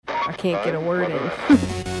I can't get a word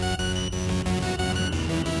in.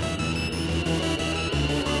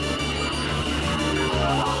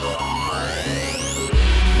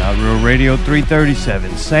 Not Real Radio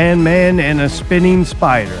 337, Sandman and a Spinning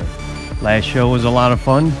Spider. Last show was a lot of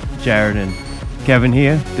fun. Jared and Kevin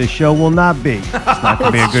here. This show will not be. It's not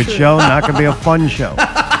going to be a good show, not going to be a fun show.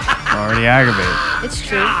 I'm already aggravated. It's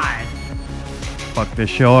true. God. Fuck this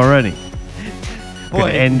show already. Could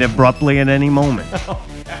end abruptly at any moment.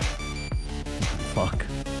 Fuck.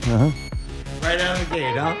 Uh-huh. Right out of the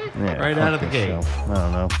gate, huh? Yeah, right fuck out of the this gate. show. I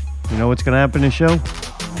don't know. You know what's going to happen in the show?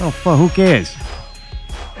 Oh, fuck, who cares?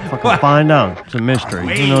 Fucking find out. It's a mystery.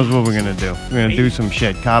 Who knows what we're going to do? We're going to do some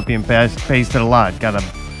shit. Copy and paste it a lot. Got a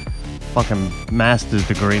fucking master's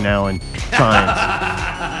degree now in science.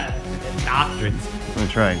 Doctrines.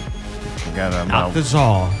 That's right. We got a Doctors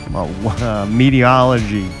all.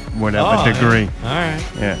 meteorology, whatever degree. All right.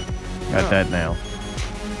 Yeah, got that now.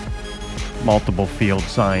 Multiple field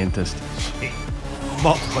scientist.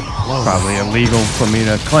 Multiple diplomas. Probably illegal for me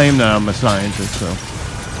to claim that I'm a scientist, so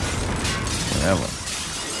whatever.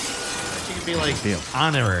 You could be like Deal.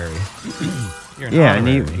 honorary. You're an Yeah,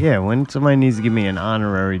 honorary. when somebody needs to give me an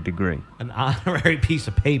honorary degree. An honorary piece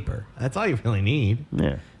of paper. That's all you really need.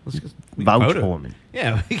 Yeah. We can Vouch for me.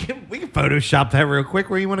 Yeah, we can Photoshop that real quick.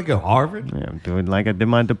 Where you want to go? Harvard? Yeah, I'm doing like I did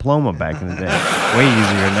my diploma back in the day. Way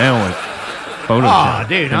easier now with Photoshop. Aw, dude,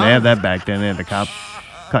 Didn't huh? have that back then. They had to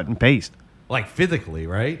cut and paste. Like physically,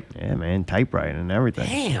 right? Yeah, man, typewriting and everything.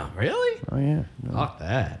 Damn, really? Oh, yeah. No. Fuck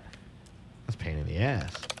that. That's a pain in the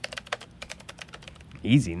ass.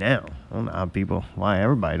 Easy now. I don't know why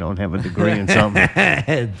everybody don't have a degree in something,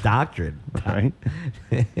 Doctrine. right?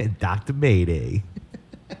 Dr. Mayday.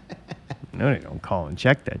 No, they don't call and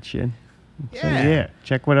check that shit. So, Yeah. yeah,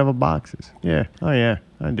 check whatever boxes. Yeah. Oh, yeah,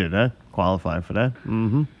 I did that. Qualify for that.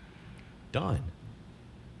 Mm-hmm. Done.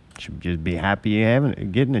 Should just be happy you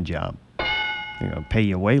getting a job. They're going to pay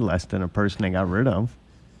you way less than a person they got rid of.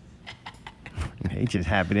 They just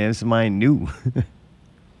happy to have somebody new.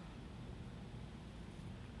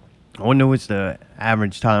 I wonder what's the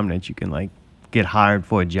average time that you can, like, get hired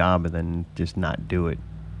for a job and then just not do it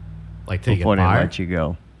Like till you before get they fired? let you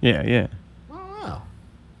go. Yeah, yeah. I don't know.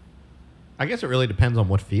 I guess it really depends on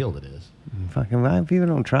what field it is. Fucking a lot of people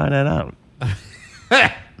don't try that out.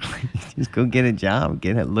 Just go get a job,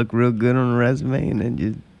 look real good on the resume, and then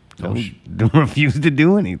just don't refuse to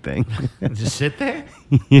do anything. Just sit there?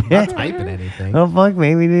 Yeah. Not typing anything. Oh, fuck,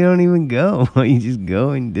 maybe they don't even go. You just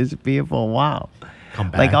go and disappear for a while. Come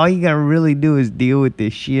back. Like, all you gotta really do is deal with the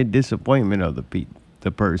sheer disappointment of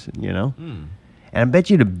the person, you know? Mm. And I bet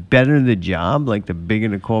you the better the job, like the bigger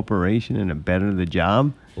the corporation and the better the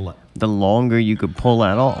job, the longer you could pull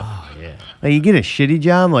that off. Oh, yeah. Like, you get a shitty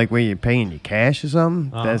job, like where you're paying you cash or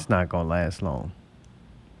something, Uh-huh. that's not gonna last long.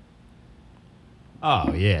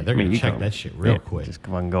 Oh, yeah. They're I mean, going to you check go- that shit real yeah, quick. Just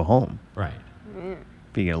come on, go home. Right.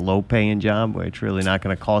 If you get a low-paying job where it's really not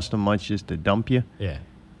gonna cost them much just to dump you. Yeah.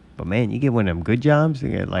 But man, you get one of them good jobs, you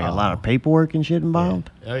get like a lot of paperwork and shit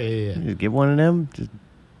involved. Oh, yeah, yeah. You just get one of them, just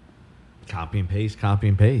Copy and paste, copy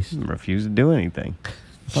and paste. refuse to do anything. What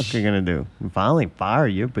the fuck you gonna do? Finally fire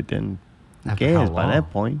you, but then who After cares how by long?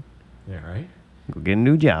 that point? Yeah, right? Go get a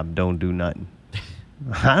new job, don't do nothing.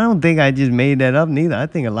 I don't think I just made that up neither. I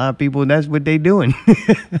think a lot of people, that's what they doing.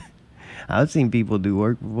 I've seen people do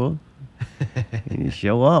work before. You just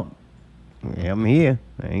show up. Yeah, I'm here.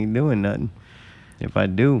 I ain't doing nothing. If I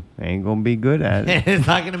do, I ain't gonna be good at it. It's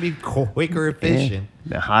not going to be quick or efficient.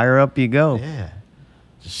 The higher up you go, Yeah.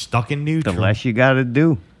 Just stuck in the neutral. less you gotta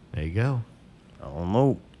do. There you go. I don't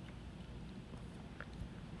know.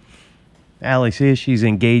 Allie says she's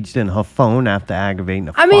engaged in her phone after aggravating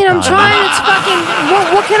the I mean, fuck I'm out of trying. It's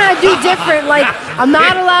fucking. What can I do different? Like, I'm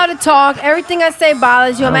not allowed to talk. Everything I say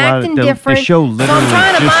bothers you. I'm Not allowed to- acting the different. show so literally I'm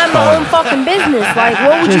trying to just mind my own started. fucking business. Like,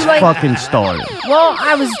 what would Just you like? fucking started. Well,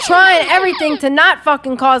 I was trying everything to not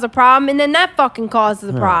fucking cause a problem, and then that fucking causes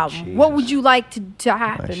a problem. Jesus. What would you like to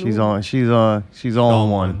happen? She's on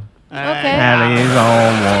one. Okay. Allie is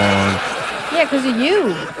on one. Yeah, because of you.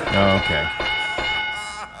 Okay.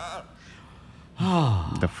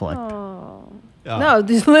 Deflect. No,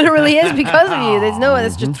 this literally is because of you. There's no.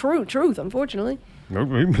 That's just truth. Unfortunately.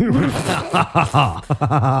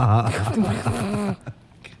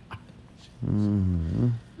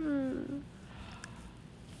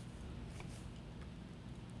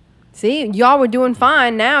 See, y'all were doing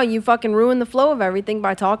fine. Now you fucking ruined the flow of everything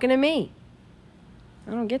by talking to me.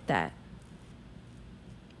 I don't get that.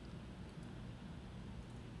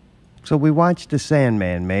 So we watched The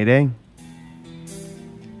Sandman, Mayday.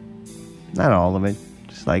 Not all of it.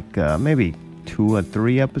 Just like maybe 2 or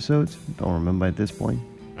 3 episodes. Don't remember at this point.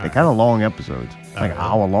 They're kind of long episodes, like an really?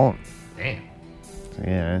 hour long. Damn. So,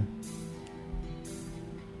 yeah.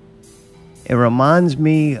 It reminds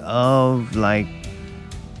me of like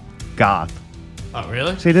goth. Oh,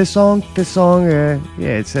 really? See this song? Yeah,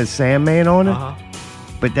 it says Sandman on it, Uh-huh.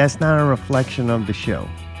 but that's not a reflection of the show.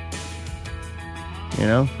 You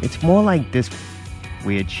know, it's more like this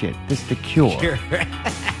weird shit. This The Cure. Sure.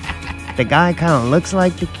 The guy kind of looks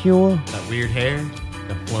like The Cure. That weird hair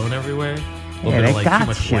that flown everywhere. Yeah, that too goth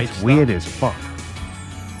much white shit's stuff. weird as fuck.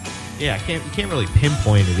 Yeah, you can't really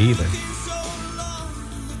pinpoint it either.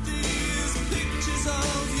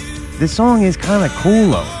 This song is kind of cool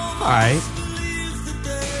though. All right.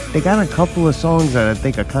 They got a couple of songs that I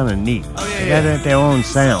think are kind of neat. Oh, yeah, They yeah. got their own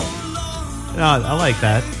sound. No, I like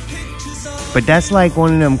that. But that's like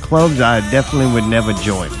one of them clubs I definitely would never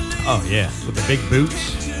join. Oh, yeah. With the big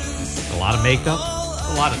boots, a lot of makeup,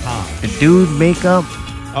 a lot of time. The dude makeup,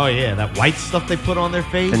 Oh, yeah, that white stuff they put on their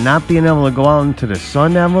face. and not being able to go out into the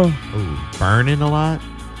sun ever. Ooh, burning a lot.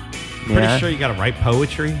 Yeah. Pretty sure you got to write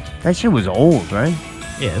poetry. That shit was old, right?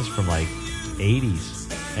 Yeah, it's from like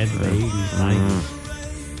 80s, end of the 80s,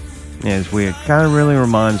 90s. Yeah, it's weird. Kind of really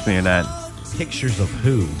reminds me of that. Pictures of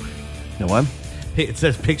who? You know what? It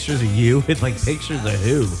says pictures of you. It's like pictures of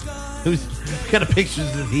who? What kind of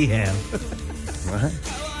pictures does he have? What?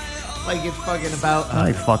 Like it's fucking about.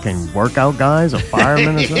 Like fucking workout guys or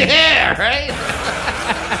firemen or something? Yeah, right?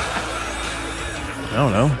 I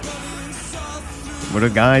don't know. What are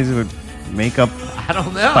guys with makeup, I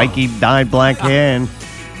don't know. spiky, dyed black hair, and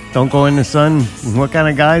don't go in the sun? What kind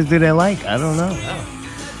of guys do they like? I don't know.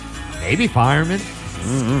 Maybe firemen.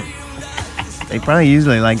 They probably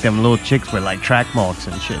usually like them little chicks with like track marks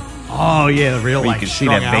and shit. Oh, yeah, the real Where you like can see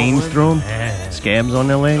strung their out veins one. through them. Yeah. Scabs on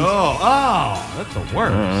their legs. Oh, that's the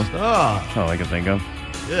worst. That's all I can think of.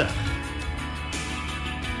 Yeah.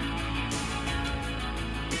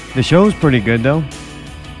 The show's pretty good though.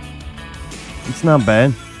 It's not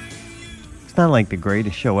bad. It's not like the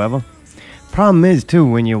greatest show ever. Problem is too,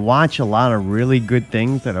 when you watch a lot of really good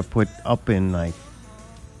things that are put up in like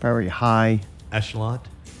very high. Echelon.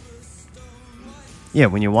 Yeah,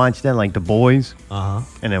 when you watch that, like The Boys, Uh-huh.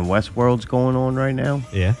 and then Westworld's going on right now.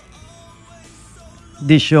 Yeah.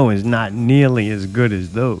 This show is not nearly as good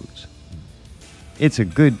as those. It's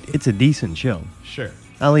a decent show. Sure.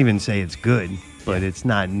 I'll even say it's good, but it's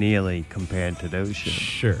not nearly compared to those shows.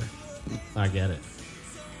 Sure. I get it.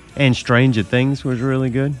 And Stranger Things was really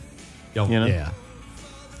good. Yo, You know? Yeah.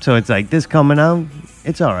 So it's like this coming out,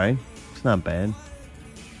 it's all right. It's not bad.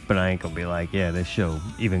 But I ain't going to be like, yeah, this show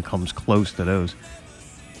even comes close to those.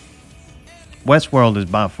 Westworld is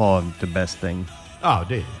by far the best thing. Oh,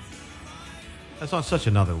 dude. That's on such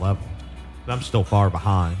another level. I'm still far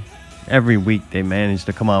behind. Every week they manage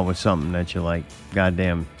to come out with something that you're like,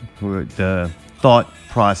 goddamn, the thought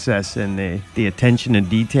process and the attention to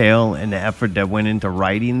detail and the effort that went into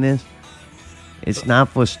writing this, it's not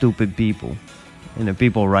for stupid people. And the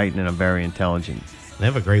people writing it are very intelligent. They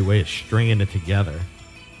have a great way of stringing it together.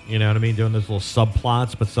 You know what I mean? Doing those little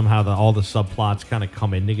subplots, but somehow all the subplots kind of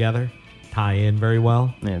come in together, tie in very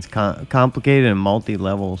well. Yeah, it's complicated and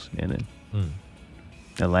multi-levels in it. Hmm.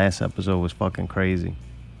 The last episode was fucking crazy.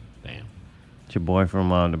 Damn. It's your boy from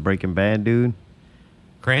the Breaking Bad dude.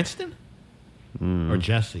 Cranston? Or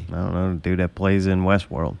Jesse? I don't know, the dude that plays in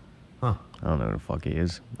Westworld. Huh. I don't know who the fuck he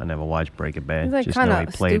is. I never watched Breaking Bad. He's like Just kind know he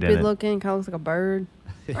of played in stupid it. looking, kind of looks like a bird.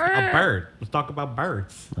 A bird. Let's talk about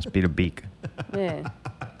birds. Must be the beak. Yeah.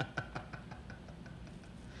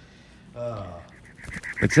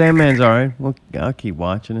 But Sandman's all right. Well, I'll keep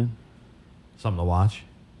watching it. Something to watch.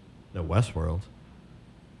 No Westworld.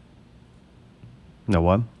 No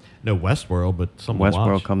what? No Westworld, but something to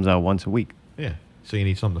Westworld watch. comes out once a week. Yeah. So you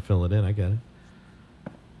need something to fill it in. I get it.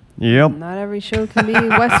 Yep. Not every show can be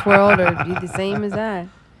Westworld or be the same as that.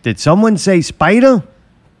 Did someone say spider?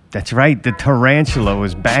 That's right. The tarantula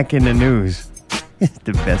was back in the news. It's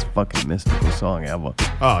the best fucking mystical song ever.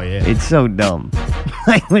 Oh, yeah. It's so dumb.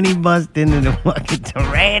 Like when he bust into the fucking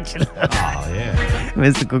tarantula. Oh, yeah.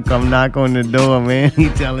 Mystical come knock on the door, man. He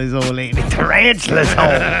tell his old lady, tarantula's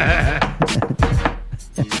home.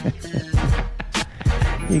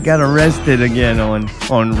 He got arrested again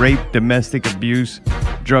on rape, domestic abuse,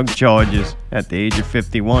 drug charges at the age of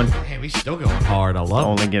 51. Man, we still going hard. I love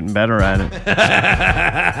Only getting better at it.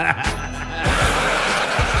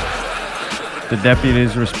 The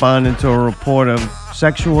deputies responded to a report of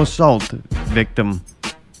sexual assault victim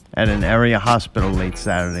at an area hospital late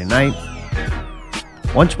Saturday night.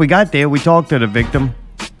 Once we got there, we talked to the victim,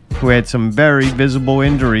 who had some very visible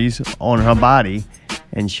injuries on her body,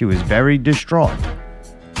 and she was very distraught.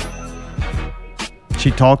 She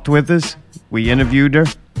talked with us. We interviewed her.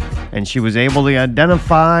 and she was able to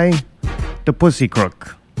identify the pussy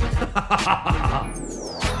crook.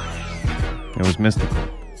 It was Mystical,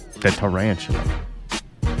 the tarantula.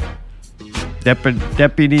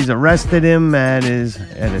 Deputies arrested him at his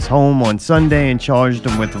home on Sunday and charged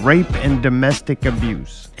him with rape and domestic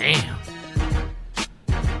abuse. Damn.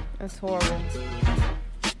 That's horrible.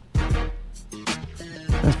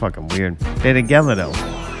 That's fucking weird. They're together though.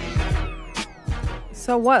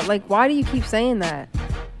 So what? Like, why do you keep saying that?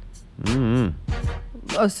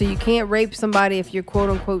 Oh, so you can't rape somebody if you're quote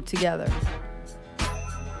unquote together.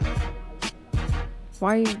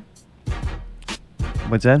 Why are you...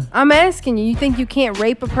 What's that? I'm asking you. You think you can't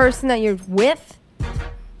rape a person that you're with?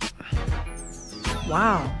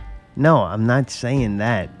 Wow. No, I'm not saying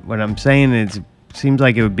that. What I'm saying is, it seems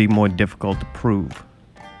like it would be more difficult to prove.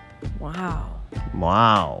 Wow.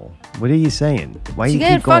 Wow. What are you saying? Why She you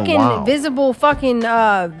got keep going, fucking wow? visible fucking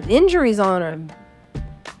injuries on her.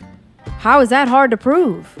 How is that hard to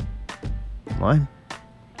prove? What?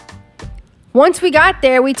 Once we got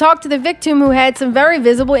there, we talked to the victim who had some very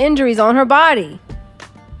visible injuries on her body.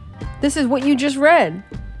 This is what you just read.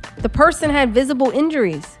 The person had visible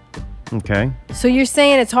injuries. Okay. So you're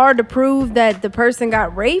saying it's hard to prove that the person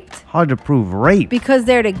got raped Hard to prove rape. because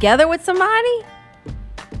they're together with somebody?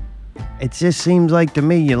 It just seems like to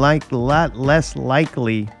me you're like a lot less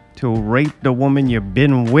likely to rape the woman you've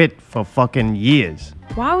been with for fucking years.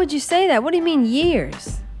 Why would you say that? What do you mean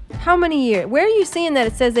years? How many years? Where are you seeing that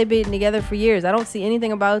it says they've been together for years? I don't see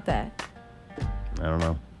anything about that. I don't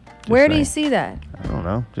know. Just Where do you saying. see that? I don't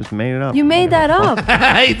know. Just made it up. You made that up.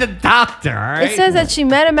 He's a doctor, all right? It says that she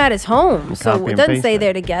met him at his home. So Copy it and doesn't paste say that.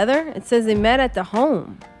 they're together. It says they met at the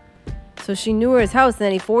home. So she knew her his house, and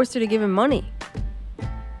then he forced her to give him money.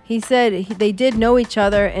 He said they did know each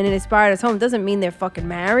other, and it inspired his home. Doesn't mean they're fucking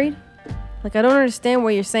married. Like, I don't understand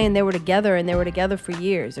where you're saying they were together and they were together for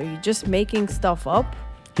years. Are you just making stuff up?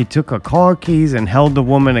 He took her car keys and held the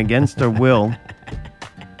woman against her will.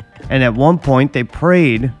 And at one point, they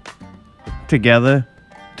prayed together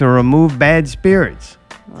to remove bad spirits.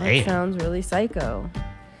 Well, that Damn. sounds really psycho.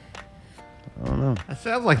 I don't know. That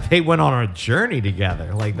sounds like they went on a journey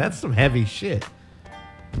together. Like, that's some heavy shit.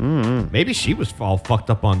 Maybe she was all fucked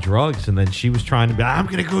up on drugs, and then she was trying to be, I'm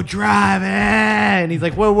going to go drive. And he's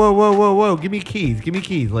like, whoa, whoa, whoa, whoa, whoa. Give me keys,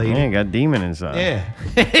 lady. Yeah, got demon inside. Yeah.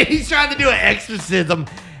 He's trying to do an exorcism,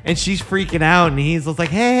 and she's freaking out, and he's just like,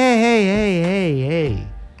 hey.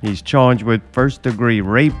 He's charged with first-degree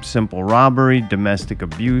rape, simple robbery, domestic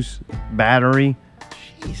abuse, battery.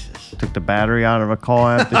 Jesus. Took the battery out of her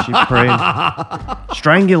car after she prayed.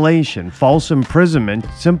 Strangulation, false imprisonment,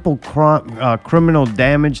 simple criminal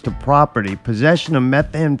damage to property, possession of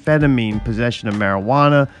methamphetamine, possession of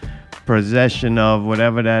marijuana, possession of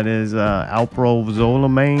whatever that is,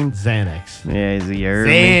 alprazolamine. Xanax. Yeah, you heard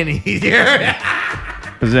me? Xanny.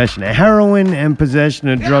 Possession of heroin and possession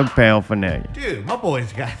of drug paraphernalia. Dude, my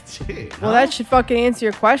boy's got it. Well, that should fucking answer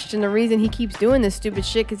your question. The reason he keeps doing this stupid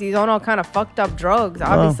shit because he's on all kind of fucked up drugs.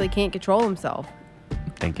 Obviously can't control himself. I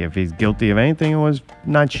think if he's guilty of anything, it was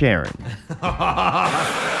not sharing.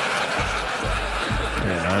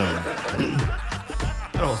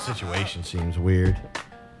 That whole situation seems weird.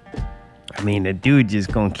 I mean, the dude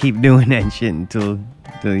just gonna keep doing that shit until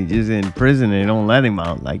he's just in prison and they don't let him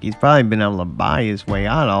out. Like, he's probably been able to buy his way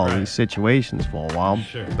out of all these situations for a while,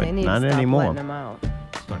 Sure. but They need not to stop anymore. letting him out.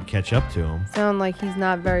 Starting to catch up to him. Sound like he's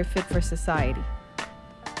not very fit for society.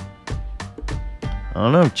 I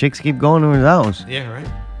don't know. Chicks keep going to his house. Yeah, right.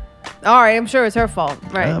 All right, I'm sure it's her fault.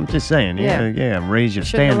 Right. I'm just saying. Yeah, raise your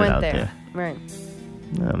Shouldn't have standard went out there. there. Right.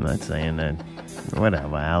 No, I'm not saying that.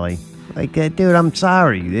 Whatever, Allie. Like, dude, I'm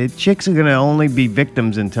sorry. The chicks are gonna only be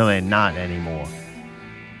victims until they're not anymore.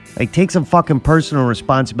 Like, take some fucking personal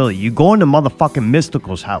responsibility. You go into motherfucking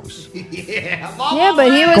Mystical's house. Yeah,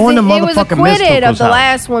 but he Going to was motherfucking acquitted of Mystical's the house.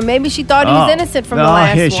 last one. Maybe she thought he was innocent from the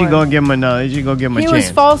last here one. she gonna give him another. She gonna give him a He chance.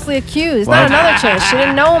 was falsely accused. Well- Not another chance. She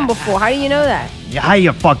didn't know him before. How do you know that? How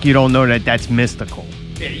you fuck you don't know that that's Mystical?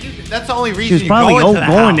 Yeah, that's the only reason She was you probably go into the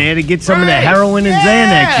going house. there to get some of the Right. heroin and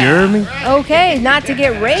Xanax. You heard me? Okay, not to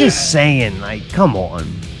get raped. Just saying, like, come on,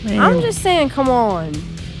 man. I'm just saying, come on.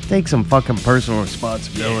 Take some fucking personal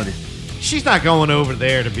responsibility. She's not going over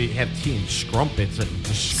there to have tea and scrumpets and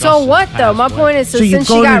discuss So his what, though? past My life. point is, so So you since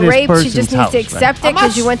go she to got this raped, she person's just needs house, to right? accept it I'm not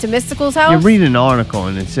because you s- went to Mystical's You house? read an article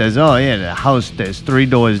and it says, oh yeah, the house that's 3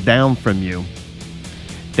 doors down from you,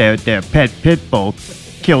 their pet pit bull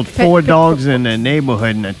killed 4 pit dogs in the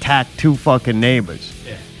neighborhood and attacked 2 fucking neighbors.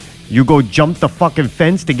 Yeah. You go jump the fucking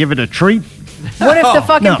fence to give it a treat? What if the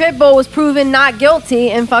fucking No. pit bull was proven not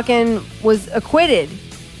guilty and fucking was acquitted?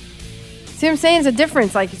 See what I'm saying? It's a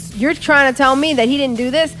difference. Like, you're trying to tell me that he didn't do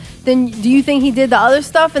this. Then do you think he did the other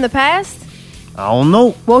stuff in the past? I don't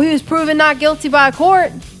know. Well, he was proven not guilty by a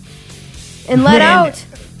court and let out.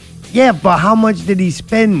 Yeah, but how much did he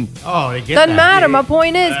spend? Oh, they get Doesn't that. matter. My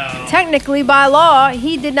point is, technically, by law,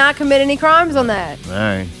 he did not commit any crimes on that. All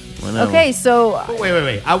right. Whatever. Okay, so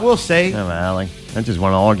Wait. I will say. Whatever, Allie. I just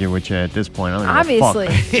want to argue with you at this point. I don't give a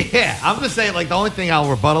obviously, fuck. Yeah, I'm just saying, like, the only thing I'll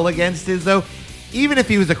rebuttal against is, though, even if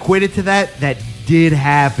he was acquitted to that did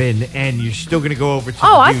happen, and you're still going to go over to the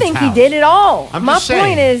I dude's think house. he did it all. I'm My just saying,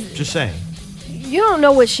 point is, just saying. you don't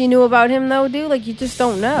know what she knew about him, though, dude. Like, you just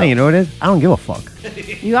don't know. Hey, you know what it is? I don't give a fuck.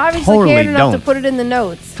 You obviously Totally cared enough don't. to put it in the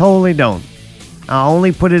notes. Totally don't. I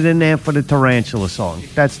only put it in there for the Tarantula song.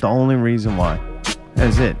 That's the only reason why.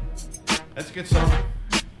 That's it. That's a good song.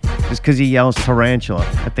 Just because he yells Tarantula.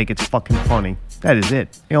 I think it's fucking funny. That is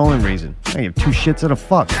it. The only reason. I give two shits of a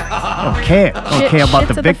fuck. I don't care. I don't care about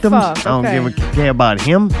Shits the of victims. fuck. I don't Okay. care about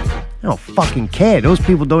him. I don't fucking care. Those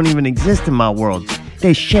people don't even exist in my world.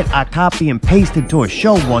 They shit I copy and paste into a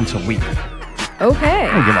show once a week. I Okay.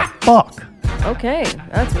 don't give a fuck. Okay.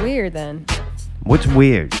 That's weird, then. What's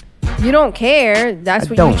weird? You don't care. That's I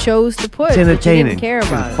what don't. you chose to put. It's but you entertaining. didn't care about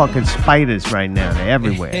There's it. fucking spiders right now. They're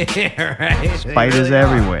everywhere. Yeah, right. Spiders They really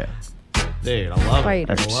are. everywhere. Dude, I love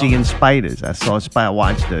Spiders. it. I'm seeing spiders. I saw a spider. I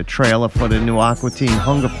watched the trailer for the new Aqua Teen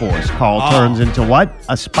Hunger Force. Carl Oh. turns into what?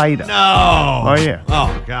 A spider. No. Oh, yeah.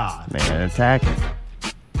 Oh, God. Man, attacking.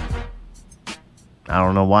 I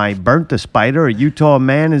don't know why he burnt the spider. A Utah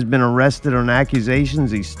man has been arrested on accusations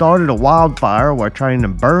he started a wildfire while trying to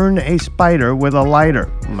burn a spider with a lighter.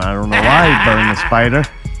 I don't know why he burned the spider.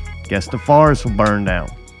 Guess the forest will burn down.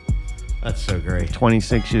 That's so great.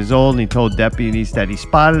 26 years old, and he told deputies that he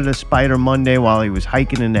spotted a spider Monday while he was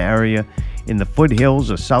hiking in the area in the foothills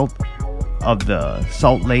of south of the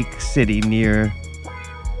Salt Lake City near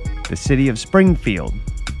the city of Springfield.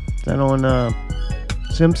 Is that on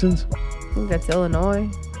Simpsons? I think that's Illinois.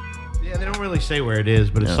 Yeah, they don't really say where it is,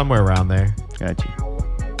 but it's Yeah. somewhere around there. Gotcha.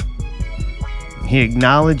 He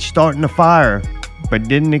acknowledged starting the fire, but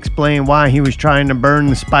didn't explain why he was trying to burn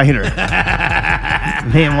the spider.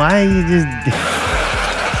 Man, why he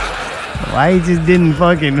just didn't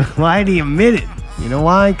fucking, why did he admit it? You know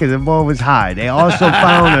why? Because the boy was high. They also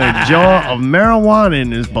found a jar of marijuana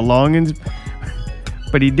in his belongings,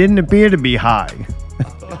 but he didn't appear to be high.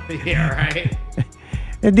 Yeah, right.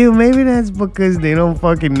 And dude, maybe that's because they don't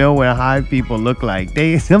fucking know what high people look like.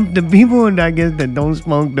 The people, I guess, that don't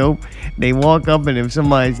smoke dope, they walk up and if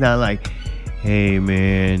somebody's not like, hey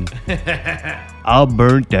man, I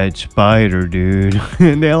burnt that spider, dude.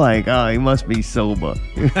 And they're like, oh, he must be sober.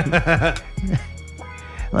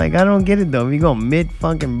 Like, I don't get it though. If you gonna admit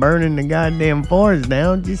fucking burning the goddamn forest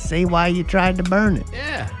down, just say why you tried to burn it.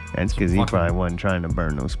 Yeah. That's because he probably wasn't trying to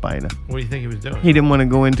burn no spider. What do you think he was doing? He didn't want to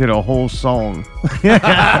go into the whole song.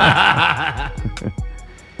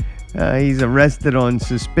 He's arrested on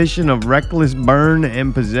suspicion of reckless burn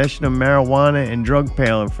and possession of marijuana and drug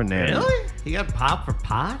paraphernalia. Really? He got popped for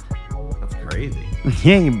pot? That's crazy.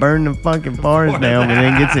 Yeah, he burned the fucking forest down, but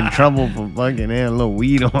then gets in trouble for fucking having a little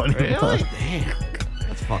weed on it. Really? Damn.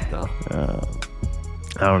 That's fucked up.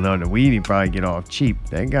 I don't know. The weed he probably get off cheap.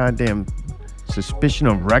 That goddamn suspicion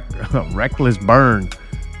of reckless burn.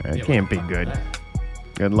 That Yeah, can't what be the fuck good. is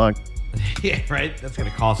Good luck. that? Yeah, right? That's going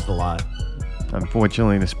to cost a lot.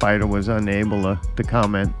 Unfortunately, the spider was unable to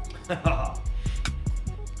comment.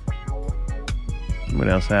 What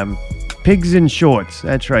else happened? Pigs in shorts.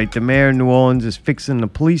 That's right. The mayor of New Orleans is fixing the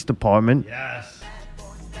police department. Yes.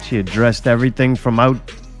 She addressed everything from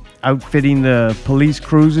outfitting the police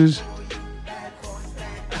cruisers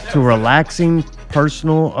to relaxing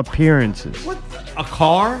personal appearances. What? A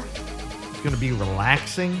car? It's going to be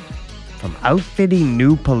relaxing? From outfitting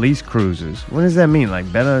new police cruisers. What does that mean?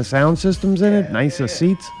 Like better sound systems in it? Nicer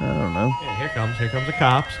seats? I don't know. Yeah, here comes the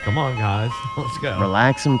cops. Come on, guys. Let's go.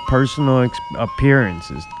 Relaxing personal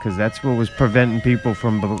appearances, because that's what was preventing people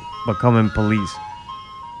from becoming police.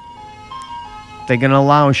 They can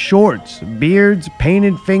allow shorts, beards,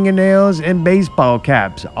 painted fingernails, and baseball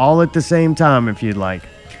caps all at the same time if you'd like.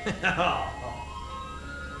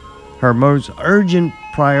 Her most urgent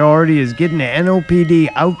priority is getting the NOPD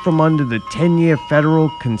out from under the 10-year federal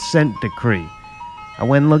consent decree. I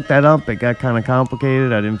went and looked that up. It got kind of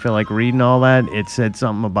complicated. I didn't feel like reading all that. It said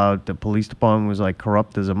something about the police department was like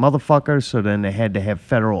corrupt as a motherfucker, so then they had to have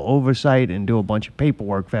federal oversight and do a bunch of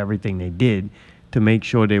paperwork for everything they did to make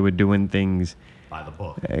sure they were doing things By the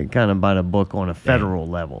book. kind of by the book on a federal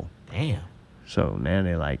level. Damn. So now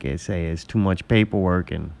they say it's too much paperwork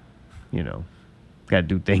and, got to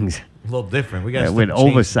do things A little different. We got with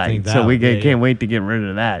oversight. So we can't wait to get rid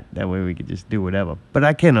of that. That way we could just do whatever. But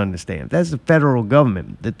I can't understand. That's the federal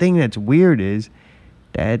government. The thing that's weird is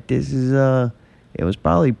that this is it was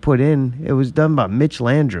probably put in. It was done by Mitch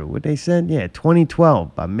Landrieu. What they said? Yeah,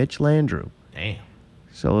 2012 by Mitch Landrieu. Damn.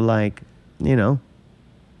 So like, you know,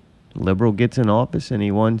 liberal gets in office and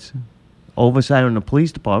he wants oversight on the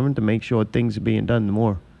police department to make sure things are being done the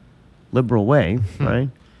more liberal way, right?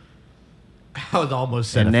 I was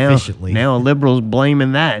almost said And now, efficiently. now a liberal's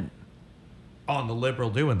blaming that. On the liberal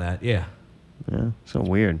doing that, yeah. Yeah, so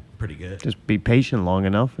weird. Pretty good. Just be patient long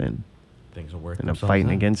enough and Things will work. end up themselves fighting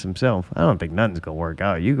out. against himself. I don't think nothing's gonna work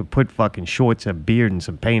out. You could put fucking shorts, a beard, and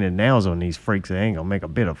some painted nails on these freaks. It ain't gonna make a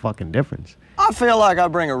bit of fucking difference. I feel like I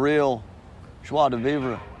bring a real joie de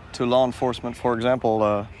vivre to law enforcement. For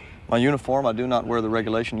example, my uniform, I do not wear the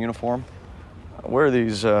regulation uniform. I wear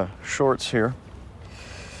these shorts here.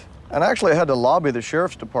 And actually I had to lobby the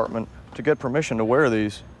sheriff's department to get permission to wear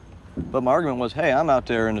these. But my argument was, hey, I'm out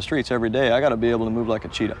there in the streets every day. I gotta be able to move like a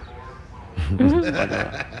cheetah. Like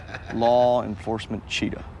a law enforcement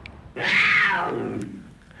cheetah.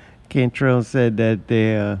 Cantrell said that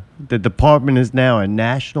the department is now a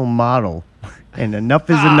national model, and enough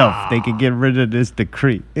is enough. They can get rid of this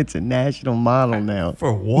decree. It's a national model now.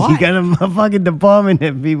 For what? You got a fucking department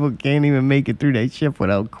that people can't even make it through their shift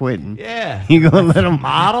without quitting. Yeah. You gonna let them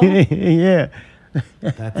model? Yeah.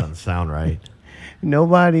 That doesn't sound right.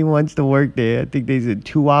 Nobody wants to work there. I think there's a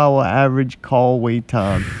 2-hour average call wait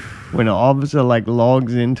time. When an officer like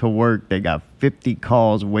logs into work, they got 50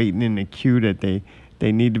 calls waiting in the queue that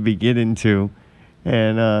they need to be getting to.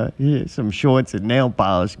 And yeah, some shorts and nail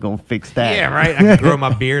polish gonna fix that. Yeah, right. I can grow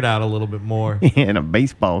my beard out a little bit more. And a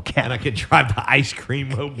baseball And I cap. could drive the ice cream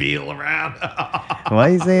mobile around. Why are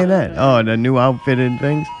you saying that? Oh, the new outfit and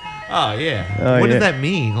things. Oh, yeah. Oh, what yeah. does that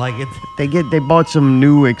mean? Like, it's... They bought some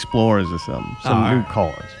new Explorers or something, some Oh, new alright.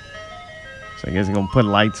 cars. So I guess they're gonna put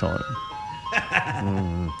lights on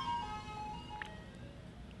them.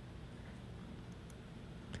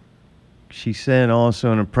 She said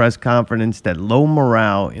also in a press conference that low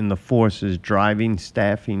morale in the force is driving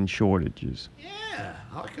staffing shortages. Yeah,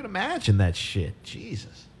 I could imagine that shit.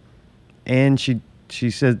 Jesus. And she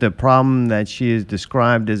says the problem that she has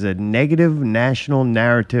described as a negative national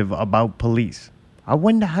narrative about police. I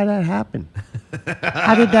wonder how that happened.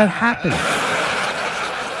 How did that happen?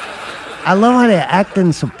 I love how they're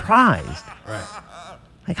acting surprised. Right.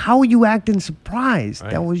 Like, how are you acting surprised?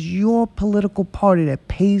 Right. That was your political party that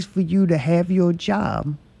pays for you to have your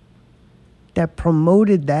job, that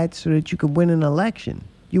promoted that so that you could win an election.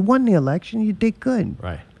 You won the election, you did good.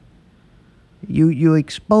 Right. You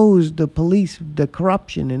exposed the police, the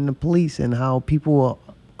corruption in the police and how people were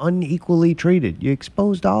unequally treated. You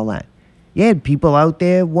exposed all that. You had people out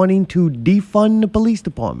there wanting to defund the police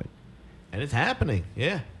department. And it's happening.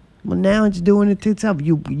 Yeah. Well, now it's doing it to itself.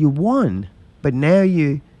 You won, but now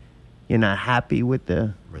you're not happy with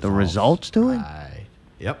the results to it. Right.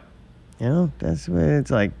 Yep. You know, that's where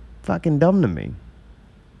it's like fucking dumb to me.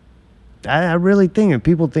 I really think that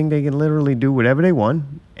people think they can literally do whatever they want,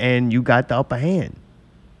 and you got the upper hand.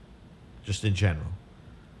 Just in general.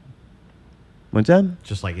 What's that?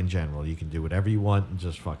 Just like in general. You can do whatever you want and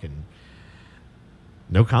just fucking...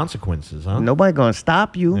 No consequences, huh? Nobody gonna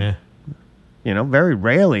stop you. Yeah. You know, very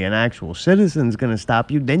rarely an actual citizen's gonna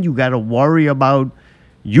stop you. Then you gotta worry about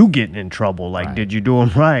you getting in trouble. Like, Right. did you do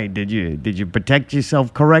them right? Did you protect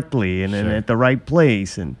yourself correctly and then Sure. at the right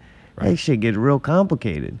place? And that Right. shit gets real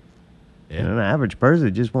complicated. Yeah. You know, the average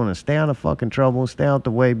person just want to stay out of fucking trouble, stay out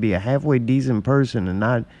the way, be a halfway decent person, and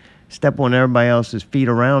not step on everybody else's feet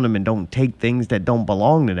around them and don't take things that don't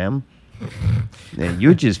belong to them. And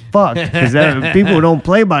you're just fucked because people who don't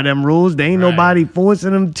play by them rules, they ain't Right. nobody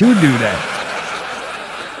forcing them to do that.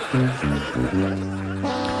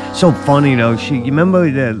 So funny though. You remember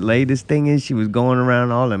the latest thing is she was going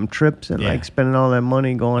around all them trips and Yeah. like spending all that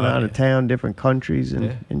money going Oh, out of yeah. town, different countries and,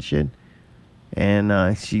 Yeah. and shit.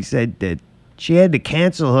 And she said that she had to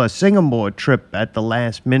cancel her Singapore trip at the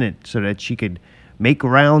last minute so that she could make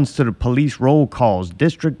rounds to the police roll calls,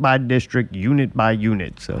 district by district, unit by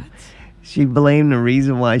unit. So she blamed the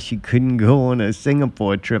reason why she couldn't go on a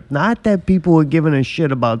Singapore trip. Not that people were giving a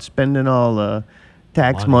shit about spending all the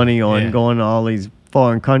tax money on yeah. going to all these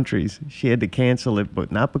foreign countries. She had to cancel it, but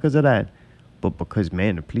not because of that. But because,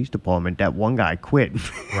 man, the police department, that one guy quit.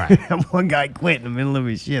 Right. That one guy quit in the middle of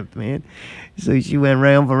his shift, man. So she went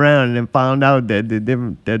round for round and then found out that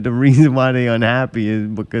the reason why they unhappy is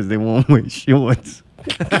because they won't wear shorts.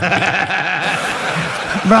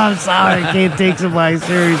 Bro, I'm sorry. I can't take somebody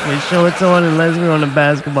serious with shorts on unless we're on the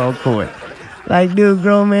basketball court. Like, dude,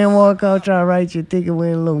 grown man walk out, try to write your ticket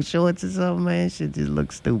wearing little shorts or something, man. Shit just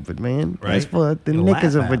looks stupid, man. Right. That's for the You'll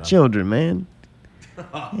knickers laugh are for at 'em. children, man.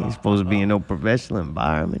 Ain't supposed to be in no professional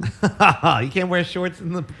environment. You can't wear shorts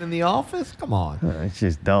in the office? Come on. It's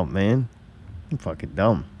just dumb, man. Fucking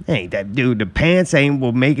dumb. Ain't that dude? The pants ain't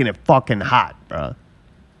what making it fucking hot, bro.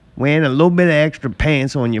 Wearing a little bit of extra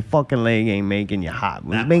pants on your fucking leg ain't making you hot.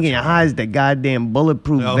 What's That making much you hot is the goddamn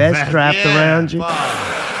bulletproof Oh, vest that- strapped yeah, around you. fuck.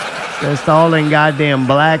 That's all in goddamn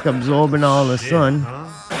black, absorbing all the sun.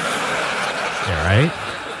 Yeah, right?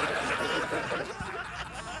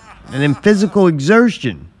 And then physical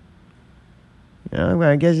exertion. You know,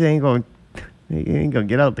 I guess you ain't gonna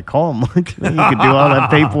get out the car much. You can do all that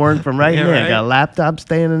paperwork from right Yeah, there. right. Got a laptop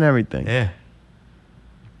stand and everything. Yeah.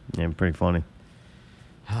 Yeah, pretty funny.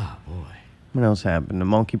 Oh, boy. What else happened? The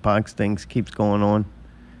monkeypox things keeps going on.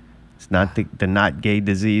 It's not the not gay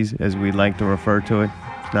disease, as we like to refer to it.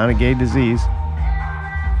 It's not a gay disease.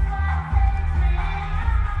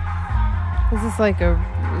 This is like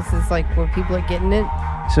where people are getting it.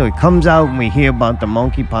 So it comes out and we hear about the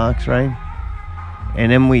monkeypox, right?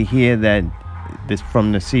 And then we hear that this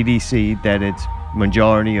from the CDC that it's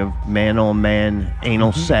majority of man-on-man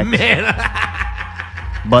anal sex,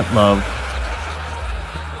 butt love,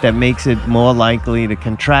 that makes it more likely to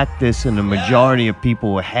contract this, and the majority of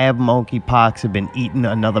people who have monkeypox have been eating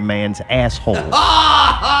another man's asshole.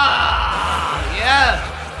 Yes.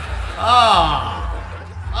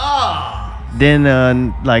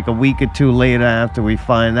 Then, like a week or two later, after we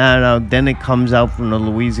find that out, then it comes out from the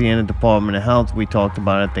Louisiana Department of Health. We talked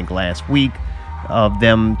about it, I think, last week, of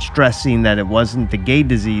them stressing that it wasn't the gay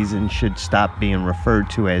disease and should stop being referred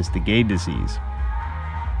to as the gay disease.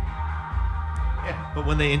 Yeah, but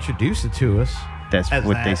when they introduce it to us, That's as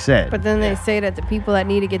what that- they said. But then they say that the people that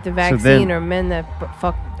need to get the then- vaccine are men that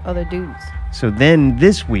fuck other dudes. So then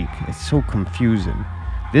this week, it's so confusing.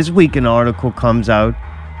 This week, an article comes out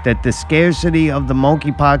that the scarcity of the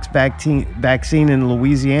monkeypox vaccine in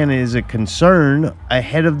Louisiana is a concern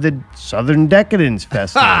ahead of the Southern Decadence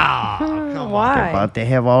Festival. Why? About to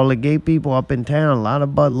have all the gay people up in town. A lot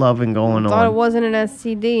of butt loving going I thought it on. wasn't an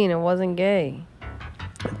STD and it wasn't gay.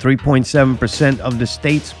 3.7% of the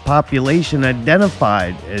state's population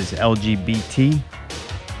identified as LGBT.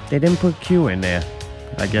 They didn't put Q in there.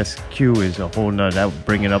 I guess Q is a whole nother. That would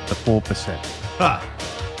bring it up to 4%.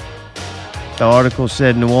 The article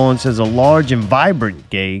said New Orleans has a large and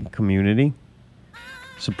vibrant gay community,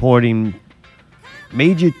 supporting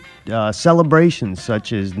major celebrations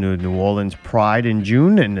such as New Orleans Pride in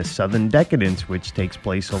June and the Southern Decadence, which takes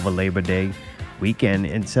place over Labor Day weekend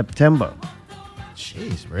in September.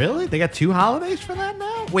 Jeez, really? They got 2 holidays for that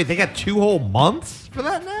now? Wait, they got 2 whole months for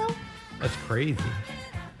that now? That's crazy.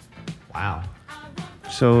 Wow.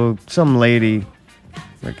 So some lady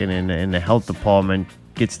working in the health department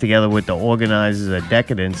gets together with the organizers of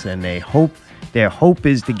Decadence, and their hope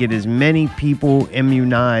is to get as many people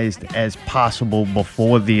immunized as possible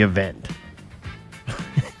before the event.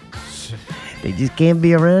 They just can't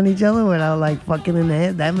be around each other without like fucking in the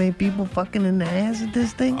ass. That many people fucking in the ass at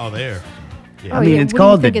this thing. Oh, there. Yeah. I mean, yeah, it's what do you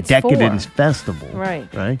called the think it's for? Decadence Festival. Right.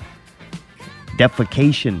 Right?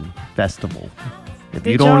 Defecation Festival. If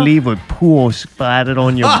you Did don't y'all- leave with poo splattered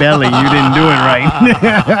on your belly, you didn't do it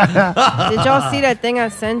right. Did y'all see that thing I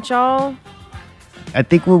sent y'all? I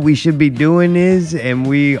think what we should be doing is, and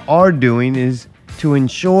we are doing, is to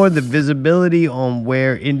ensure the visibility on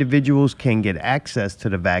where individuals can get access to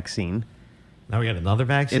the vaccine Now we got another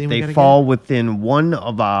vaccine if we they gotta fall within one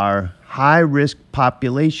of our high-risk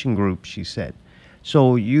population groups, she said.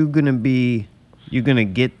 So you're gonna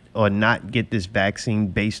get or not get this vaccine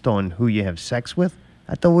based on who you have sex with?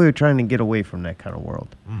 I thought we were trying to get away from that kind of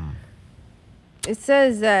world. It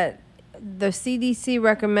says that the CDC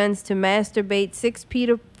recommends to masturbate 6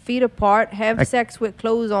 feet apart, have sex with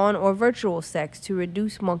clothes on, or virtual sex to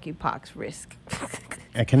reduce monkeypox risk.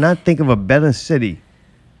 I cannot think of a better city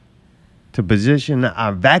to position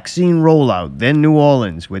our vaccine rollout than New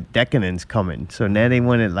Orleans, with Decadence coming. So now they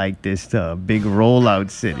want it like this big rollout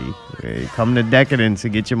city. Hey, come to Decadence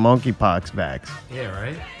and get your monkeypox vax. get? Yeah,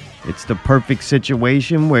 right? It's the perfect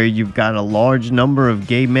situation where you've got a large number of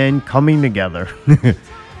gay men coming together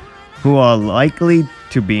who are likely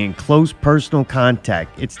to be in close personal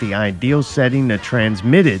contact. It's the ideal setting to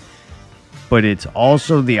transmit it, but it's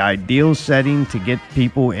also the ideal setting to get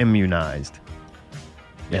people immunized.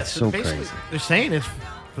 It's so basically, crazy. They're saying it's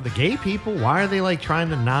for the gay people. Why are they like trying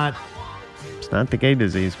to not? It's not the gay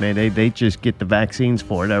disease, man. They just get the vaccines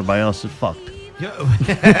for it. Everybody else is fucked.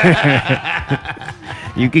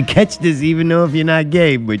 You can catch this even though if you're not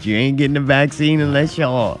gay, but you ain't getting the vaccine unless you are.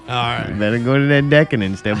 All right. You better go to that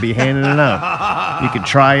Decadence. They'll be handing it out. You can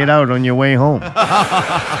try it out on your way home.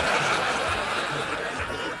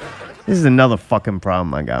 This is another fucking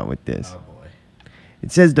problem I got with this. Oh, boy.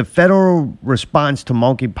 It says the federal response to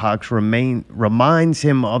monkeypox reminds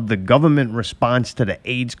him of the government response to the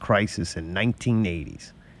AIDS crisis in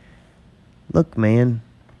 1980s. Look, man,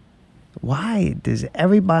 why does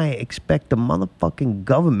everybody expect the motherfucking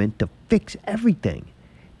government to fix everything?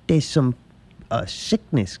 There's some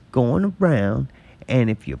sickness going around, and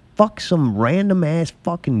if you fuck some random ass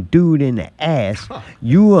fucking dude in the ass,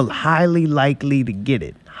 you are highly likely to get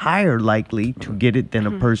it. Higher likely to get it than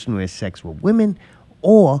a person who has sex with women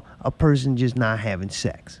or a person just not having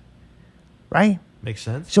sex. Right? Makes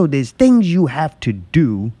sense. So there's things you have to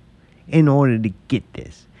do in order to get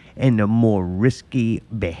this. And the more risky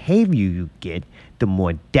behavior you get, the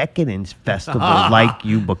more decadence festival like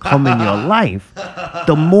you become in your life,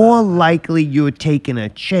 the more likely you're taking a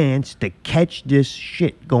chance to catch this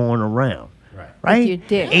shit going around. Right? With your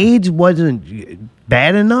dick. AIDS wasn't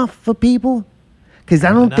bad enough for people? Because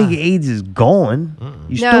I don't think AIDS is gone.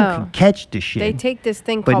 You still No. can catch the shit. They take this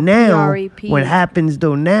thing But called now, PrEP. what happens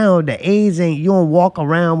though now, the AIDS ain't, you don't walk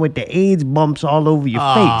around with the AIDS bumps all over your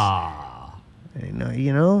face.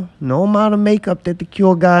 You know, no amount of makeup that the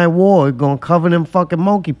cure guy wore is gonna cover them fucking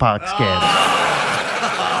monkeypox scabs.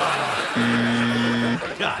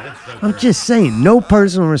 I'm just saying, no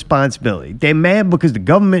personal responsibility. They're mad because the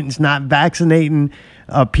government is not vaccinating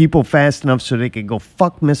people fast enough so they could go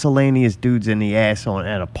fuck miscellaneous dudes in the ass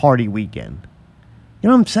at a party weekend. You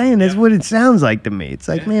know what I'm saying? That's what it sounds like to me. It's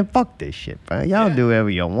like, man, fuck this shit, bro. Y'all do whatever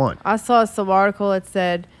y'all want. I saw some article that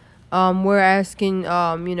said we're asking,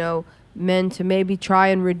 men to maybe try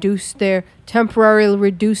and temporarily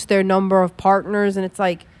reduce their number of partners. And it's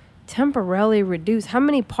like, temporarily reduce? How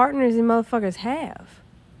many partners these motherfuckers have?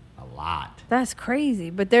 A lot. That's crazy.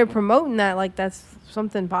 But they're promoting that like that's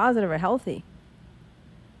something positive or healthy.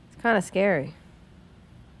 It's kind of scary.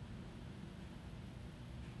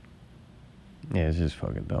 Yeah, it's just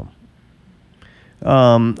fucking dumb.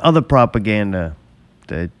 Other propaganda.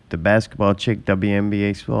 The basketball chick,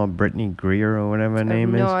 WNBA star, Brittany Greer or whatever her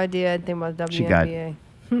name I have is. no idea anything about She got- WNBA.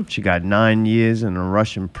 She got 9 years in a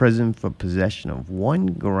Russian prison for possession of 1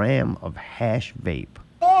 gram of hash vape.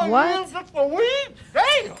 What?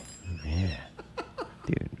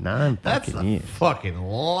 Dude, 9 That's fucking a years. fucking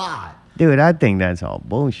lot. Dude, I think that's all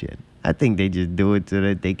bullshit. I think they just do it so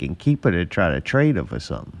that they can keep her to try to trade her for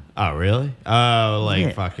something. Oh, really? Oh, like Yeah.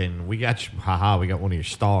 fucking, we got one of your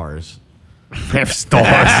stars. Have stars.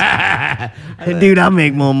 Dude, I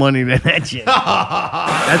make more money than that shit.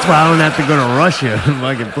 That's why I don't have to go to Russia if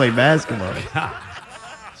I can play basketball.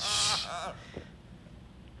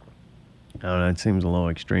 I don't know. It seems a little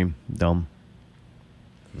extreme. Dumb.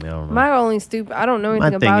 I don't know. My only stupid. I don't know My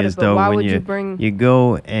anything thing about is, it, but though, why when would you bring? you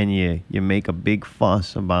go and you make a big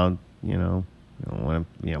fuss about, you don't want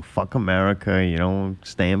to, fuck America, you don't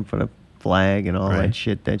stand for the flag and all Right. that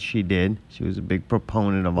shit that she did. She was a big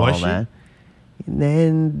proponent of Was all she? that. And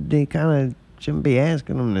then they kind of shouldn't be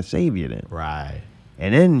asking them to save you then. Right.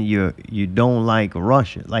 And then you don't like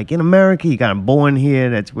Russia. Like in America, you got born here.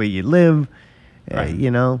 That's where you live.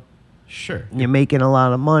 Right. Sure. You're making a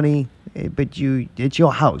lot of money, but it's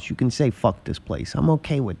your house. You can say fuck this place. I'm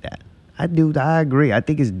okay with that. I agree. I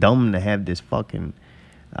think it's dumb to have this fucking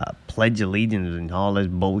pledge allegiance and all this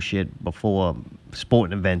bullshit before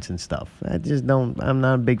sporting events and stuff. I'm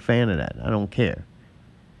not a big fan of that. I don't care.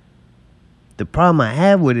 The problem I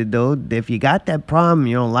have with it, though, if you got that problem,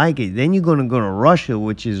 you don't like it, then you're going to go to Russia,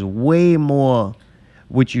 which is way more,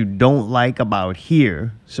 which you don't like about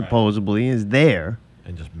here, supposedly, is there.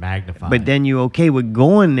 And just magnify. But then you're okay with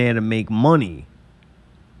going there to make money.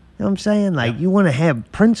 You know what I'm saying? Like, you want to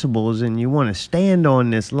have principles and you want to stand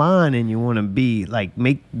on this line and you want to be, like,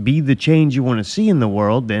 be the change you want to see in the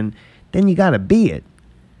world, then you got to be it.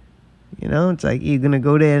 It's like you're going to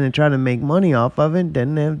go there and try to make money off of it,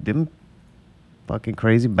 then them fucking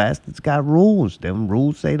crazy bastards got rules. Them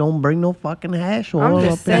rules say don't bring no fucking hash oil I'm up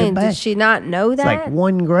just in the saying, back. did she not know It's that? like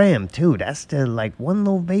 1 gram, too. That's still like one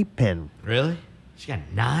little vape pen. Really? She got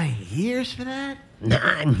 9 years for that?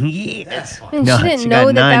 9 years. And she didn't know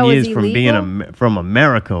got that 9 was years from being illegal? from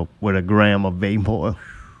America with a gram of vape oil.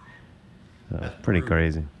 That's pretty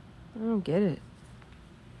crazy. I don't get it.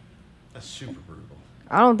 That's super brutal.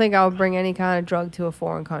 I don't think I would bring any kind of drug to a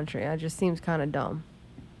foreign country. It just seems kind of dumb.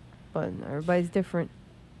 But everybody's different.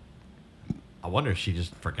 I wonder if she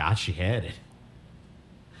just forgot she had it.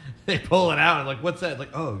 They pull it out and like, what's that?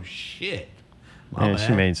 Like, oh shit. Yeah,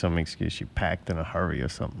 she made some excuse. She packed in a hurry or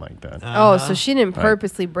something like that. Oh, so she didn't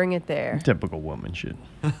purposely bring it there. Typical woman shit.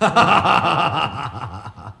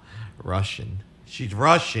 Russian. She's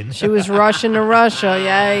Russian. She was rushing to Russia.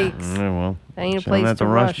 Yikes. Yeah, well, That ain't a she don't place have to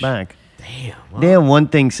rush. back. Damn. They had one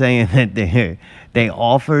thing saying that they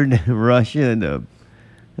offered Russia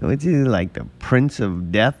what's it, like the Prince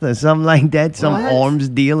of Death or something like that, some What? arms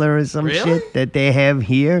dealer or some Really? shit that they have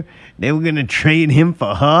here. They were gonna trade him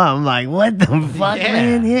for her. I'm like, what the fuck, Yeah.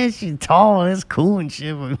 man? Yeah, she's tall, that's cool and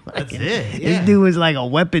shit. But That's fucking- it, yeah. This dude was like a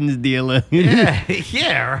weapons dealer. Yeah,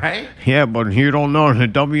 yeah, right? Yeah, but you don't know the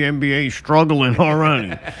WNBA's struggling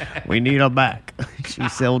already. We need her back. She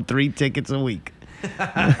sold 3 tickets a week.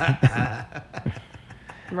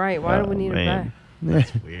 Right. Why do we need her man. back?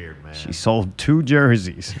 That's weird, man. She sold 2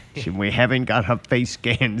 jerseys. We haven't got her face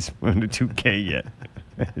scans for the 2K yet.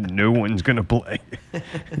 No one's gonna play.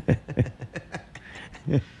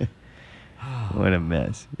 What a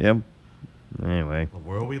mess. Yep. Anyway, The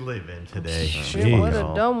world we live in today. Yeah, what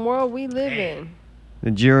Jeez. a dumb world we live in.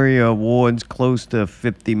 the jury awards close to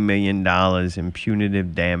 $50 million in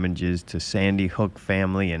punitive damages to Sandy Hook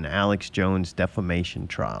family and Alex Jones defamation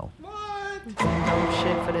trial Dumb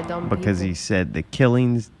shit for the dumb because people. he said the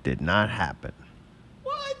killings did not happen.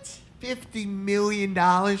 What? $50 million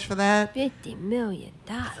for that? $50 million.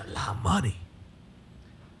 A lot of money.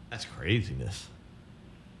 That's craziness.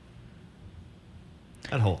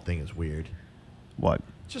 That whole thing is weird. What?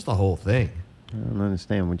 Just the whole thing. I don't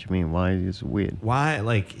understand what you mean. Why is this weird? Why?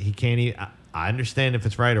 Like, he can't even. I understand if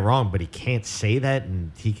it's right or wrong, but he can't say that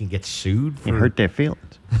and he can get sued for. It hurt their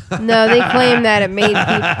feelings. No, they claim that it made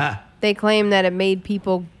people. They claim that it made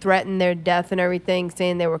people threaten their death and everything,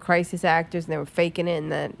 saying they were crisis actors and they were faking it,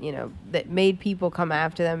 and that that made people come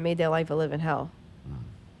after them, made their life a living hell.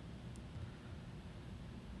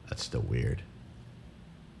 That's still weird.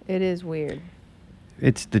 It is weird.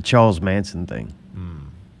 It's the Charles Manson thing.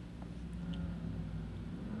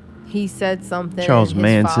 He said something. Charles and his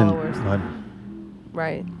Manson. followers-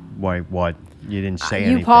 right. Why? What? You didn't say You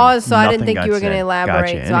anything. paused, so I didn't Nothing think got you were going to said.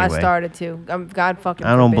 elaborate. Gotcha. So I Anyway, started to. God fucking.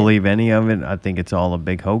 I don't forbid. believe any of it. I think it's all a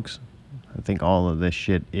big hoax. I think all of this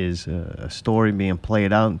shit is a story being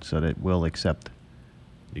played out so that we'll accept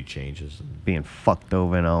New changes. being fucked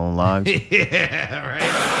over in our own lives. Yeah,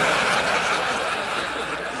 right.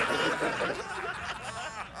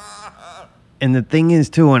 And the thing is,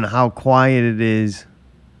 too, and how quiet it is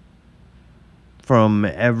from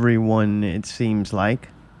everyone, it seems like.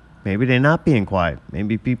 Maybe they're not being quiet.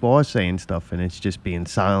 Maybe people are saying stuff and it's just being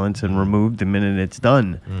silenced and removed the minute it's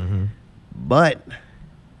done. Mm-hmm. But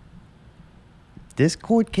this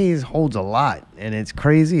court case holds a lot, and it's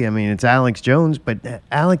crazy. I mean, it's Alex Jones, but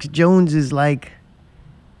Alex Jones is like,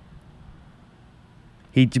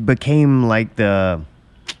 he became like the,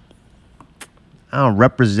 I don't know,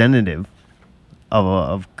 representative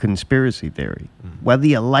of conspiracy theory. Whether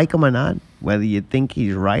you like him or not, whether you think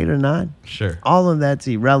he's right or not, Sure. all of that's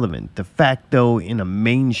irrelevant. De facto, in a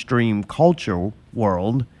mainstream culture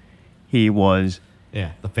world, he was.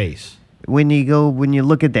 Yeah, the face. When you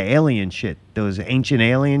look at the alien shit, those ancient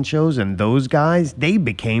alien shows, and those guys, they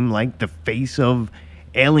became like the face of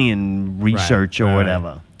alien research or right.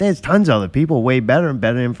 whatever. There's tons of other people, way better and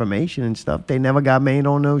better information and stuff. They never got made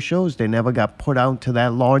on those shows. They never got put out to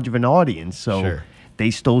that large of an audience. So Sure. they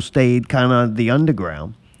still stayed kind of the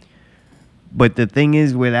underground. But the thing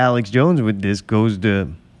is with Alex Jones, with this goes the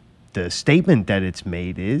statement that it's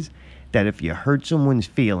made is that if you hurt someone's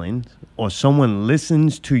feelings or someone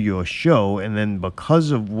listens to your show and then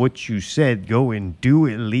because of what you said go and do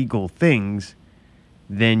illegal things,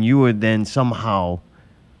 then you are then somehow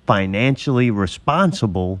financially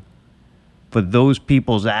responsible for those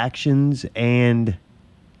people's actions and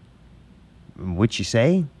what you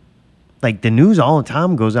say. Like the news all the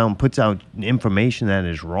time goes out and puts out information that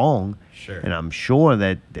is wrong. Sure. And I'm sure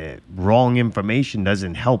that wrong information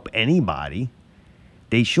doesn't help anybody.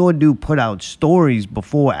 They sure do put out stories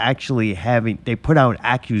before actually they put out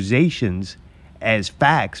accusations as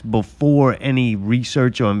facts before any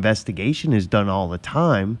research or investigation is done all the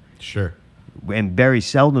time. Sure. And very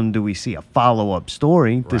seldom do we see a follow-up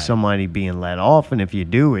story to Right. somebody being let off. And if you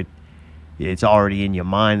do, it's already in your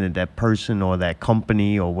mind that that person or that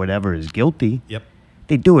company or whatever is guilty. Yep.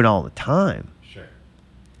 They do it all the time. Sure.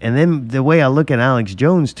 And then the way I look at Alex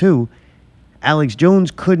Jones, too, Alex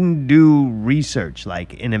Jones couldn't do research,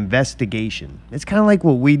 like an investigation. It's kind of like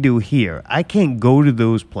what we do here. I can't go to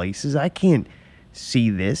those places. I can't see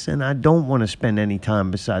this, and I don't want to spend any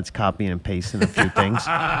time besides copying and pasting a few things.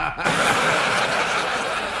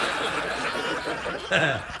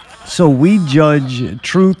 So we judge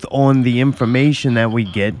truth on the information that we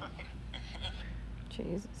get.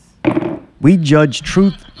 We judge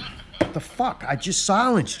truth. What the fuck? I just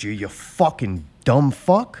silenced you, you fucking dumb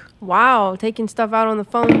fuck. Wow, taking stuff out on the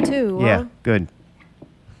phone too. Huh? Yeah, good.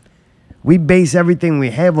 We base everything we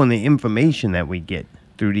have on the information that we get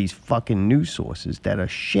through these fucking news sources that are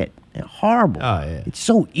shit. They're horrible. Oh, yeah. It's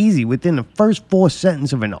so easy. Within the first 4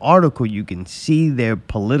 sentences of an article, you can see their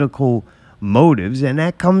political motives, and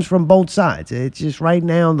that comes from both sides. It's just right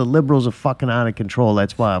now the liberals are fucking out of control.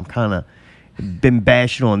 That's why I'm kind of been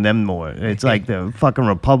bashing on them more. It's like the fucking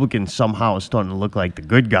Republicans somehow are starting to look like the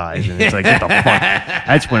good guys, and it's like, what the fuck?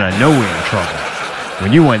 That's when I know we're in trouble.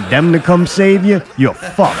 When you want them to come save you, you're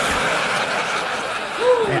fucked.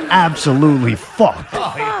 You're absolutely fucked.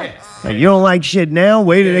 Like, you don't like shit now?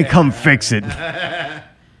 Wait till they come fix it.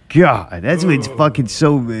 God, that's what's fucking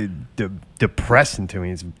so depressing to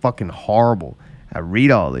me. It's fucking horrible. I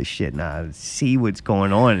read all this shit and I see what's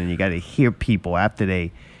going on, and you got to hear people after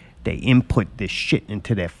they input this shit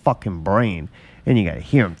into their fucking brain, and you got to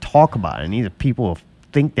hear them talk about it. And these are people who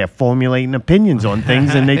think they're formulating opinions on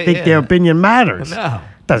things, and they think their opinion matters. No.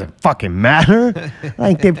 Doesn't fucking matter.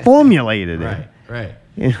 Like, they formulated it. Right.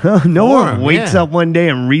 You know, no one Form, wakes yeah. up one day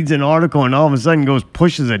and reads an article and all of a sudden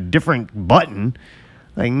pushes a different button.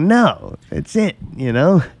 Like, no, that's it, you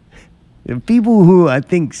know? The people who I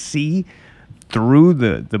think see through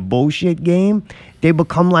the bullshit game, they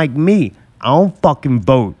become like me. I don't fucking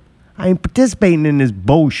vote. I ain't participating in this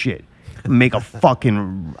bullshit.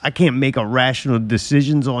 I can't make a rational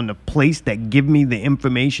decisions on the place that give me the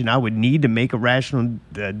information I would need to make a rational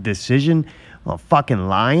decision on fucking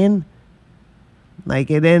lying.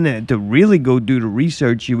 Like, and then to really go do the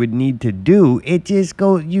research you would need to do,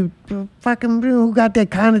 you fucking, who got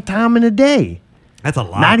that kind of time in the day? That's a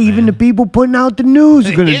lot. Not even the people putting out the news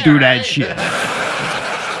are going to do that shit.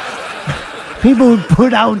 People who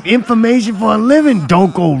put out information for a living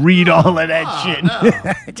don't go read all of that shit.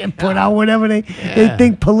 No. Just put out whatever they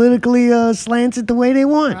think politically slants it the way they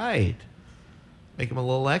want. Right. Make them a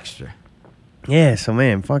little extra. Yeah, so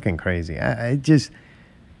man, fucking crazy. I just,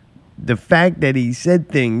 the fact that he said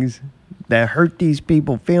things that hurt these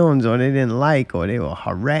people's feelings or they didn't like or they were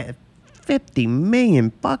harassed. $50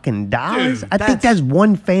 million fucking dollars. Dude, I think that's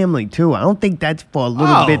one family too. I don't think that's for a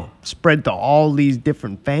little bit spread to all these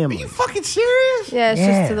different Are families. you fucking serious? Yeah, it's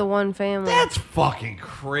Yeah. just to the one family. That's fucking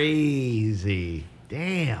crazy.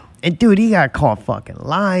 Damn. And dude, he got caught fucking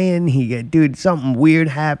lying. Something weird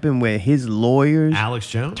happened where his lawyers Alex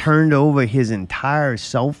Jones? turned over his entire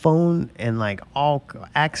cell phone and like all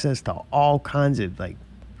access to all kinds of like,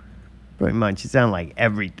 pretty much it sounded like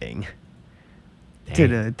everything to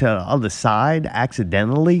the other side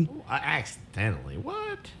accidentally. Accidentally.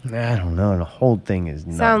 What? I don't know. The whole thing is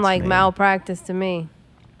nuts. Sound like man. malpractice to me.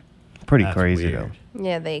 Pretty That's crazy weird. though.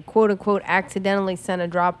 Yeah, they quote unquote accidentally sent a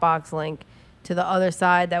Dropbox link to the other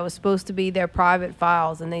side that was supposed to be their private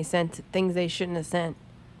files, and they sent things they shouldn't have sent.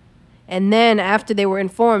 And then after they were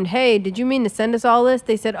informed, hey, did you mean to send us all this?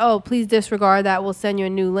 They said, oh, please disregard that. We'll send you a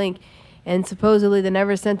new link. And supposedly they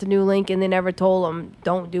never sent a new link, and they never told them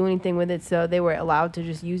don't do anything with it. So they were allowed to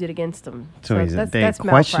just use it against them. So they're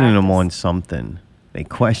questioning him on something. They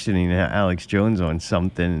questioning Alex Jones on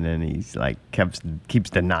something, and then he's like keeps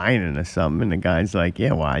denying it or something. And the guy's like,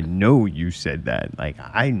 "Yeah, well, I know you said that. Like,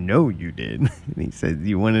 I know you did." And he says,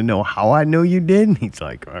 "You want to know how I know you did?" And he's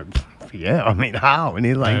like, "Yeah, I mean, how?" And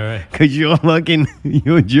he's like, "Because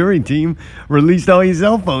your jury team released all your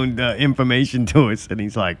cell phone information to us." And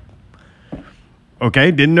he's like,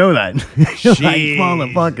 "Okay, didn't know that." Like,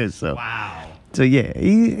 motherfucker. So, wow. So yeah,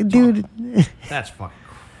 dude. That's fucking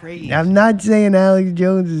crazy. I'm not saying Alex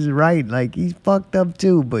Jones is right. Like, he's fucked up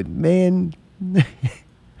too, but man,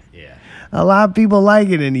 Yeah. a lot of people like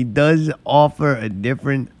it, and he does offer a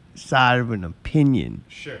different side of an opinion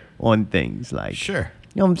Sure. on things. Like, Sure.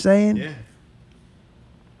 you know what I'm saying? Yeah.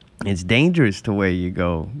 It's dangerous to where you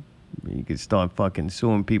could start fucking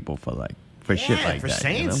suing people for shit like for that.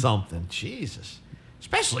 saying you know? something. Jesus.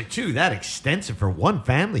 Especially, too, that extensive for one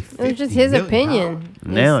family. It was just his opinion.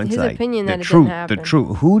 Now it's his like opinion the that it truth. didn't happen. The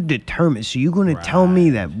truth. Who determines? So you're going to tell me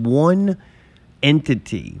that one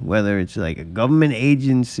entity, whether it's like a government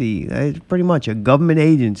agency, it's pretty much a government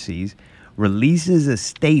agency, releases a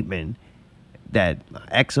statement that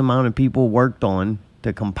X amount of people worked on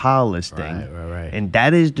to compile this thing, Right. and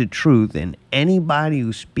that is the truth. And anybody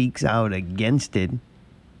who speaks out against it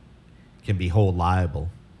Can be held liable.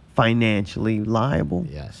 financially liable.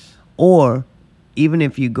 Yes. Or even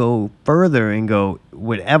if you go further and go,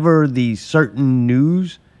 whatever the certain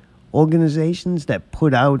news organizations that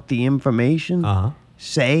put out the information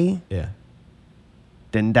say, Yeah.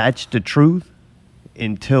 then that's the truth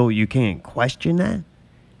until you can't question that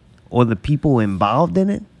or the people involved in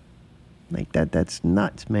it. Like that's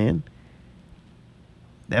nuts, man.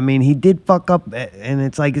 I mean, he did fuck up, and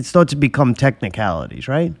it's like it starts to become technicalities,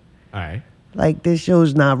 right? All right. Like, this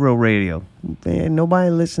show's not real radio. Man, nobody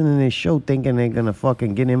listening to this show thinking they're gonna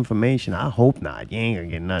fucking get information. I hope not. You ain't gonna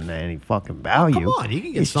get nothing of any fucking value. Come on, you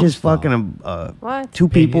can get it's some just stuff. fucking What? two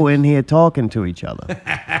people Opinions. in here talking to each other.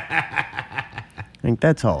 I think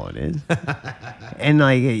that's all it is. And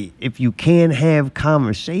like, if you can't have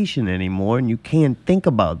conversation anymore, and you can't think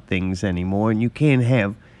about things anymore, and you can't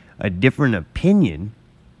have a different opinion,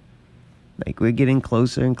 like, we're getting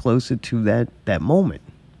closer and closer to that moment.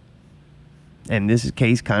 And this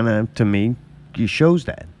case kind of, to me, shows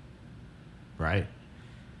that. Right.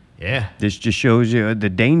 Yeah. This just shows you the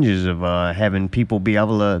dangers of having people be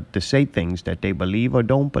able to say things that they believe or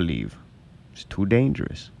don't believe. It's too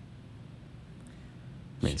dangerous.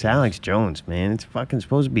 I mean, it's Alex Jones, man. It's fucking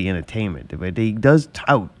supposed to be entertainment. But he does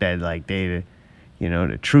tout that, like, the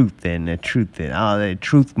truth and the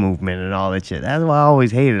truth movement and all that shit. That's why I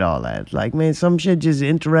always hated all that. It's like, man, some shit just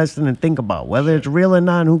interesting to think about. Whether it's real or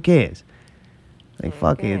not, who cares? Like,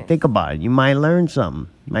 fuck it, think about it. You might learn something.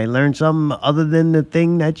 You might learn something other than the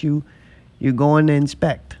thing that you're going to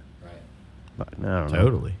inspect. Right. But I don't know.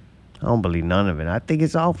 Totally. I don't believe none of it. I think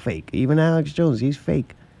it's all fake. Even Alex Jones, he's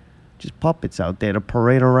fake. Just puppets out there to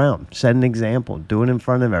parade around. Set an example. Do it in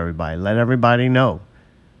front of everybody. Let everybody know.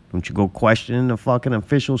 Don't you go questioning the fucking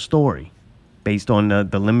official story based on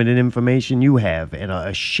the limited information you have and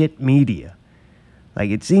a shit media. Like,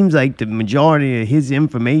 it seems like the majority of his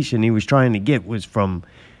information he was trying to get was from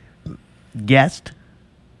guests.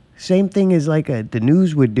 Same thing as like the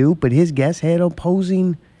news would do, but his guests had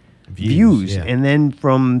opposing views. Yeah. And then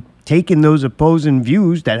from taking those opposing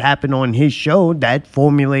views that happened on his show, that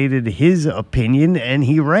formulated his opinion, and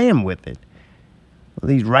he ran with it. Well,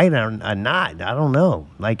 he's right or not, I don't know.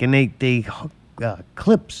 Like, and they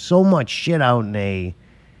clip so much shit out, and they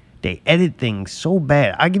edit things so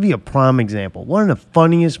bad. I'll give you a prime example. One of the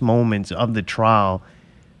funniest moments of the trial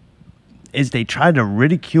is they tried to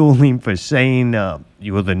ridicule him for saying,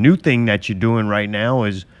 the new thing that you're doing right now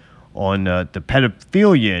is on the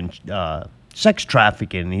pedophilia and sex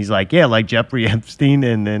trafficking. And he's like, yeah, like Jeffrey Epstein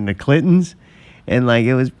and the Clintons. And like,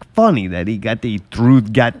 it was funny that he got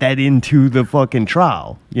that into the fucking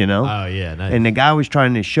trial, you know? Oh, yeah. Nice. And the guy was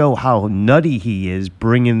trying to show how nutty he is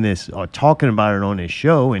bringing this or talking about it on his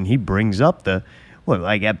show. And he brings up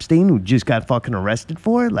like Epstein, who just got fucking arrested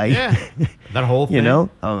for it. Like, Yeah. That whole thing. you know,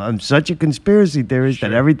 I'm such a conspiracy theorist Sure.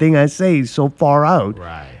 that everything I say is so far out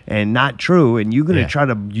Right. and not true. And you're going to Yeah. try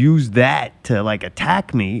to use that to like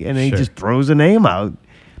attack me. And then Sure. he just throws a name out.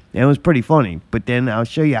 And it was pretty funny. But then I'll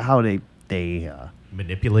show you how they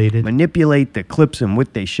Manipulated. manipulate the clips and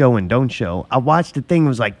what they show and don't show. I watched the thing. It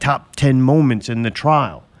was like top 10 moments in the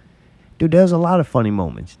trial. Dude, there's a lot of funny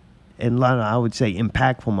moments and a lot of, I would say,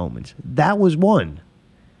 impactful moments. That was one.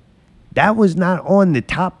 That was not on the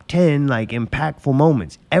top 10 like impactful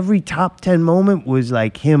moments. Every top 10 moment was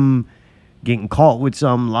like him getting caught with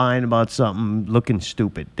some lying about something, looking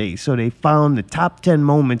stupid. So they found the top 10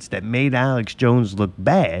 moments that made Alex Jones look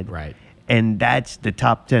bad. Right. And that's the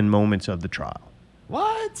top 10 moments of the trial.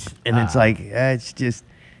 What? And it's like, it's just,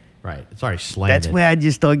 Right. It's already slanted. that's where I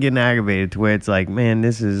just start getting aggravated to where it's like, man,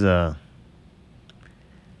 this is, I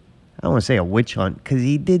don't want to say a witch hunt, because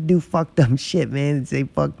he did do fucked up shit, man. It's a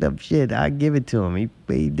fucked up shit. I give it to him.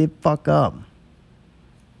 He did fuck up.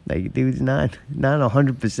 Like, dude's not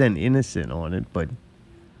 100% innocent on it, but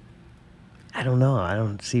I don't know. I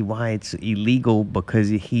don't see why it's illegal because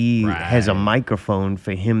he has a Right. microphone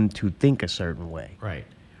for him to think a certain way. Right.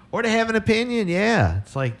 Or to have an opinion. Yeah.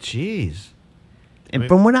 It's like, geez. And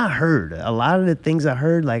from what I heard, a lot of the things I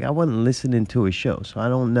heard, like, I wasn't listening to his show, so I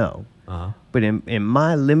don't know. Uh-huh. But in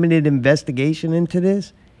my limited investigation into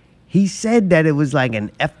this, he said that it was like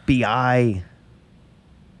an FBI,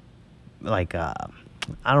 like, I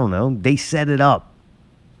don't know, they set it up.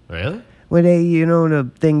 Really? Where they, the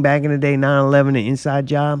thing back in the day, 9/11, the inside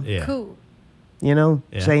job, Yeah. Cool. Yeah.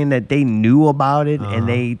 saying that they knew about it and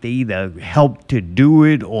they either helped to do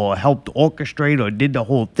it or helped orchestrate or did the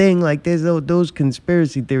whole thing. Like, there's those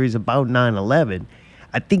conspiracy theories about 9/11.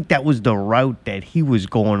 I think that was the route that he was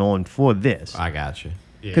going on for this. I got you.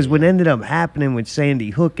 Because what ended up happening with Sandy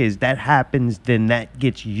Hook is that happens, then that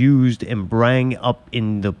gets used and bring up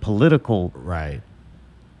in the political Right.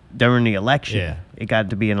 during the election. Yeah. It got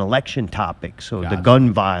to be an election topic. So the Gotcha.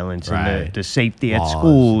 gun violence and Right. the safety at Laws,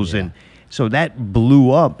 schools. yeah. And so that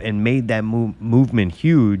blew up and made that movement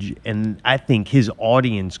huge. And I think his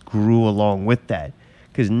audience grew along with that.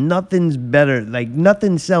 Because nothing's better, like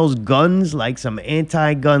nothing sells guns like some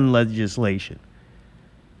anti-gun legislation.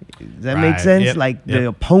 Does that make Right. sense? Yep. Like Yep. the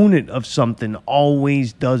opponent of something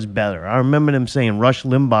always does better. I remember them saying Rush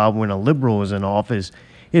Limbaugh, when a liberal was in office,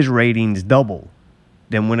 his ratings double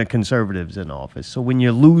than when a conservative's in office. So when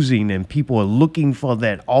you're losing and people are looking for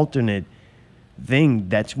that alternate thing,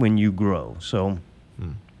 that's when you grow. So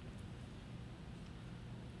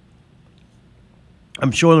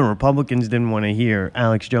I'm sure the Republicans didn't want to hear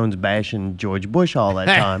Alex Jones bashing George Bush all that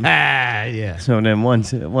time. Yeah. So then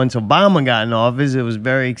once Obama got in office, it was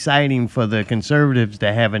very exciting for the conservatives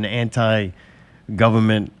to have an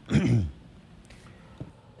anti-government, I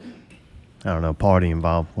don't know, party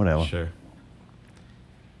involved, whatever. Sure.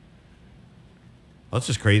 Well, it's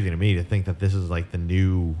just crazy to me to think that this is like the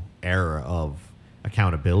new era of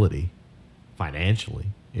accountability financially.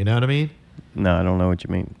 You know what I mean? No, I don't know what you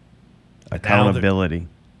mean. But now Accountability.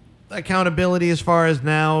 Accountability as far as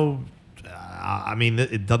now, I mean,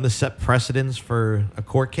 it doesn't set precedents for a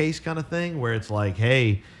court case kind of thing where it's like,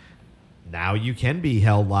 hey, now you can be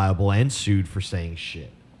held liable and sued for saying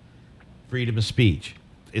shit. Freedom of speech.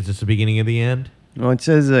 Is this the beginning of the end? Well, it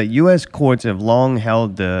says U.S. courts have long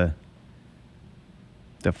held the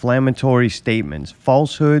defamatory statements,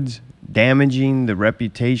 falsehoods damaging the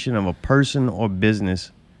reputation of a person or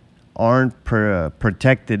business aren't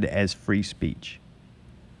protected as free speech.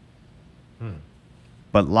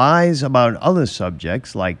 But lies about other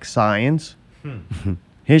subjects like science,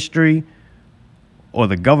 history, or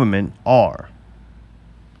the government are.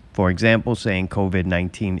 For example, saying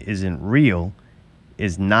COVID-19 isn't real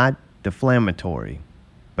is not defamatory,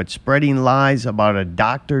 but spreading lies about a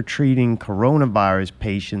doctor treating coronavirus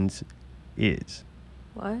patients is.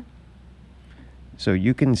 What? So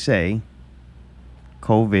you can say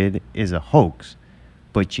COVID is a hoax,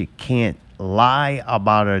 but you can't lie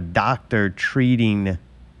about a doctor treating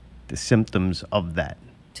the symptoms of that.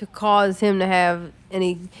 To cause him to have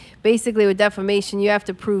any, basically with defamation, you have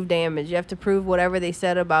to prove damage. You have to prove whatever they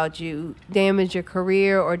said about you damage your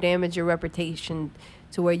career or damage your reputation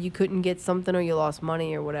to where you couldn't get something or you lost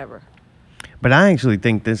money or whatever. But I actually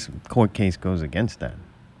think this court case goes against that.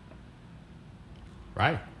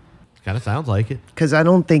 Right. Kind of sounds like it. Because I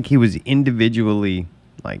don't think he was individually,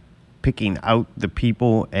 like, picking out the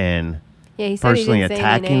people and Yeah, he said personally he didn't say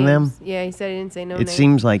attacking any them. names. Yeah, he said he didn't say no It names.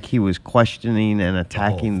 seems like he was questioning and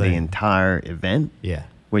attacking the thing. entire event, Yeah.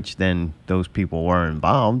 which then those people were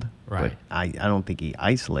involved. Right. But I don't think he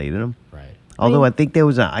isolated them. Right. Although I think there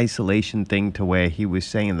was an isolation thing to where he was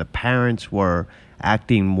saying the parents were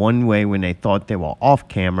acting one way when they thought they were off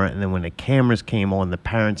camera, and then when the cameras came on, the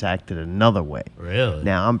parents acted another way. Really?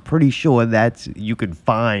 Now, I'm pretty sure you could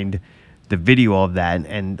find the video of that.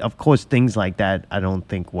 And, of course, things like that I don't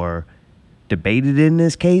think were debated in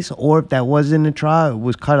this case. Or if that was in the trial, it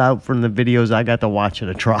was cut out from the videos I got to watch at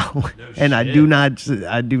a trial. And I shit.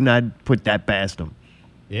 do not put that past them.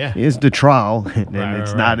 Yeah. It's the trial, and Right,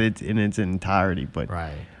 it's right, not right. in its entirety. But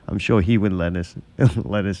Right. I'm sure he would let us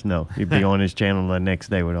know. He'd be on his channel the next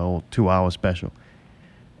day with a whole 2-hour special.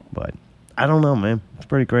 But I don't know, man. It's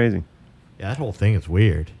pretty crazy. Yeah, that whole thing is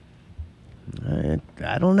weird.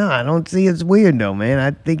 I don't know. I don't see it's weird though, man.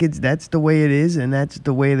 I think that's the way it is, and that's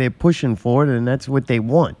the way they're pushing for it, and that's what they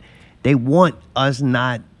want. They want us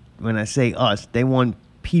not. When I say us, they want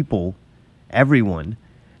people, everyone,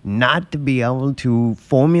 not to be able to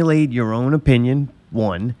formulate your own opinion.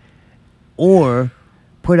 One, or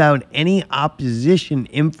put out any opposition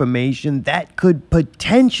information that could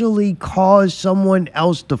potentially cause someone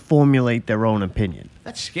else to formulate their own opinion.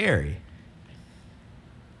 That's scary.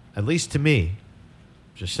 At least to me.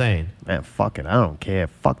 Just saying. Man, fuck it. I don't care.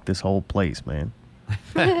 Fuck this whole place, man.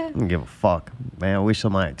 I don't give a fuck. Man, I wish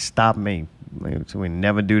somebody would stop me so we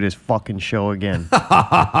never do this fucking show again.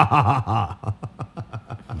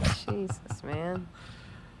 Jesus, man.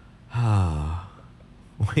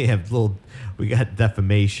 We got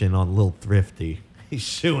defamation on Lil Thrifty. He's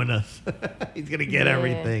suing us. He's gonna get Yeah.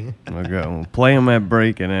 everything. We'll play him at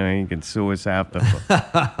break, and then he can sue us after for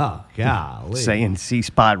Oh, golly. saying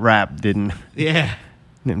C-Spot Rap didn't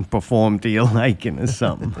perform to your liking or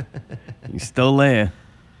something. He's still there.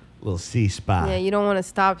 Little C spot. Yeah, you don't want to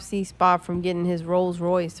stop C-Spot from getting his Rolls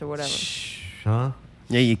Royce or whatever. Huh?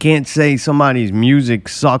 Yeah, you can't say somebody's music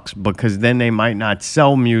sucks because then they might not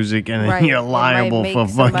sell music, and then Right. you're It might liable make for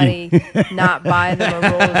fucking. somebody not buy them a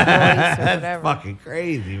Rolls Royce or That's whatever. fucking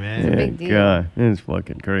crazy, man. a big deal. God, it's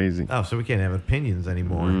fucking crazy. Oh, so we can't have opinions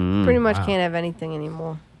anymore. Pretty much Wow. can't have anything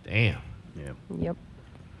anymore. Damn. Yep.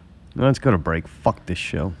 Let's go to break. Fuck this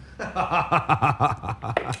show.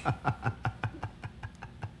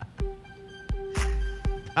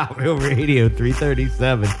 Real Radio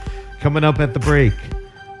 337. Coming up at the break,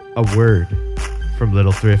 a word from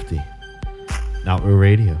Little Thrifty. Outlaw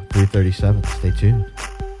Radio, 337. Stay tuned.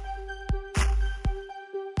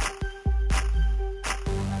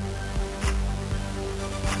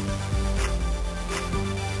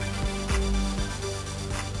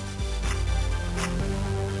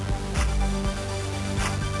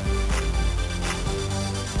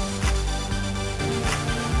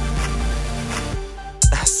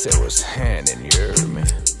 I said what's happening, you heard me?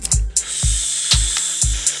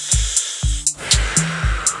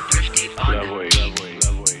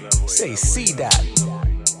 Say C-Dot,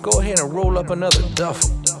 go ahead and roll up another duffel.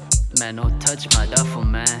 Man, don't touch my duffel,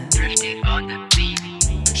 man.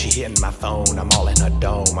 She hitting my phone, I'm all in her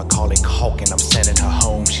dome. I call it coke and I'm sending her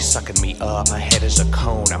home. She's sucking me up, her head is a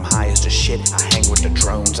cone. I'm high as the shit, I hang with the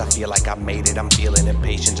drones. I feel like I made it, I'm feeling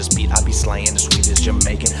impatient. Just beat, I be slaying the sweetest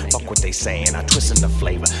Jamaican. Fuck what they saying, I twistin' the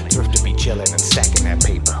flavor. Thrift to be chillin' and stacking that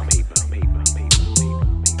paper.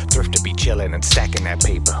 Thrift to be chillin' and stacking that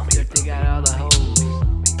paper. Thrifty got all the hoes.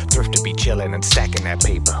 Thrift to be chillin' and stacking that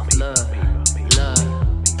paper. Love, love,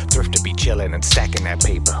 Thrift to be chillin' and stacking that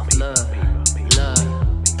paper. love, love.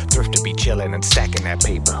 Thrift to be chillin' and stacking that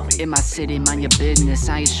paper. In my city, mind your business.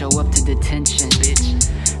 I ain't show up to detention, bitch.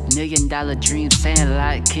 $1 million dreams, saying a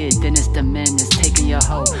lot, kid. Then it's the menace, taking your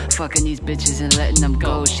hoe, fucking these bitches and letting them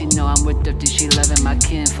go. She know I'm with Thrifty, she loving my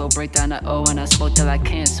kinfolk. Break down the O and I smoke till I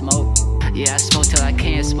can't smoke. Yeah, I smoke till I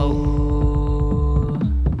can't smoke.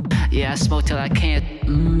 Yeah, I smoke till I can't.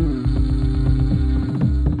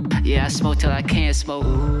 Yeah, I smoke till I can't smoke.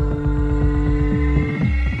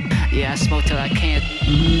 Yeah, I smoke till I can't.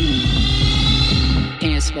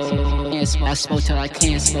 Can't smoke. Can't smoke. I smoke till I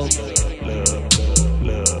can't smoke.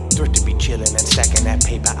 Thrift to be chillin' and stacking that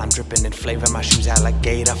paper. I'm drippin' in flavor, my shoes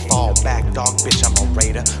alligator. Fall back, dog, bitch, I'm a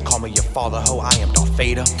raider. Call me your father, ho, I am Darth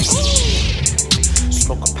Vader.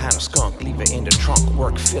 Smoke a pound of skunk, leave it in the trunk.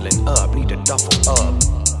 Work filling up, need a duffel up.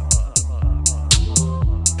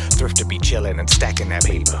 Thrift to be chillin' and stacking that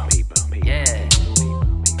paper. Yeah,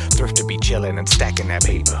 Thrift to be chillin' and stacking that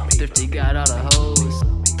paper. Thrifty got all the hoes.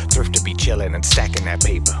 Thrift to be chillin' and stacking that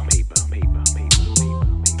paper.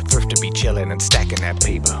 Thrift to be chillin' and stacking that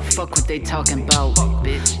paper. Fuck what they talking about,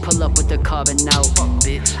 bitch. Pull up with the carbon out,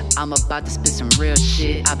 bitch. I'm about to spit some real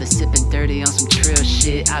shit. I've been sipping dirty on some trill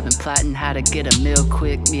shit. I've been plotting how to get a meal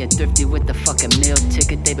quick. Me and Thrifty with the fucking meal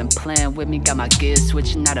ticket. They been playing with me, got my gears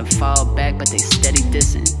switching. I done fall back, but they steady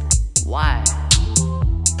dissing. Why?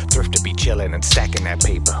 Thrift to be chillin' and stacking that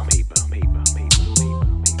paper.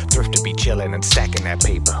 Thrift to be chillin' and stacking that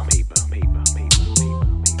paper.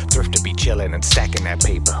 Thrift to be chillin' and stacking that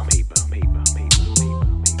paper.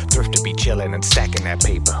 Thrift to be chillin' and stacking that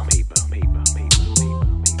paper.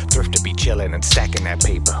 Thrift to be chillin' and stacking that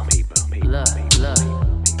paper. Love, love,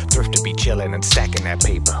 Thrift to be chillin' and stacking that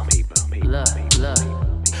paper. love, love.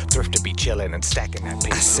 Thrift to be chillin' and stacking that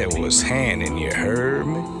paper. I said what's happening, you heard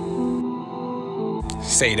me?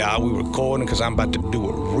 Say that we recording cause I'm about to do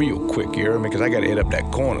it real quick, you heard me? Cause I gotta hit up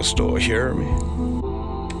that corner store, you heard me?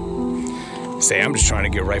 Say I'm just trying to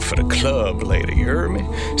get right for the club later, you heard me?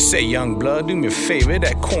 Say young blood, do me a favor, hit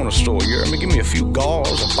that corner store, you heard me? Give me a few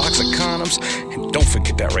gauze, a box of condoms, and don't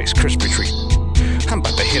forget that Rice Krispie treat. I'm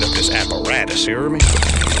about to hit up this apparatus, you heard me?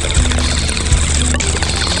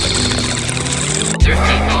 Thrifty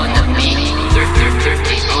on the beat.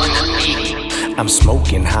 Thrifty on the beat. I'm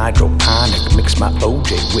smoking hydroponic, mix my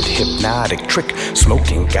OJ with hypnotic trick.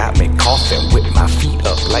 Smoking got me coughing with my feet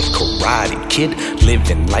up like Karate Kid.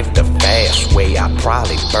 Living life the fast way, I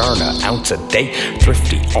probably burn an ounce a day.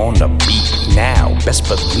 Thrifty on the beat now, best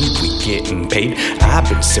believe we getting paid. I've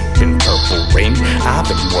been sipping Purple Rain, I've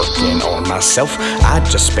been working on myself. I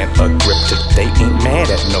just spent a grip today, ain't mad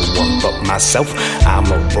at no one but myself.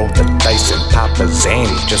 I'ma roll the dice and pop a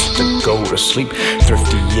Zanny just to go to sleep.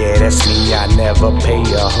 Thrifty, yeah, that's me, I never pay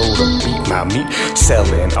a hoe to beat my meat.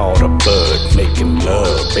 Selling all the bud, making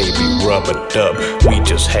love, baby, rubber dub. We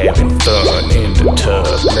just having fun in the tub,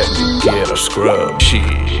 let me get a scrub. Shit,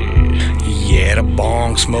 yeah, the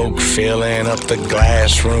bong smoke filling up the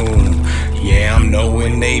glass room. Yeah, I'm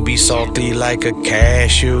knowing they be salty like a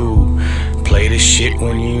cashew. Play this shit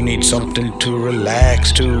when you need something to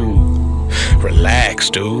relax to. Relax,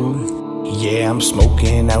 dude. Yeah, I'm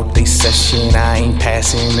smoking out they session, I ain't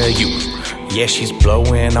passing to you. Yeah, she's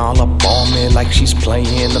blowing all up on me like she's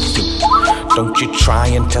playing the flute. Don't you try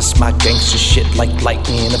and test my gangster shit like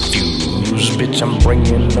lighting a fuse. Bitch, I'm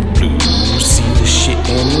bringing the blues. See the shit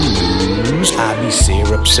in the news. I be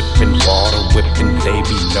syrup sipping, water whipping. They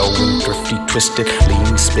be knowing, thrifty, twisted,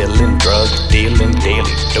 lean spilling, drug dealing,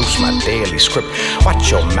 daily dose my daily script.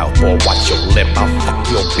 Watch your mouth or watch your lip. I'll fuck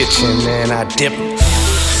your bitch and then I dip.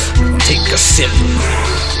 Take a sip.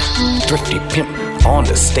 Thrifty pimp, on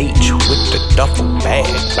the stage with the duffel bag,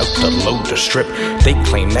 about to load the strip. They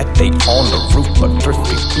claim that they on the roof, but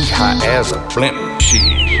Thrifty be high as a blimp. Shit.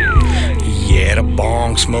 Yeah, the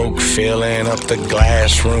bong smoke filling up the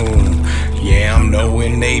glass room. Yeah, I'm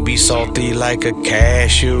knowing they be salty like a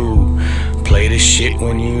cashew. Play the shit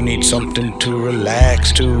when you need something to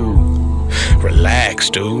relax to. Relax,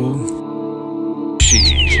 dude.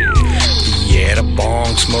 Shit. Yeah, the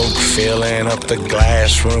bong smoke filling up the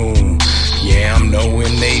glass room. Yeah, I'm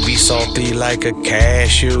knowing they be salty like a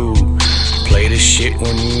cashew. Play the shit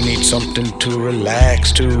when you need something to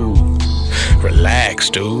relax to. Relax,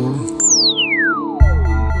 dude.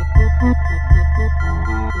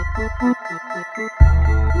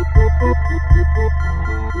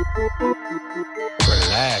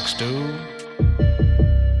 Relax, dude.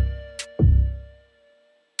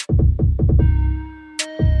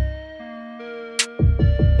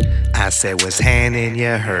 I said, what's happening?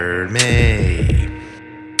 You heard me.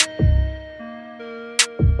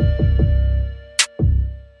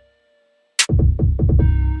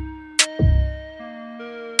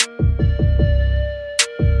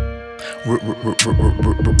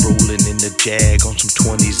 Rolling in the Jag on some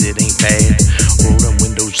 20s, it ain't bad. Roll them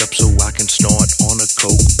windows up so I can snort on a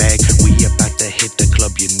coke bag. We about to hit the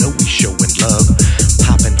club, you know we showing love.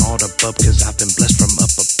 Popping all the bub cause I've been blessed from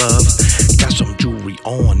up above. Got some jewelry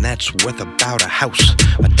on that's worth about a house.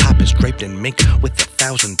 My top is draped in mink with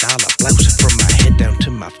 $1,000 blouse. From my head down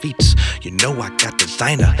to my feet, you know I got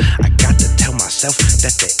designer. I got to tell myself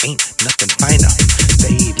that there ain't nothing finer.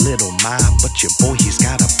 Fade little ma, but your boy he's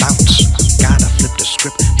gotta bounce. Gotta flip the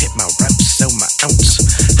script, hit my rep, sell my ounce.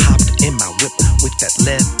 Hopped in my whip with that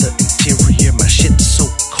leather interior. My shit's so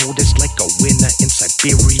cold, it's like a winter in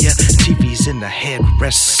Siberia. TV's in the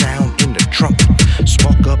headrest, sound in the trunk.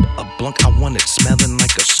 Smoke up a blunt, I want it smelling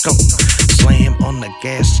like a skunk. Slam on the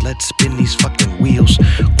gas, let's spin these fucking wheels.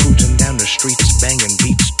 Cruising down the streets, banging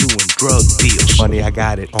beats, doing drug deals. Money, I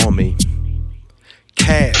got it on me.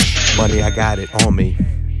 Cash, money, I got it on me.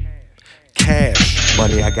 Cash,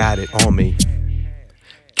 money, I got it on me.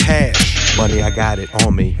 Cash, money, I got it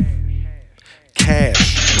on me.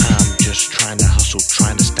 Cash, I'm just trying to hustle,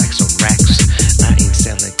 trying to stack some racks. I ain't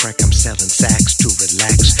selling crack, I'm selling sacks to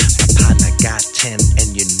relax. My partner got 10 and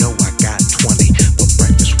you know I got 20. For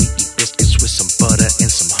breakfast we eat biscuits with some butter and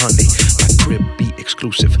some honey. My crib be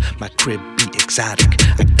exclusive, my crib be exotic.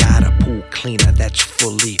 I got a pool cleaner that's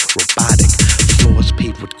fully robotic. Floors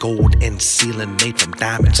paved with gold and ceiling made from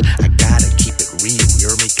diamonds. I gotta keep it real, you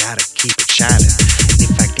hear me? Gotta keep it shining.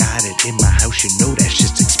 If I got it in my house, you know that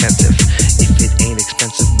shit's expensive. If it ain't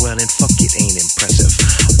expensive, well then fuck it ain't impressive.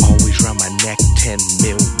 Always round my neck, 10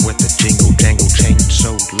 mil worth of jingle jangle. Chain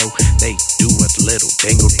so low, they do a little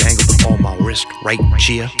dangle dangle. On my wrist, right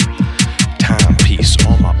cheer. Timepiece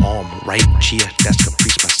on my arm, right cheer. That's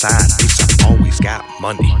Caprice, my side piece. I always got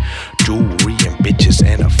money, jewelry and bitches,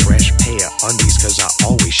 and a fresh pair of undies, cause I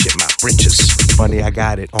always shit my britches. Money, I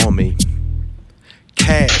got it on me.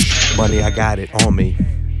 Cash, money, I got it on me.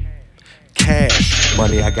 Cash,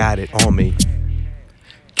 money, I got it on me.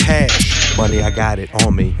 Cash, money, I got it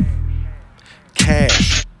on me.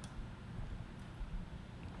 Cash.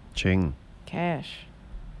 Ching. Cash.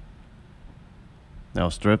 That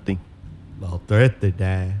was Thrifty. Well, Thrifty,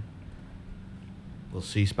 Dad. Little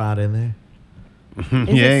C-spot in there. Is Yeah,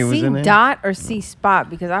 he it was C in there. dot or C spot?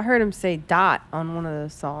 Because I heard him say dot on one of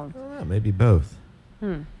those songs. Maybe both.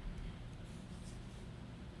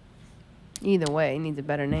 Either way, he needs a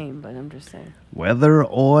better name, but I'm just saying. Whether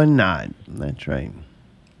or not. That's right.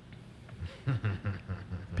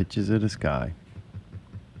 Pictures of the sky.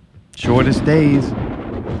 Shortest days.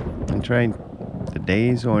 That's right. The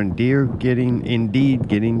days are indeed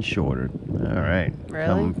getting shorter. All right. Really?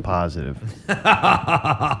 Something positive.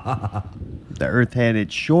 The Earth had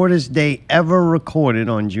its shortest day ever recorded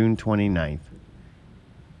on June 29th,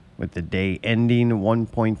 with the day ending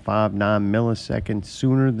 1.59 milliseconds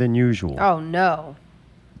sooner than usual. Oh, no.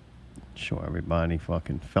 Sure, everybody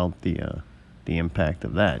fucking felt the impact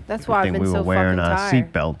of that. That's Good why I've thing been we so were wearing fucking our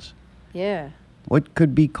tired. seatbelts. Yeah. What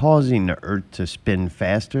could be causing the Earth to spin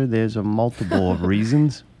faster? There's a multiple of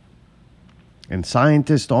reasons. And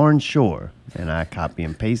scientists aren't sure. And I copy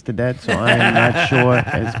and pasted that, so I am not sure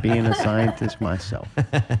as being a scientist myself.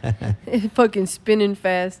 It's fucking spinning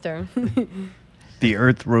faster. The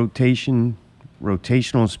Earth's rotational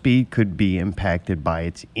speed could be impacted by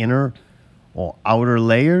its inner or outer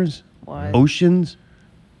layers, What? oceans,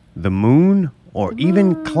 the moon, or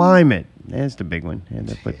even climate. There's the big one. Had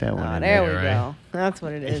to put that one Oh, in there there. we go. That's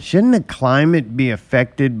what it is. Shouldn't the climate be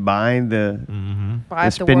affected by the By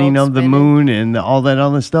the spinning world of the spinning, moon and all that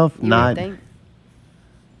other stuff? you would Not. think.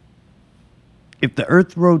 If the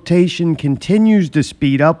Earth rotation continues to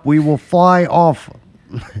speed up, we will fly off.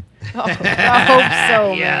 I hope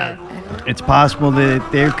so, man. It's possible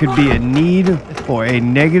that there could be a need for a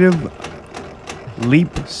negative leap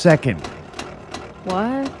second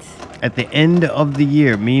What? at the end of the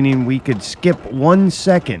year, meaning we could skip 1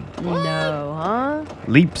 second. No, huh?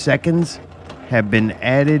 Leap seconds have been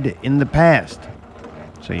added in the past,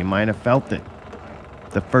 so you might have felt it.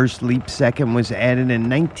 The first leap second was added in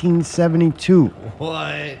 1972,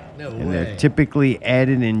 What? No and they're typically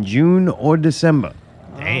added in June or December.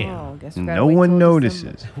 Damn. Oh, guess we gotta No wait one till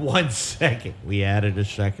notices. December. 1 second. We added a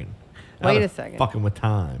second. Wait How a the second. Fucking with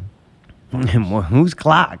time. Well, whose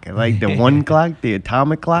clock? Like the one clock, the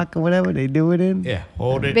atomic clock or whatever they do it in? Yeah,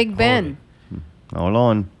 hold it. Big hold Ben. Hold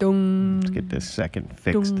on. Dung, Let's get this second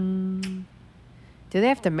fixed. dung. Do they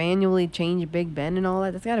have to manually change Big Ben and all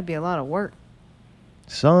that? That's got to be a lot of work.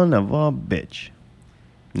 Son of a bitch.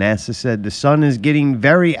 NASA said the sun is getting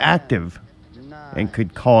very active and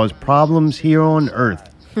could cause problems here on Earth.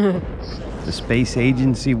 The space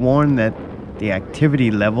agency warned that the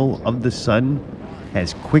activity level of the sun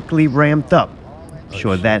has quickly ramped up.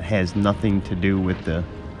 Sure, that has nothing to do with the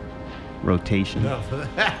rotation. No.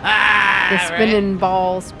 The spinning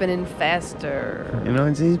ball spinning faster. You know,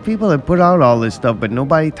 it's these people that put out all this stuff, but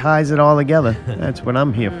nobody ties it all together. That's what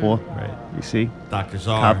I'm here for. Right. You see? Dr.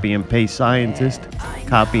 Czar. Copy and paste scientist.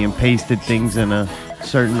 Copy and pasted things in a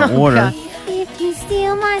certain order, If you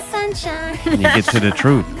steal my sunshine. and you get to the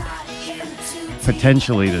truth.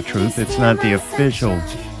 Potentially the truth. It's not the official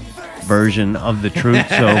version of the truth,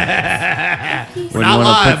 so wouldn't Not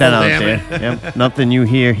want to put that out liable, there. damn Yep. Nothing you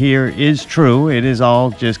hear here is true. It is all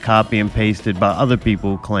just copy and pasted by other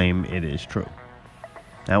people who claim it is true.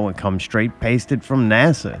 That one comes straight pasted from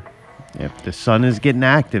NASA. If the sun is getting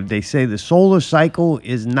active, they say the solar cycle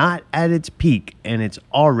is not at its peak and it's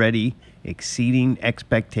already exceeding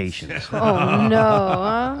expectations. Oh, no,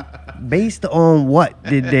 huh? Based on what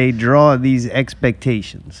did they draw these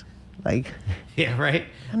expectations? Like, Yeah, right?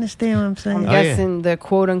 understand what I'm saying? I'm yeah. guessing the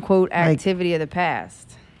quote-unquote activity of the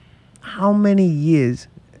past. How many years,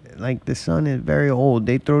 like the sun is very old,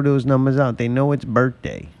 they throw those numbers out. They know its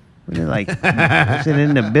birthday. They're like, is it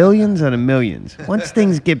in the billions or the millions? Once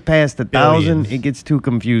things get past 1,000, Billions. it gets too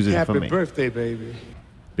confusing for Happy me. birthday, baby.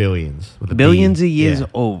 Billions. With a Billions B. of years Yeah.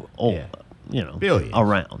 old, Yeah. you know, Billions.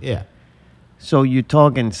 around. Yeah. So you're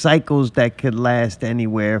talking cycles that could last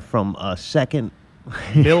anywhere from a second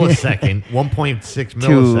Millisecond. 1.6 to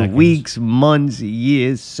milliseconds. weeks, months,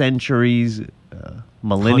 years, centuries,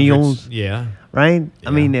 millennials, Hundreds. Yeah. right? Yeah.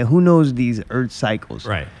 I mean, who knows these Earth cycles?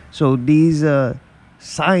 Right. So these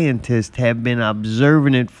scientists have been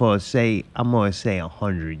observing it for, say, I'm going to say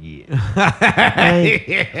 100 years.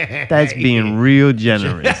 Right? That's being real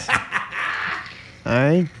generous. All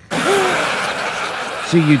right?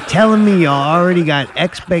 So you're telling me you already got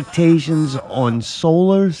expectations on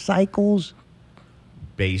solar cycles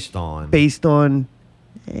Based on based on,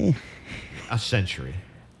 a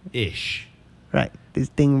century-ish. right, this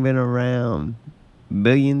thing been around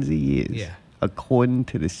billions of years. Yeah. According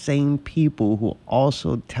to the same people who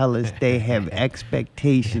also tell us they have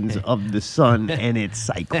expectations of the sun and its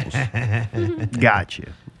cycles.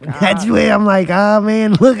 Gotcha. That's where I'm like,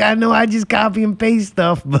 man, look, I know I just copy and paste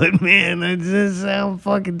stuff, but man, it just sounds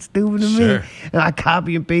fucking stupid to Sure. me. And I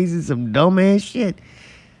copy and pasted some dumbass shit.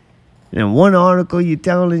 In one article, you're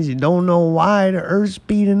telling us you don't know why the Earth's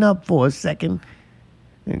speeding up for a second.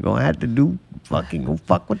 You're gonna have to go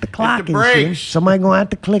fuck with the clock the and shit. brakes. Somebody gonna have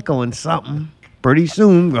to click on something. Pretty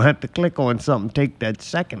soon, gonna have to click on something, take that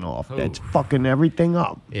second off. That's fucking everything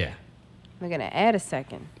up. Yeah. We're going to add a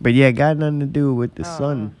second. But yeah, got nothing to do with the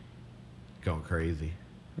sun. Going crazy.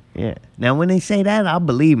 Yeah. Now, when they say that, I'll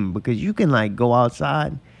believe them because you can like go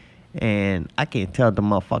outside and I can't tell if the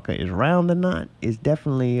motherfucker is round or not. It's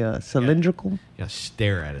definitely cylindrical. You gotta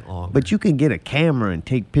stare at it longer. But you can get a camera and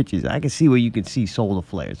take pictures. I can see where you can see solar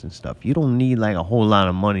flares and stuff. You don't need like a whole lot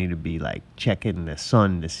of money to be like checking the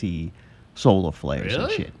sun to see solar flares and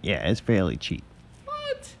Really? shit. Yeah, it's fairly cheap.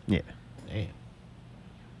 What? Yeah. Damn.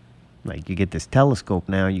 Like you get this telescope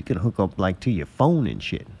now, you can hook up like to your phone and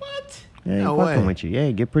shit. What? Yeah, ain't No fucking way. with you. Yeah,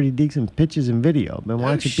 get pretty decent pictures and video. I've been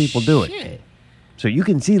watching people do it. Shit. So you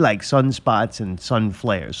can see like sunspots and sun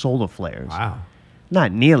flares, solar flares. Wow.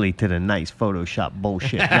 Not nearly to the nice Photoshop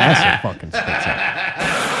bullshit NASA fucking spits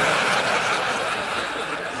out.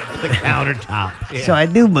 The countertop. Yeah. So I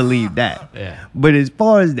do believe that. Yeah. But as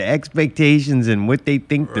far as the expectations and what they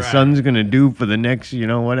think the Right. sun's going to do for the next,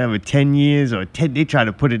 whatever, 10 years or 10, they try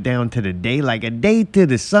to put it down to the day. Like a day to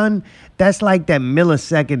the sun, that's like that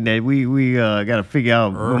millisecond that we got to figure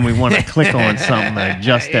out when we want to click on something to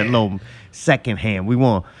adjust that little second hand. We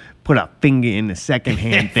want to put our finger in the second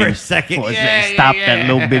hand thing For a second. us Yeah, to stop yeah, that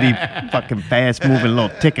yeah. little bitty fucking fast moving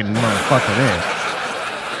little ticking motherfucker there.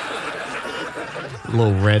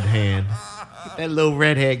 Little red hand. Get that little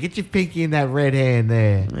red hand. Get your pinky in that red hand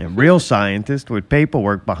there. And real scientists with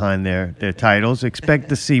paperwork behind their titles expect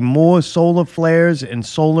to see more solar flares and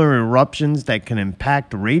solar eruptions that can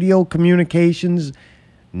impact radio communications,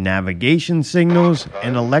 navigation signals,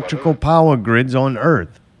 and electrical power grids on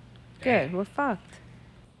Earth. Good. We're fucked.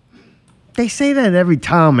 They say that every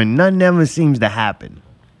time, and nothing ever seems to happen.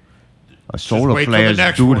 A solar wait till the flares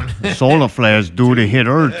next due one. solar flares due to hit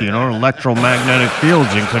Earth, electromagnetic fields,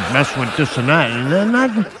 and could mess with this and that, and then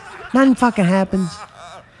nothing fucking happens.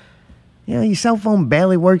 Your cell phone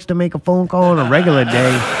barely works to make a phone call on a regular day.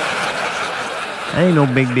 That ain't no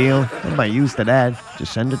big deal. Nobody used to that.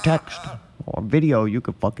 Just send a text or video. You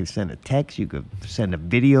could fucking send a text. You could send a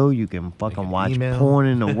video. You can fucking watch email. porn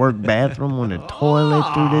in the work bathroom on the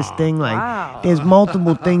toilet through this thing. Like, Wow. there's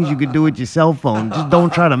multiple things you could do with your cell phone. Just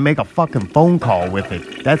don't try to make a fucking phone call with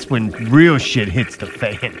it. That's when real shit hits the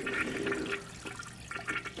fan.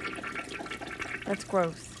 That's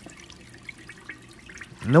gross.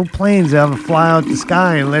 No planes ever fly out the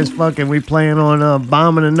sky unless fucking we plan on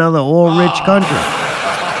bombing another oil-rich country.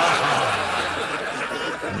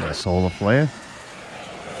 A solar flare.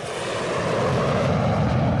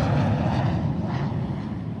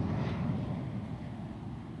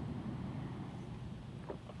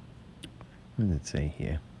 What does it say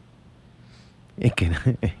here? It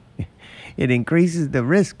can it increases the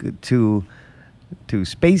risk to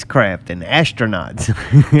spacecraft and astronauts.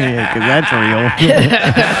 Yeah, 'cause that's real.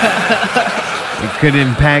 It could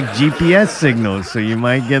impact GPS signals, so you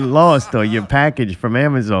might get lost, or your package from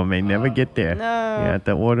Amazon may never get there. No. You have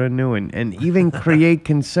to order a new one. And even create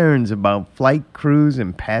concerns about flight crews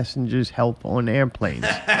and passengers' health on airplanes.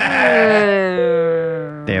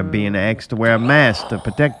 They're being asked to wear a mask to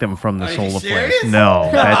protect them from the solar flares. No,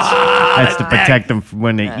 that's to protect them from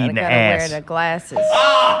when they're They eating gotta ass. wear the glasses.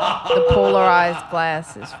 The polarized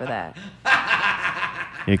glasses for that.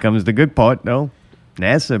 Here comes the good part, though.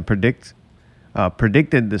 NASA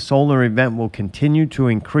predicted the solar event will continue to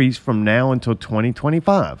increase from now until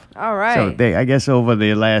 2025. All right. So I guess over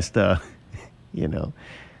the last,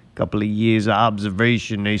 couple of years of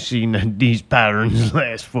observation, they've seen that these patterns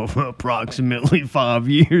last for approximately 5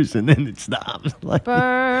 years, and then it stops. Like,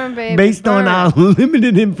 Burn, baby, based on burn. our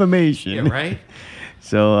limited information. Yeah, right?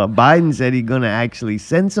 So Biden said he's going to actually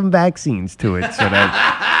send some vaccines to it so that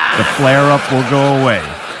the flare-up will go away.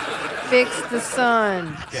 Fix the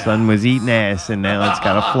sun. Sun was eating ass, and now it's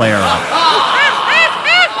got a flare up.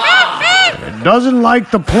 It doesn't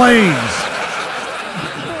like the planes.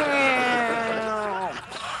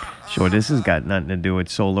 Sure, this has got nothing to do with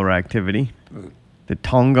solar activity. The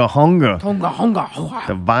Tonga-Hunga.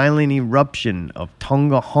 The violent eruption of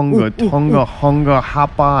Tonga-Hunga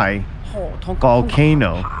Hapai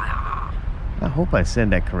volcano. I hope I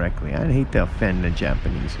said that correctly. I'd hate to offend the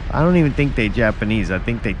Japanese. I don't even think they're Japanese. I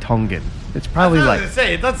think they Tongan. It's probably like...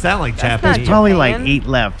 it doesn't sound like That's Japanese. There's probably like Japan. 8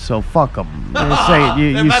 left, so fuck them. You about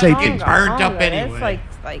say to get things. burnt up Tonga, anyway.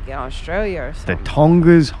 It's like in Australia or The something.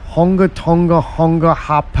 Tonga's Hunga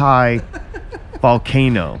Hapai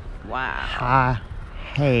volcano. Wow.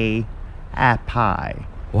 Hey Apai.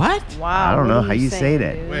 What? Wow. I don't know what are how you say saying,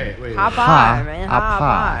 that. dude? Wait. Hop Ha- by, man. hop Hop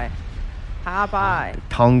high. by. Hop by.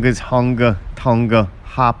 Tonga's Tonga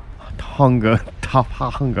Hop Tonga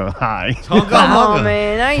High. Tonga Come on, hunga.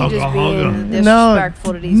 man. Now you're just Tonga being hunga.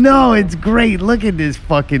 disrespectful to these people. No, it's great. Look at this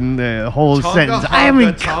fucking whole Tonga sentence. hunga, I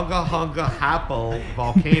haven't. Tonga hunga Hapo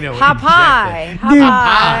volcano. Hop high. injected. Hop Dude.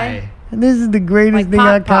 high. And this is the greatest Like thing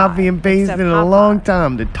I Popeye, copy and pasted except in a Popeye. long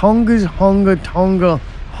time. The Tonga's Hunga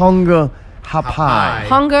Hapai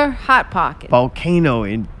Hunger, hot pocket. volcano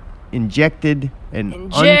injected an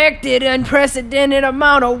Injected unprecedented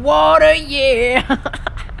amount of water, yeah.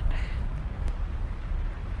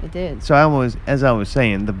 It did. So as I was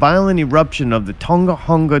saying, the violent eruption of the Tonga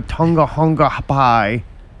Hapai.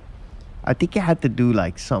 I think you had to do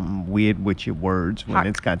like something weird with your words when Hak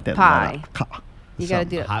it's got that pie. letter ka. You gotta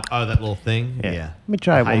do it. Hot, oh, that little thing? Yeah. Yeah. Let me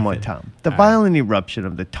try it The one more hyphen. time. The All right. violent eruption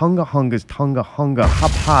of the Tonga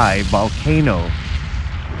Hapai volcano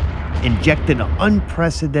injected an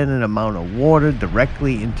unprecedented amount of water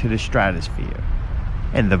directly into the stratosphere.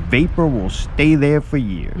 And the vapor will stay there for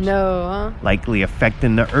years, No, huh? likely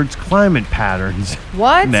affecting the Earth's climate patterns.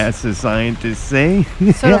 What? NASA scientists say.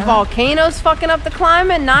 So the volcano's fucking up the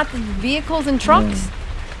climate, not the vehicles and trucks?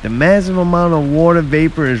 The massive amount of water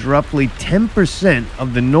vapor is roughly 10%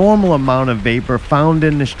 of the normal amount of vapor found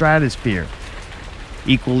in the stratosphere.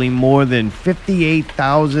 equaling more than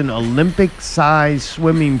 58,000 Olympic-sized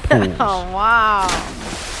swimming pools. Oh, wow.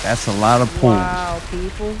 That's a lot of pools. Wow,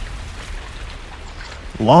 people.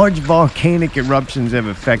 Large volcanic eruptions have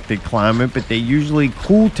affected climate, but they usually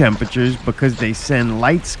cool temperatures because they send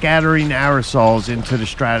light-scattering aerosols into the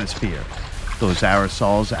stratosphere. Those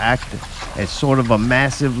aerosols act as sort of a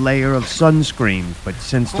massive layer of sunscreen, but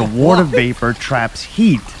since the water vapor traps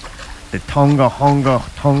heat, the Tonga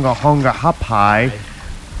Honga Hapai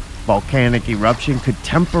volcanic eruption could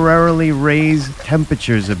temporarily raise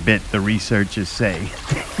temperatures a bit, the researchers say.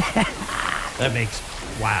 That makes...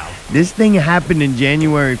 Wow. This thing happened in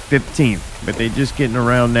January 15th, but they're just getting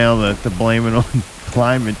around now to blame it on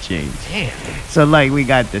climate change. Damn. So, like, we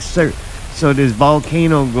got this... So this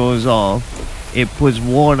volcano goes off. It puts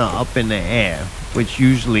water up in the air, which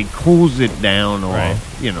usually cools it down or,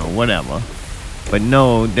 whatever. But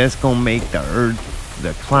no, that's going to make the earth,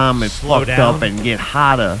 the climate Slow fucked down. up and get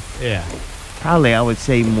hotter. Yeah. Probably, I would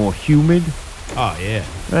say, more humid. Oh, yeah.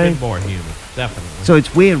 Right? Bit more human. Definitely. So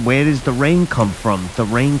it's weird. Where does the rain come from? The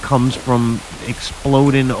rain comes from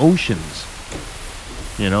exploding oceans.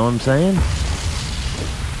 You know what I'm saying?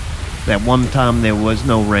 That one time there was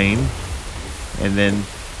no rain, and then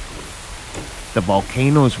the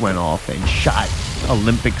volcanoes went off and shot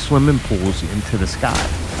Olympic swimming pools into the sky.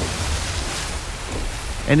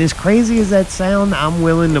 And as crazy as that sound, I'm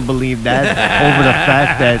willing to believe that over the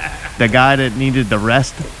fact that the guy that needed the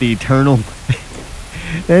rest, the eternal...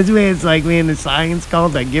 That's where it's like, man, the science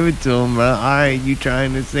called, I give it to him, bro. All right, you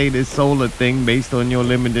trying to say this solar thing based on your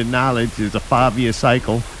limited knowledge is a 5-year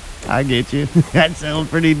cycle. I get you. That sounds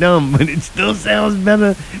pretty dumb, but it still sounds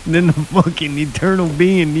better than the fucking eternal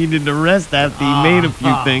being needed the rest after he made a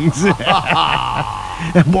few things.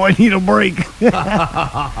 That boy need a break.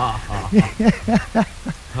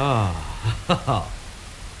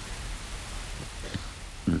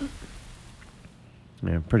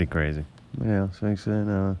 Yeah, pretty crazy. Yeah, so he said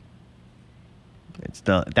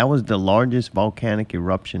that was the largest volcanic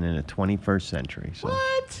eruption in the 21st century. So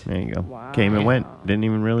What? there you go. Wow. Came and went. Didn't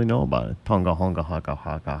even really know about it. Tonga honga haka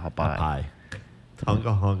haka hapai. Apai.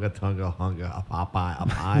 Tunga hunga, apai,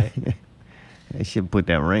 apai. They should put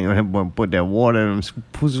that rain, put that water in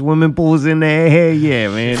them swimming pools in there. Hell yeah,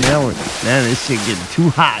 man. Now this shit getting too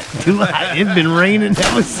hot. Too hot. It's been raining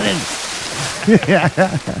ever since.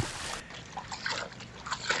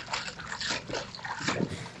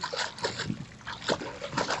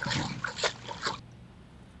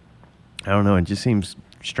 I don't know. It just seems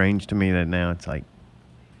strange to me that now it's like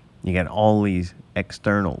you got all these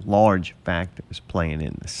external large factors playing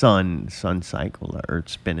in: the sun cycle, the earth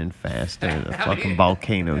spinning faster, the fucking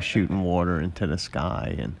volcano shooting water into the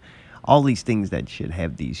sky, and all these things that should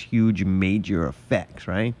have these huge major effects,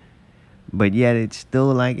 right? But yet it's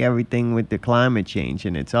still like everything with the climate change,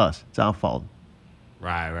 and it's us. It's our fault.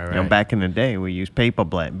 Right. You know, back in the day, we used paper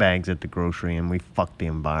bags at the grocery, and we fucked the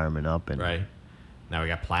environment up. And Right. Now we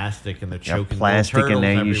got plastic, and they're got choking plastic, little and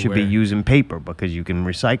now turtles you should be everywhere. using paper because you can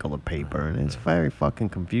recycle the paper, and it's very fucking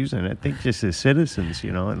confusing. I think just as citizens,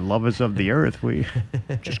 and lovers of the earth, we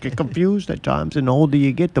just get confused at times. And the older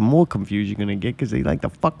you get, the more confused you're gonna get because they like to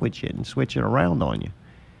fuck with shit and switch it around on you.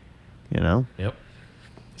 Yep.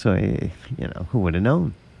 So who would have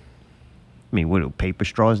known? I mean, would paper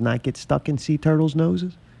straws not get stuck in sea turtles'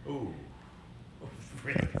 noses? Ooh.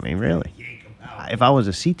 I mean, really? If I was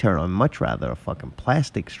a sea turtle, I'd much rather a fucking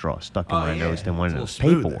plastic straw stuck in my nose than one of those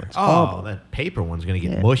paper ones. Oh, Horrible. that paper one's going to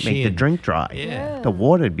get Yeah, mushy. make the and- drink dry. Yeah. The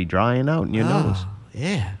water'd be drying out in your nose.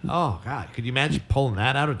 Yeah. Oh, God. Could you imagine pulling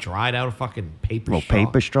that out or dried out a fucking paper Well, straw?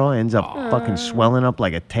 paper straw ends up fucking swelling up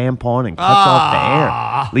like a tampon and cuts off the air.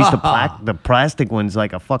 At least the plastic one's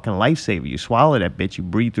like a fucking lifesaver. You swallow that bitch, you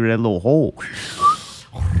breathe through that little hole.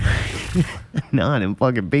 Nah, them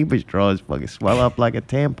fucking paper straws fucking swell up like a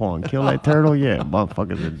tampon. Kill that turtle, yeah,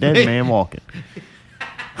 motherfucker's a dead man walking.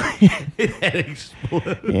 It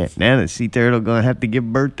explodes. Yeah, now the sea turtle gonna have to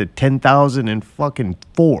give birth to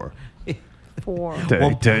 10,004. 4.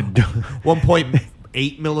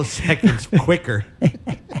 1.8 milliseconds quicker.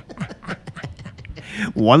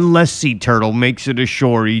 One less sea turtle makes it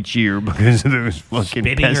ashore each year because of those fucking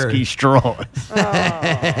Spinning pesky earth. straws.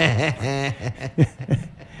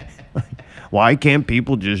 Why can't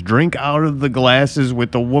people just drink out of the glasses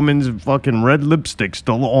with the woman's fucking red lipstick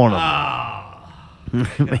still on them?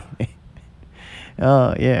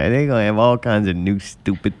 Oh, yeah, they're going to have all kinds of new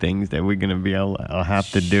stupid things that we're going to be able to have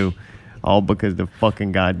to do. All because the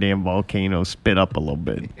fucking goddamn volcano spit up a little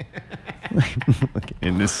bit.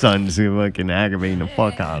 And the sun's fucking aggravating the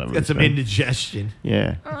fuck out of him. Got some so. indigestion.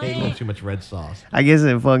 Yeah. Ate a little too much red sauce. I guess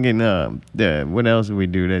it fucking, what else do we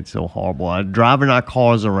do that's so horrible? Driving our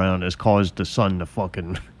cars around has caused the sun to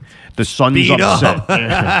fucking, the sun's Speed upset.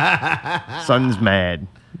 up. Sun's mad.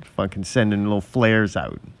 Fucking sending little flares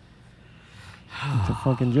out. It's a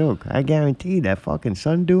fucking joke. I guarantee that fucking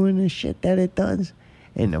sun doing the shit that it does.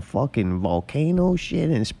 And the fucking volcano shit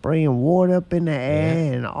and spraying water up in the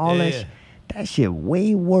air and all that shit. That shit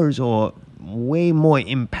way worse or way more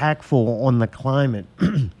impactful on the climate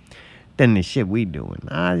than the shit we doing.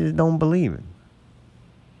 I just don't believe it.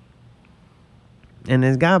 And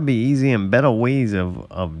there's got to be easier and better ways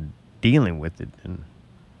of dealing with it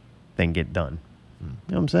than get done. You know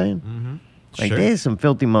what I'm saying? Mm-hmm. Like, Sure. there's some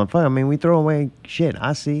filthy motherfucker. I mean, we throw away shit.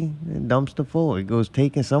 I see a dumpster full. It goes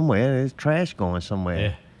taken somewhere. There's trash going somewhere.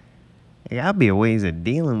 Yeah. There gotta be a ways of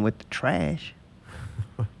dealing with the trash.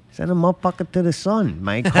 Send a motherfucker to the sun.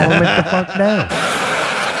 Might calm it the fuck down.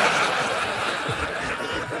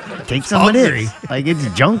 Take some of Hungry. this. Like, it's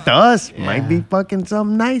junk to us. Might be fucking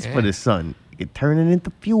something nice for the sun. You could turn it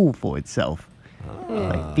into fuel for itself.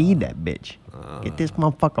 Like, feed that bitch. Get this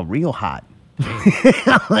motherfucker real hot.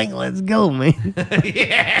 I'm like, let's go, man.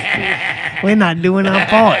 We're not doing our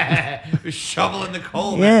part. We're shoveling the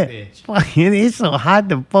coal, Yeah. that bitch. Fucking, it's so hot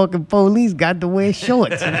the fucking police got to wear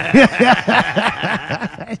shorts. It's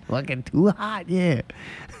fucking too hot, yeah.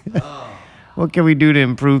 What can we do to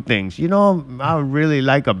improve things? You know, I would really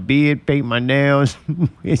like a beard, paint my nails,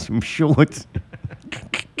 wear some shorts,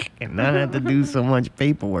 and not have to do so much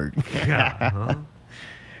paperwork.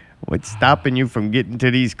 What's stopping you from getting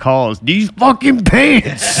to these calls? These fucking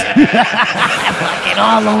pants! Fucking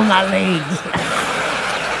all on my legs.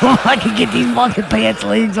 If I could get these fucking pants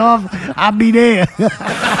legs off, I'll be there.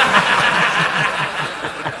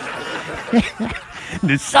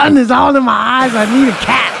 The sun is all in my eyes. I need a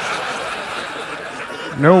cat.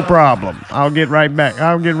 No problem. I'll get right back.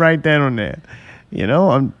 I'll get right down on that. You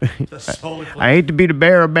know, I hate to be the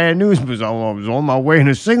bearer of bad news, but I was on my way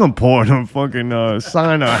to Singapore to fucking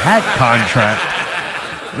sign a hat contract.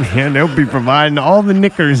 And they'll be providing all the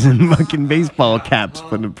knickers and fucking baseball caps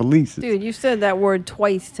for the police. Dude, you said that word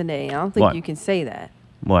twice today. I don't think What? you can say that.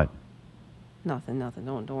 What? Nothing.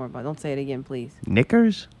 Don't worry about it. Don't say it again, please.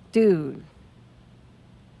 Knickers? Dude,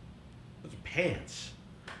 Those are pants.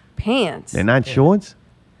 pants. They're not shorts?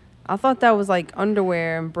 I thought that was like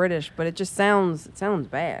underwear in British, but it sounds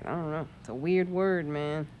bad. I don't know. It's a weird word,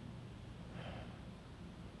 man.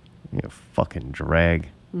 You fucking drag.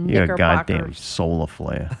 You're a goddamn Knickerbockers. solar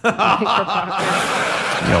flare.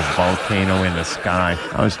 Knickerbocker. You're a volcano in the sky.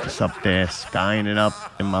 I was just up there skying it up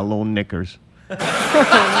in my little knickers. Man, see,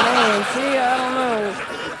 I don't know.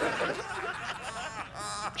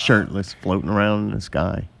 Shirtless, floating around in the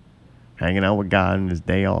sky. Hanging out with God on his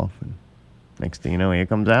day off. And next thing you know, here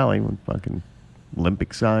comes Allie with fucking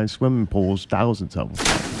Olympic-sized swimming pools, thousands of them.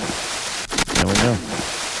 There we go.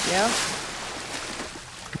 Yeah.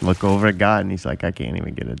 Look over at God, and he's like, I can't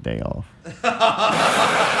even get a day off.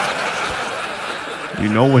 You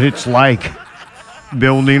know what it's like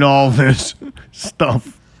building all this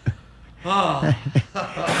stuff.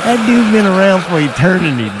 That dude's been around for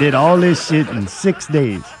eternity, did all this shit in 6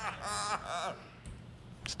 days.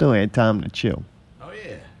 Still had time to chill. Oh,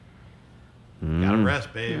 yeah. Gotta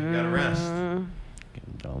rest, babe. Gotta rest.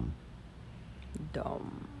 Getting dumb.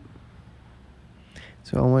 Dumb.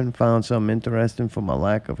 So I went and found something interesting for my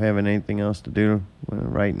lack of having anything else to do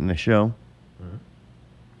when writing the show.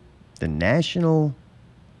 The National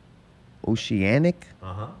Oceanic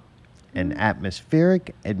and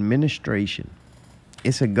Atmospheric Administration.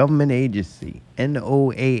 It's a government agency,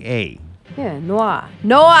 NOAA. Yeah, Noah.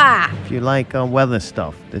 If you like weather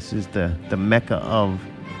stuff, this is the mecca of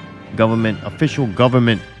official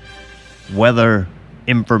government weather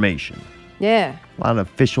information. Yeah. A lot of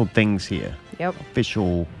official things here. Yep.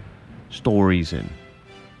 Official stories and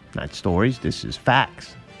not stories, this is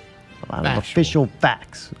facts. A lot of official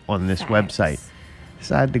facts on this website.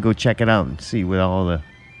 Decided to go check it out and see what all the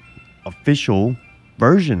official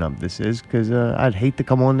version of this is, because I'd hate to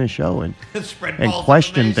come on this show and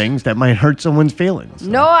question things that might hurt someone's feelings.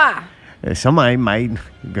 Noah. Somebody might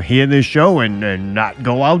hear this show and not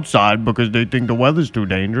go outside because they think the weather's too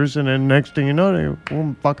dangerous, and then next thing you know,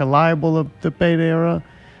 they're fucking liable to pay their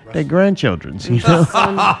grandchildren's. You know?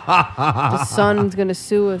 The sun's gonna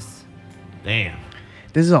sue us. Damn.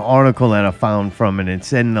 This is an article that I found from, and it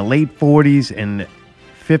said in the late 40s and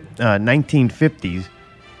 1950s,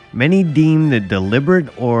 many deemed the deliberate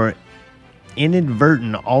or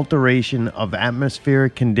inadvertent alteration of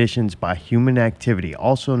atmospheric conditions by human activity,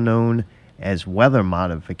 also known as weather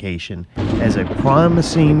modification as a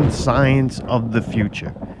promising science of the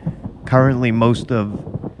future. Currently,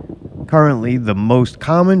 the most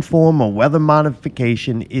common form of weather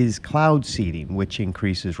modification is cloud seeding, which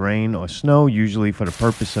increases rain or snow, usually for the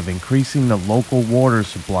purpose of increasing the local water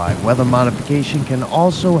supply. Weather modification can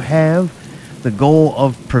also have the goal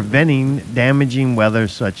of preventing damaging weather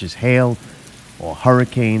such as hail or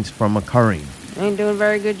hurricanes from occurring. Ain't doing a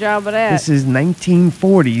very good job of that. This is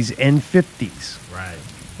 1940s and 50s. Right.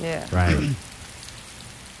 Yeah. Right.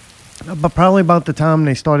 But probably about the time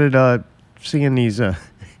they started seeing these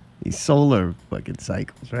solar fucking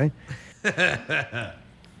cycles, right?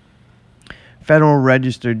 Federal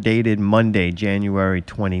Register dated Monday, January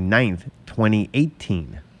 29th,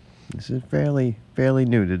 2018. This is fairly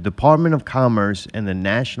new. The Department of Commerce and the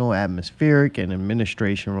National Atmospheric and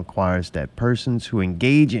Administration requires that persons who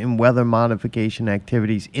engage in weather modification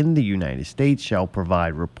activities in the United States shall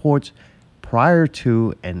provide reports prior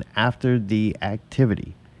to and after the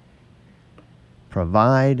activity.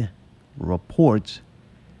 Provide reports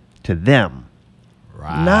to them.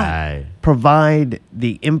 Right. Not provide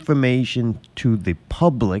the information to the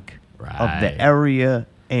public of the area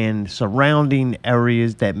and surrounding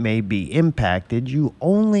areas that may be impacted. You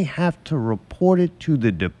only have to report it to the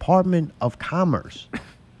Department of Commerce.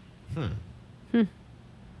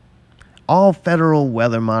 All federal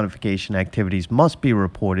weather modification activities must be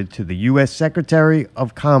reported to the U.S. Secretary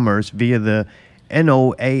of Commerce via the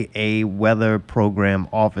NOAA Weather Program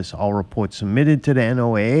Office. All reports submitted to the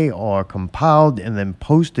NOAA are compiled and then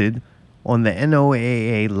posted on the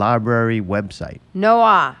NOAA library website.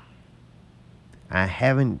 Noah. I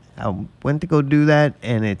went to go do that,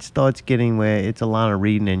 and it starts getting where it's a lot of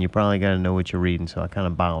reading, and you probably got to know what you're reading, so I kind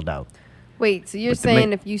of bowed out. Wait, so you're But to saying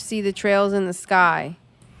make- if you see the trails in the sky,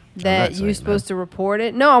 that saying you're supposed to report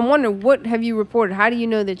it? No, I'm wondering, what have you reported? How do you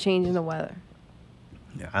know they're changing the weather?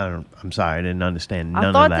 I'm sorry, I didn't understand none I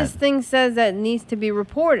of thought that. this thing says that it needs to be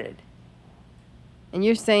reported. And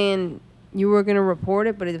you're saying you were going to report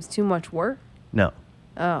it, but it was too much work? No.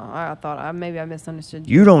 Oh, I thought maybe I misunderstood.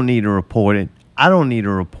 You don't need to report it. I don't need to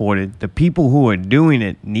report it. The people who are doing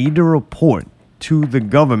it need to report to the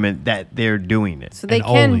government that they're doing it. So they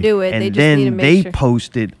can do it. And They just then need to make they sure.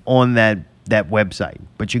 post it on that website.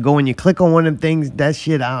 But you go and you click on one of them things, that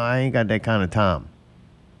shit, I ain't got that kind of time.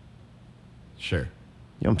 Sure.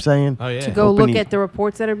 You know what I'm saying? Oh, yeah. To go Open look the- at the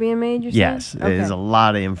reports that are being made, you're Yes, saying? there's a Okay.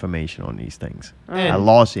 lot of information on these things. And- I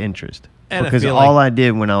lost interest. and I Because feel all like- I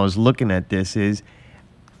did when I was looking at this is,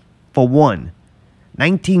 for one,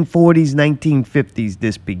 1940s, 1950s,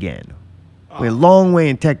 this began. We're a long way,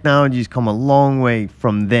 and technology's come a long way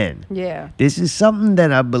from then. Yeah. This is something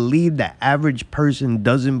that I believe the average person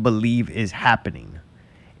doesn't believe is happening.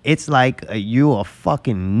 It's like you are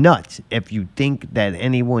fucking nuts if you think that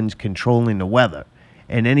anyone's controlling the weather.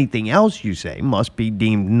 And anything else you say must be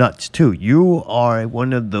deemed nuts too. You are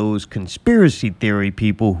one of those conspiracy theory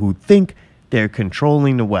people who think they're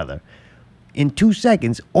controlling the weather. In 2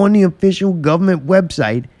 seconds, on the official government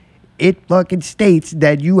website, it fucking states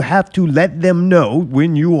that you have to let them know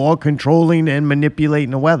when you are controlling and manipulating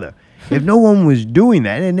the weather. If no one was doing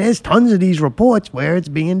that, and there's tons of these reports where it's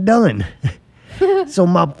being done. So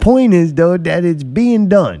my point is, though, that it's being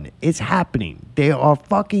done. It's happening. They are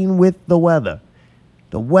fucking with the weather.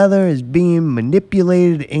 The weather is being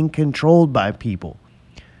manipulated and controlled by people.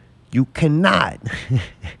 You cannot.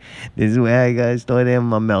 This is where I got started having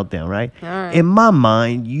my meltdown, right? All right. In my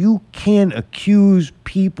mind, you can't accuse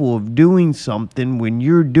people of doing something when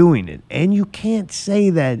you're doing it. And you can't say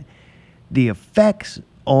that the effects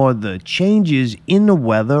or the changes in the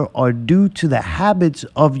weather are due to the habits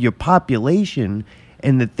of your population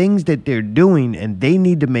and the things that they're doing, and they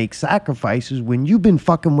need to make sacrifices when you've been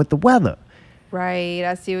fucking with the weather. Right.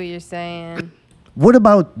 I see what you're saying. What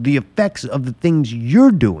about the effects of the things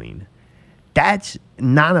you're doing? That's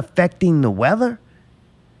not affecting the weather?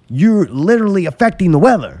 You're literally affecting the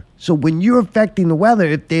weather. So when you're affecting the weather,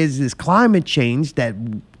 if there's this climate change that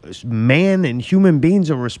man and human beings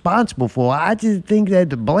are responsible for, I just think that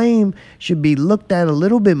the blame should be looked at a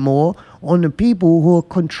little bit more on the people who are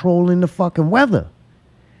controlling the fucking weather.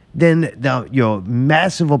 Then your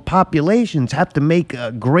massive populations have to make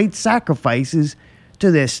great sacrifices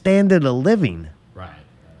to their standard of living. Right.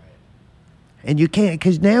 And you can't,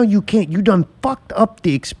 because now you done fucked up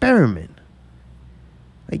the experiment.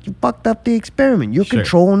 Like, you fucked up the experiment. You're Sure.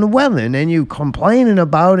 controlling the weather, and then you complaining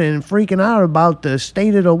about it and freaking out about the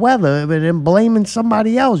state of the weather, and then blaming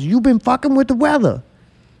somebody else. You've been fucking with the weather.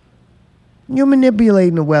 You're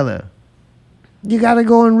manipulating the weather. You got to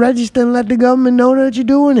go and register and let the government know that you're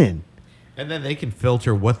doing it. And then they can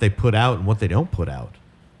filter what they put out and what they don't put out.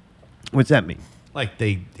 What's that mean? Like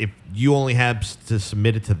if you only have to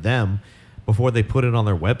submit it to them before they put it on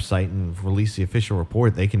their website and release the official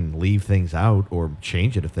report, they can leave things out or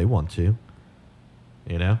change it if they want to.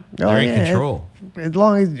 You know, they're in control. As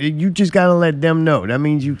long as you just gotta let them know. That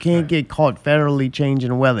means you can't get caught federally changing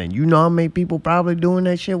the weather. And you know how many people probably doing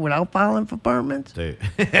that shit without filing for permits? Dude.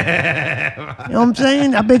 You know what I'm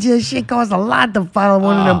saying? I bet you that shit costs a lot to file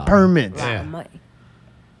one of them permits. Yeah.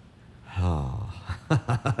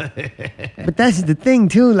 But that's the thing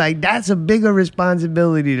too. Like that's a bigger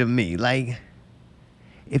responsibility to me. Like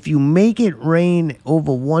if you make it rain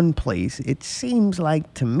over one place, it seems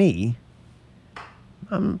like to me,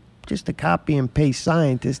 I'm just a copy and paste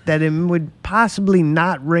scientist, that it would possibly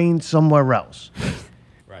not rain somewhere else.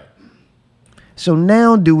 Right. So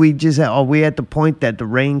now are we at the point that the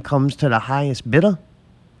rain comes to the highest bidder?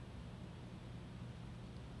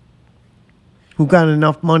 Who got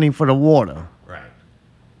enough money for the water?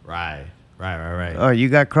 Right. Oh, you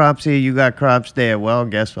got crops here, you got crops there. Well,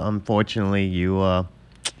 guess unfortunately you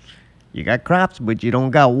got crops, but you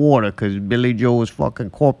don't got water because Billy Joe's fucking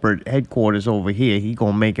corporate headquarters over here, he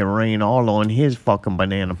gonna make it rain all on his fucking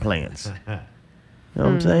banana plants. You know what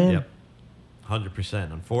I'm saying? Yep.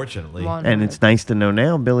 100%, unfortunately. And it's nice to know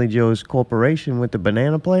now, Billy Joe's corporation with the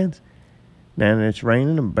banana plants, now that it's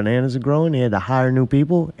raining and bananas are growing, they had to hire new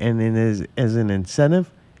people, and then as an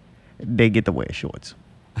incentive, they get to wear shorts.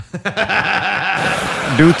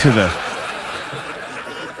 Due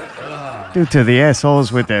to the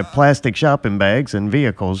assholes with their plastic shopping bags and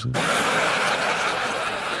vehicles.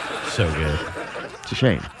 So good. It's a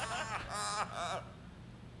shame.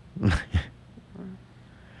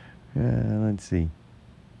 Let's see.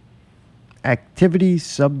 Activities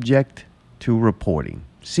subject to reporting.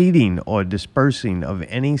 Seeding or dispersing of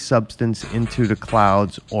any substance into the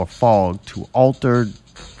clouds or fog to alter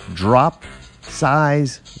drop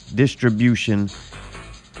size, distribution,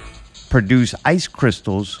 produce ice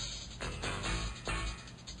crystals,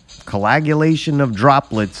 coagulation of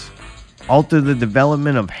droplets, alter the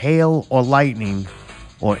development of hail or lightning,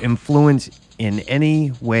 or influence in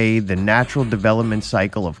any way the natural development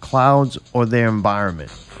cycle of clouds or their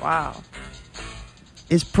environment. Wow.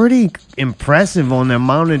 It's pretty impressive on the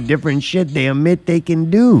amount of different shit they admit they can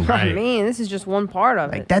do. I mean, this is just one part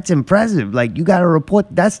of it. That's impressive. Like, you got to report.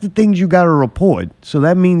 That's the things you got to report. So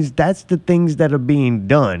that means that's the things that are being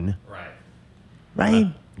done.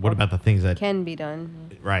 Right? What about the things that Can be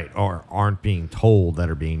done. right or aren't being told that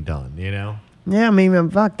are being done? You know? Yeah, I mean,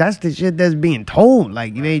 fuck, that's the shit that's being told.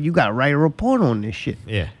 Like, man, you got to write a report on this shit.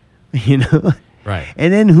 Yeah. You know? Right.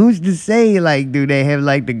 And then who's to say, like, do they have,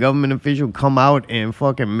 like, the government official come out and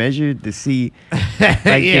fucking measure to see, like,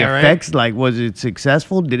 the effects? Like, was it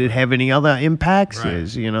successful? Did it have any other impacts? Right.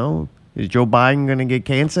 Is Joe Biden going to get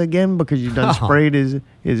cancer again because you done sprayed his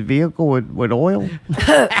vehicle with oil?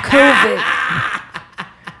 COVID.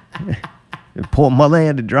 The poor mother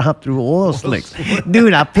had to drive through oil slicks.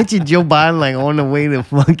 Dude, I pictured Joe Biden like on the way to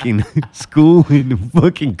fucking school and the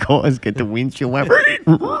fucking cars get the windshield wiped.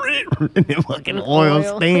 And the fucking oil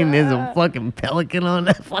stain. There's a fucking pelican on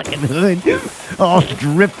that fucking hood. All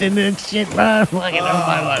dripped in that shit, bro. Fucking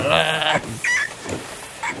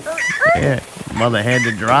yeah, mother had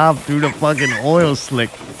to drive through the fucking oil slick.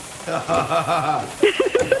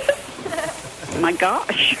 My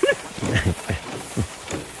gosh.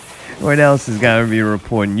 What else has got to be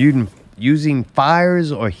reported? Using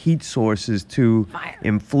fires or heat sources to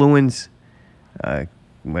influence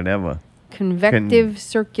whatever. Convective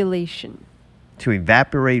circulation. To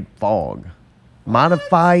evaporate fog.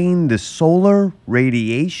 Modifying the solar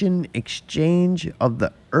radiation exchange of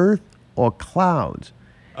the earth or clouds.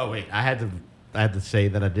 Oh wait, I had to say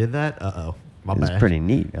that I did that. My bad. It's pretty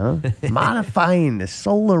neat, huh? Modifying the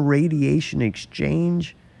solar radiation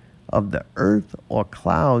exchange of the earth or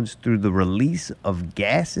clouds through the release of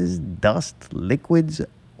gases, dust, liquids,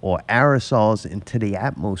 or aerosols into the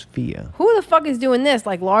atmosphere. Who the fuck is doing this?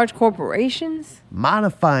 Like large corporations?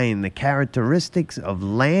 Modifying the characteristics of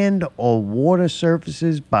land or water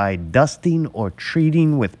surfaces by dusting or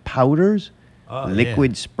treating with powders,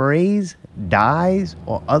 liquid sprays, dyes,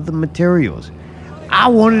 or other materials. I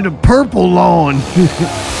wanted a purple lawn.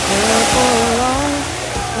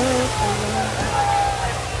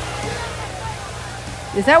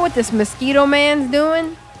 Is that what this mosquito man's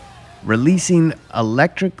doing? Releasing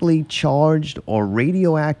electrically charged or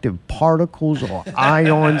radioactive particles or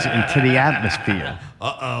ions into the atmosphere.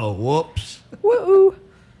 Whoops. Woo.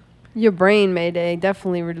 Your brain, Mayday,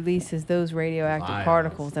 definitely releases those radioactive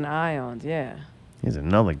particles and ions, yeah. Here's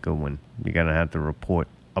another good one. You're going to have to report.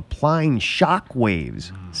 applying shock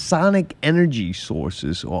waves, sonic energy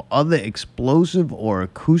sources, or other explosive or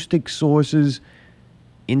acoustic sources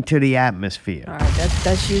into the atmosphere. All right,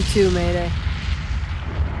 that's you too, Mayday.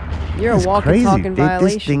 You're That's a walking, crazy. talking This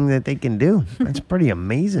violation. thing that they can do. That's pretty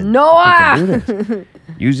amazing. Noah! They can do this.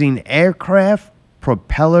 Using aircraft,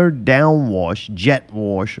 propeller downwash, jet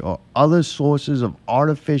wash, or other sources of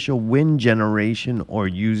artificial wind generation, or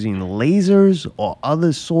using lasers or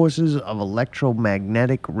other sources of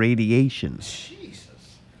electromagnetic radiation.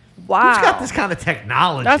 Wow. Who's got this kind of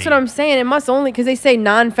technology? That's what I'm saying. It must only, because they say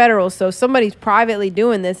non-federal, so if somebody's privately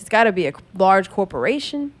doing this, it's got to be a large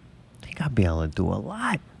corporation. They got to be able to do a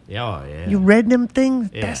lot. Oh, yeah. You read them things?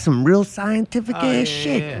 Yeah. That's some real scientific ass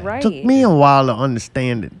shit. yeah. Right. Took me a while to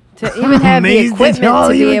understand it. To even have the Amazed that equipment y'all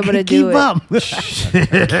to be even able to can do keep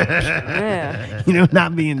it. up. Yeah. You know,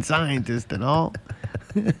 not being scientists at all.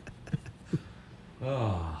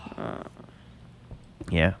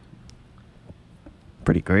 Yeah.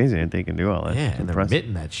 Pretty crazy that they can do all that. Yeah, It's and they're impressive.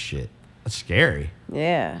 admitting that shit. That's scary.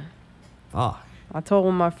 Yeah. Oh. I told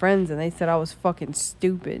one of my friends, and they said I was fucking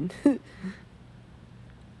stupid.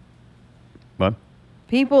 What?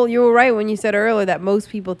 People, you were right when you said earlier that most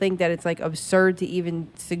people think that it's like absurd to even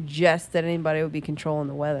suggest that anybody would be controlling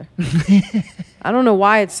the weather. I don't know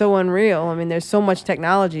why it's so unreal. I mean, there's so much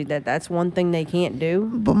technology that that's one thing they can't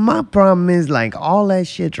do. But my problem is, like, all that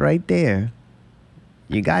shit's right there.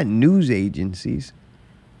 You got news agencies.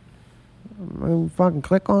 Fucking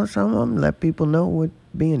click on some of them, let people know what's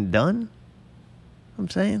being done. I'm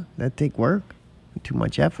saying that take work, too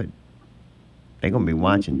much effort. They're gonna be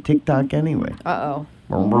watching TikTok anyway. Uh-oh.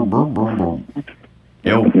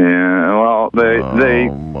 Yo. Yeah, well, they Oh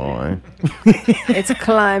boy. It's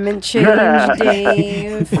climate change,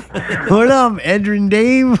 Dave. What up, Edrin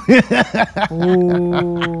Dave?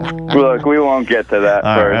 Look, we won't get to that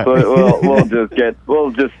All first. right.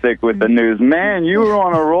 We'll just stick with the news. Man, you were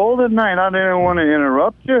on a roll tonight. I didn't want to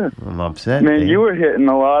interrupt you. I'm upset. Man, Dave. you were hitting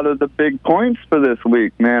a lot of the big points for this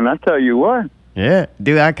week, man. I tell you what. Yeah,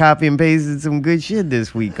 dude, I copy and pasted some good shit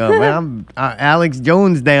this week. Man, I'm Alex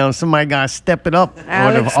Jones down. Somebody got to step it up.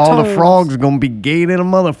 Alex or all the Jones. frogs going to be gay to the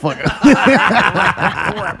motherfucker.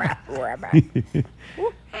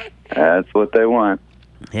 That's what they want.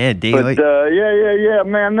 Yeah, Dave. But yeah,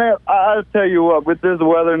 man. I'll tell you what. With this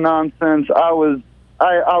weather nonsense, I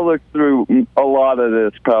looked through a lot of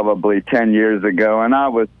this probably 10 years ago, and I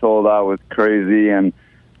was told I was crazy and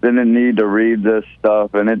didn't need to read this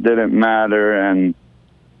stuff, and it didn't matter, and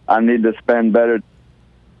I need to spend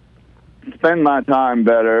my time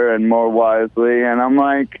better and more wisely. And I'm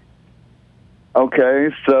like, okay,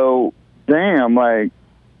 so damn, like,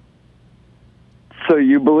 so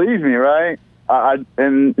you believe me, right?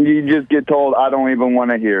 And you just get told I don't even want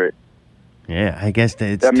to hear it. Yeah, I guess that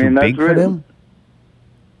it's I mean, too that's big for really- them.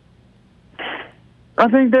 I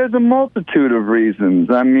think there's a multitude of reasons.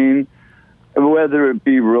 I mean, whether it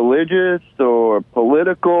be religious or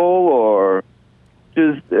political or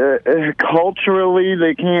just culturally,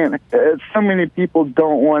 they can't. So many people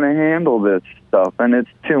don't want to handle this stuff, and it's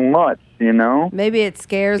too much, you know? Maybe it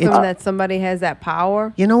scares them that somebody has that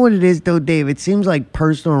power. You know what it is, though, Dave? It seems like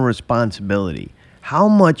personal responsibility. How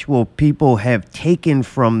much will people have taken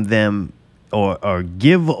from them or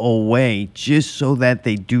give away just so that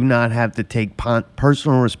they do not have to take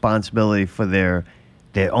personal responsibility for their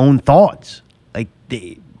own thoughts? Like,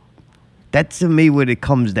 that's to me what it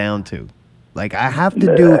comes down to. Like, I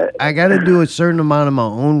got to do a certain amount of my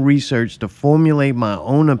own research to formulate my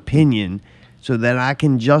own opinion so that I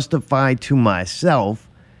can justify to myself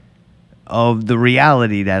of the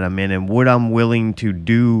reality that I'm in and what I'm willing to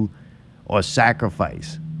do or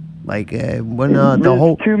sacrifice. Like, when the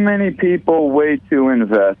whole... There's too many people way too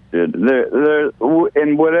invested. They're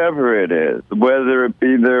in whatever it is, whether it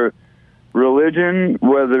be their religion,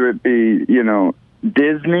 whether it be,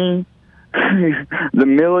 Disney, the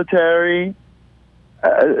military.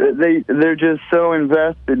 They're just so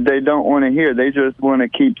invested they don't want to hear. They just want to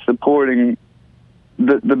keep supporting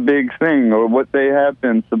the big thing or what they have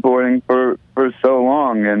been supporting for so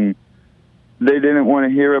long, and they didn't want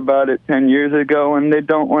to hear about it 10 years ago, and they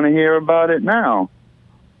don't want to hear about it now.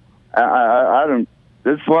 I don't.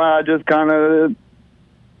 That's why I just kind of.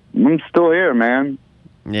 I'm still here, man.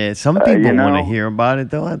 Yeah, some people want to hear about it,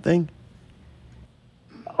 though, I think.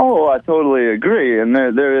 Oh, I totally agree, and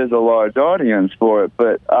there is a large audience for it,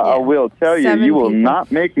 but I will tell you, 7 you will people.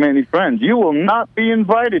 not make many friends. You will not be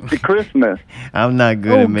invited to Christmas. I'm not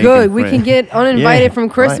good Oh, at making good. We friends. can get uninvited from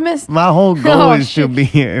Christmas? My whole goal Oh, is to shit.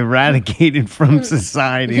 be eradicated from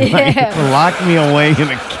society. Yeah. Like, lock me away in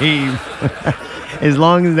a cave. As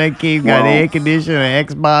long as that kid got air conditioner,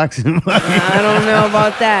 Xbox, and I don't know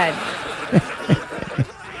about that.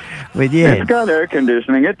 but yeah, It's got air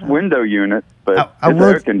conditioning. It's window unit, but I it's will-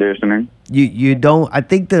 air conditioning. you don't. I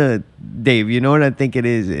think Dave. You know what I think it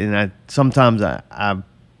is, and sometimes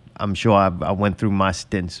I'm sure I went through my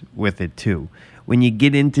stints with it too. When you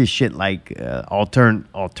get into shit like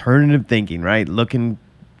alternative thinking, right? Looking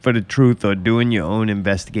for the truth or doing your own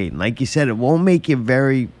investigating. Like you said, it won't make you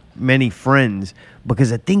very many friends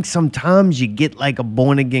because I think sometimes you get like a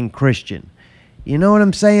born again Christian. You know what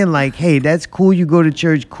I'm saying? Like, hey, that's cool. You go to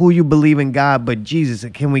church, cool. You believe in God, but Jesus,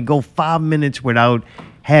 can we go 5 minutes without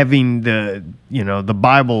having the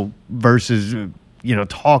Bible verses,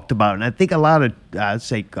 talked about? And I think a lot of,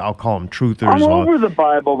 I'll call them truthers. I'm over the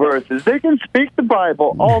Bible verses. They can speak the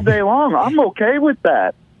Bible all day long. I'm okay with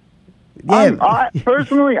that. Yeah.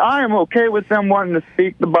 Personally, I am okay with them wanting to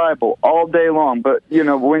speak the Bible all day long. But,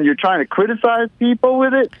 when you're trying to criticize people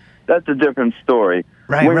with it, that's a different story.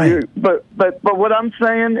 Right. But what I'm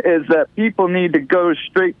saying is that people need to go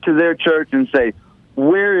straight to their church and say,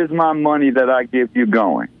 where is my money that I give you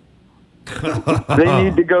going? They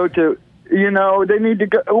need to go to, they need to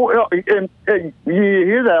go, and you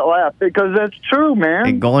hear that laugh because that's true, man.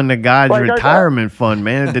 And going to God's Like, retirement fund,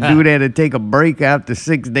 man. If the dude had to take a break after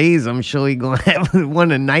 6 days, I'm sure he's going to have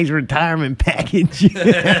a nice retirement package.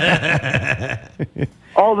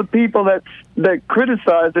 All the people that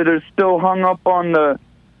criticize it are still hung up on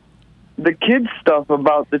the kids stuff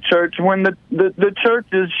about the church when the church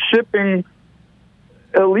is shipping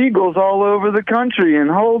illegals all over the country and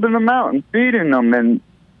holding them out and feeding them and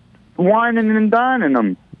whining and dining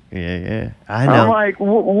them. Yeah, I know. I'm like,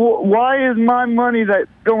 why is my money that's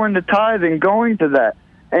going to tithing going to that?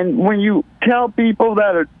 And when you tell people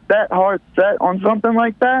that are that hard set on something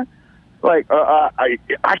like that, like, I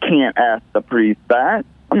can't ask the priest that.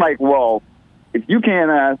 I'm like, well, if you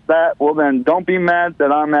can't ask that, well, then don't be mad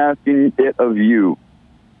that I'm asking it of you.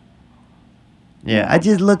 Yeah, I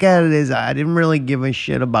just look at it as I didn't really give a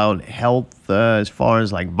shit about health as far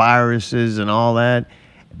as like viruses and all that.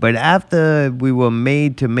 But after we were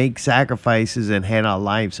made to make sacrifices and had our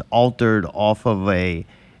lives altered off of a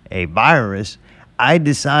virus, I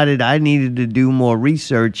decided I needed to do more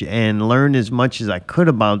research and learn as much as I could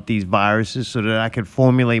about these viruses so that I could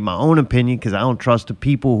formulate my own opinion because I don't trust the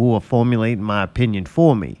people who are formulating my opinion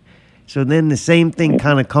for me. So then the same thing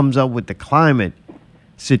kind of comes up with the climate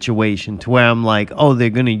situation to where I'm like, oh,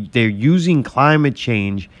 they're using climate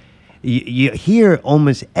change. You hear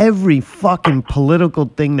almost every fucking political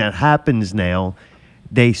thing that happens now,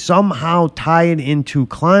 they somehow tie it into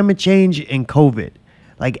climate change and COVID.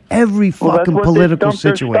 Like every fucking political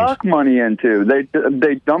situation. They dump their stock money into.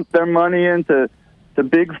 They dump their money into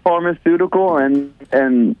big pharmaceutical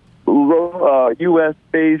and U.S.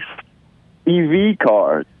 based EV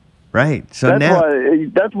cars. Right. So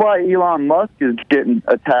that's why Elon Musk is getting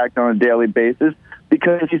attacked on a daily basis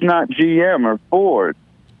because he's not GM or Ford.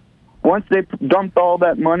 Once they dumped all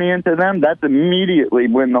that money into them, that's immediately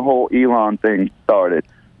when the whole Elon thing started.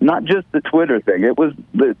 Not just the Twitter thing. It was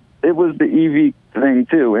the EV thing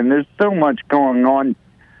too, and there's so much going on.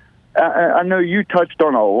 I know you touched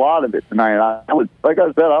on a lot of it tonight. I was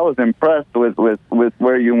impressed with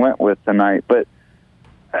where you went with tonight. But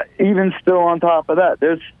even still, on top of that,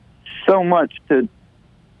 there's so much to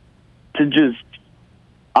just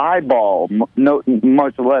eyeball,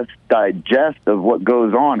 much less digest of what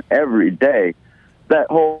goes on every day. That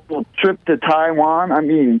whole trip to Taiwan. I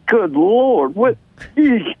mean, good Lord, what?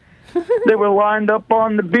 They were lined up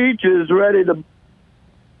on the beaches ready to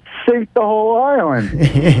sink the whole island.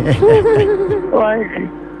 Like,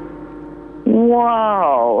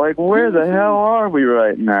 wow. Like, where the hell are we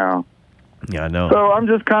right now? Yeah, I know. So I'm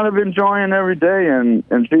just kind of enjoying every day and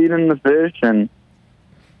feeding the fish and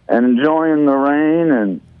enjoying the rain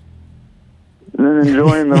and then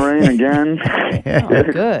enjoying the rain again. Oh,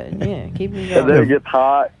 good. Yeah, keep me And then going. it gets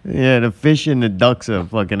hot. Yeah, the fish and the ducks are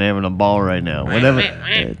fucking having a ball right now. Whatever.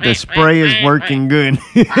 The spray is working good.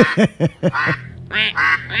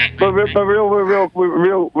 But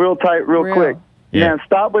real tight, real quick. Yeah. Man,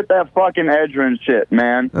 stop with that fucking Edrin shit,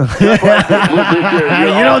 man. You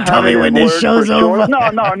don't tell me when this show's over.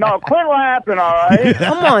 No. Quit laughing, all right?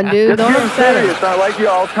 Come on, dude. Don't I'm upset serious. us. I like your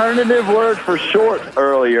alternative word for short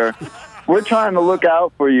earlier. We're trying to look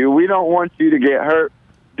out for you. We don't want you to get hurt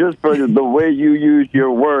just for the way you use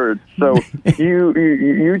your words. So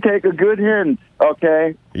you take a good hint,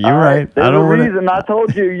 okay? You're right. There's I don't a want reason I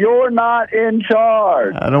told you you're not in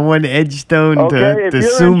charge. I don't want Edgestone Okay, if to you're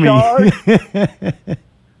sue in me. charge,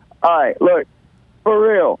 all right, look, for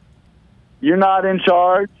real, you're not in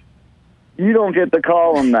charge. You don't get to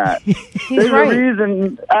call him that. There's right. a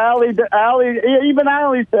reason Allie, even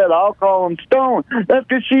Allie said, I'll call him Stone. That's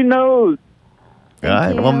because she knows. All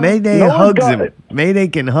right. Well, Mayday hugs him. Mayday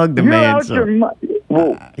can hug the You're man. out So your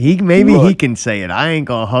he can say it. I ain't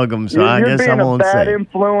gonna hug him, so I You're guess I being a won't bad say it.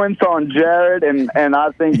 influence on Jared, and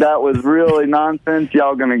I think that was really nonsense.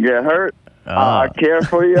 Y'all gonna get hurt. I care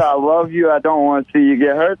for you. I love you. I don't want to see you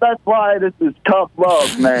get hurt. That's why this is tough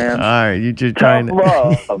love, man. All right, you're just Tough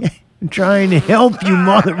love. trying to help you,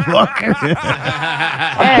 motherfucker.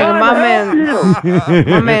 Hey,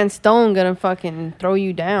 my man Stone gonna fucking throw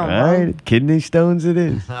you down. All bro. right, kidney stones it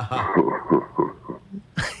is.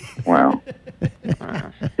 Well,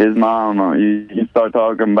 his mom. You start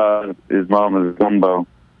talking about his mom as gumbo,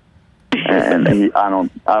 and I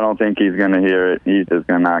don't think he's gonna hear it. He's just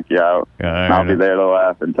gonna knock you out. I'll be there to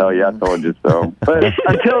laugh and tell you I told you so. But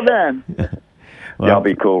until then, y'all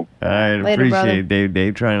be cool. All right, Later, appreciate it,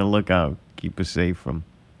 Dave trying to look out, keep us safe from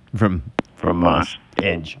us.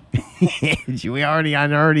 Edge. Edge. I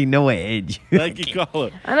already know an Edge. Thank you, caller.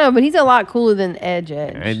 I know, but he's a lot cooler than Edge.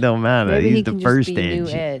 It don't matter. Maybe He's he the can just first be new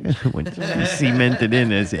Edge. Edge. When he's cemented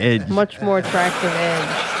in as Edge. Much more attractive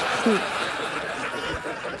Edge.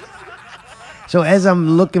 So as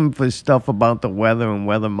I'm looking for stuff about the weather and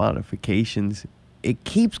weather modifications, it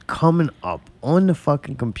keeps coming up on the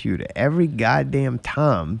fucking computer every goddamn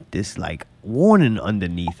time. This like warning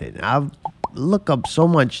underneath it. I've looked up so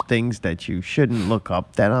much things that you shouldn't look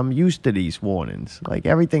up that I'm used to these warnings. Like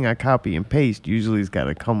everything I copy and paste usually has got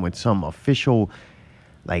to come with some official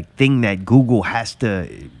like thing that Google has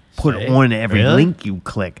to put on every link you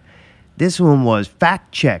click. This one was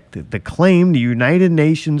fact-checked. The claim the United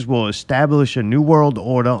Nations will establish a new world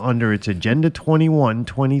order under its Agenda 21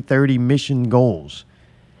 2030 mission goals.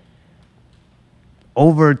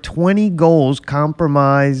 Over 20 goals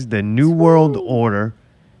compromise the new world order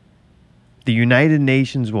the United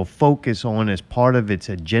Nations will focus on as part of its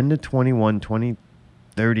Agenda 21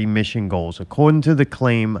 2030 mission goals. According to the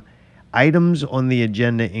claim, items on the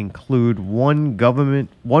agenda include one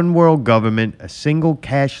world government, a single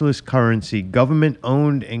cashless currency,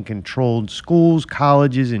 government-owned and controlled schools,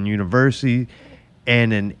 colleges, and universities,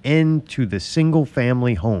 and an end to the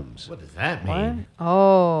single-family homes. What does that mean?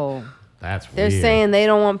 Oh. That's They're weird. saying they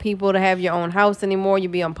don't want people to have your own house anymore. You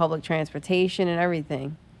be on public transportation and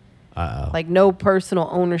everything. Uh-oh. Like no personal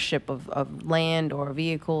ownership of land or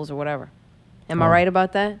vehicles or whatever. Am I right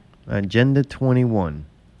about that? Agenda 21.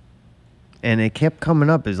 And it kept coming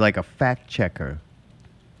up as like a fact checker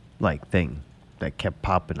like thing that kept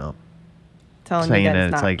popping up. Telling saying you that it's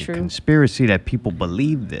it's not like true. a conspiracy that people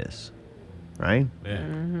believe this. Right? Yeah.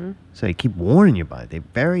 Mm-hmm. So they keep warning you about it. They're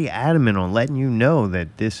very adamant on letting you know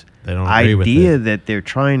that this They don't agree with idea it. that they're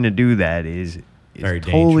trying to do that is Very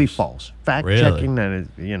totally dangerous. false. Fact Really? checking that is,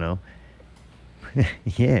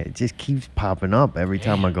 yeah, it just keeps popping up every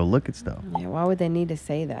time I go look at stuff. Yeah, why would they need to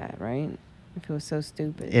say that, right? If it was so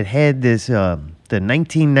stupid. It had this, the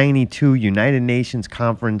 1992 United Nations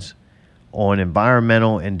Conference on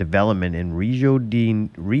Environmental and Development in Rio de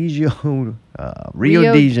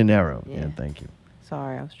Janeiro. Yeah, thank you.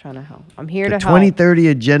 Sorry, I was trying to help. I'm here The to help. 2030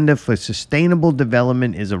 Agenda for Sustainable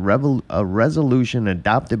Development is a resolution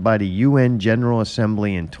adopted by the UN General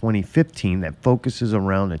Assembly in 2015 that focuses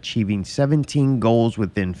around achieving 17 goals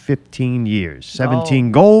within 15 years.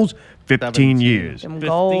 17 goals, 15 years. Them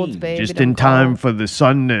golds, baby. Just them in time golds. for the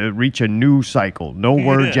sun to reach a new cycle. No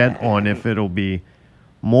word yet on if it'll be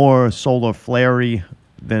more solar flare-y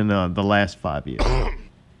than the last 5 years.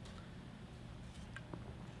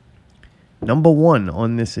 Number one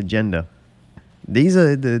on this agenda. These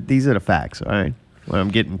are the facts, all right? What I'm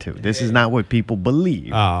getting to. This is not what people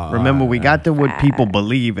believe. Remember, we got to what people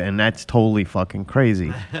believe, and that's totally fucking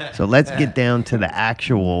crazy. So let's get down to the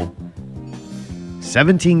actual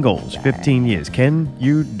 17 goals, 15 years. Can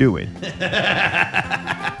you do it?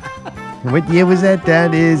 What year was that?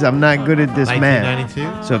 That is, I'm not good at this math.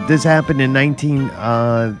 1992? So if this happened in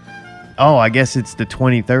I guess it's the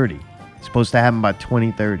 2030. It's supposed to happen by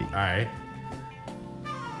 2030. All right.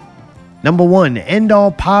 Number one, end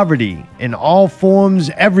all poverty in all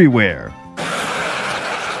forms everywhere.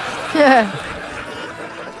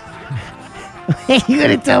 You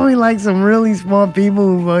gonna tell me like some really smart people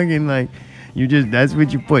who fucking like, that's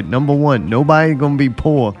what you put. Number one, nobody gonna be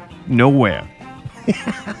poor nowhere.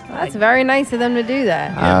 That's very nice of them to do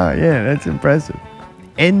that. Yeah, that's impressive.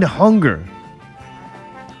 End hunger.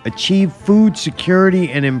 Achieve food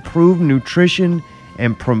security and improve nutrition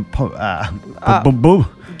and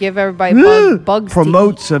Give everybody bugs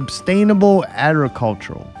promote sustainable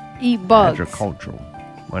agricultural. Eat bugs. Agricultural.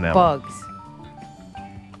 Whatever. Bugs.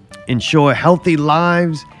 Ensure healthy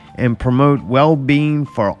lives and promote well-being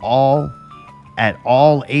for all at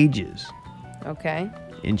all ages. Okay.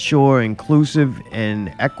 Ensure inclusive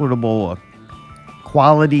and equitable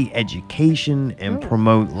quality education and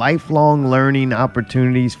promote lifelong learning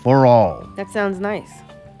opportunities for all. That sounds nice.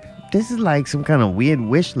 This is like some kind of weird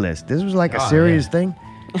wish list. This was like a serious thing.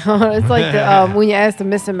 It's like the, when you ask the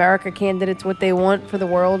Miss America candidates what they want for the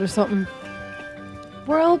world or something.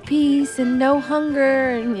 World peace and no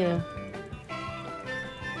hunger and, you know.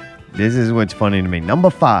 This is what's funny to me. Number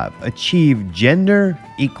 5, achieve gender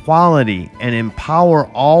equality and empower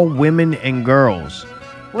all women and girls.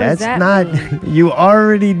 What does That's that not, you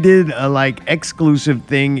already did a like exclusive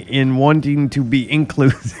thing in wanting to be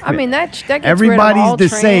inclusive. I mean, that gets Everybody's rid of all the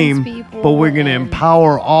trans same, people but we're going to and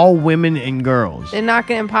empower all women and girls. They're not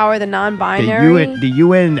going to empower the The non-binary. the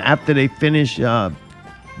UN, after they finish,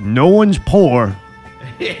 no one's poor.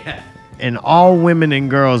 And all women and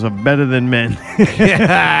girls are better than men.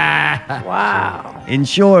 Wow.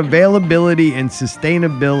 Ensure availability and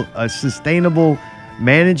sustainable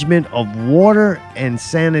management of water and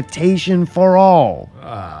sanitation for all.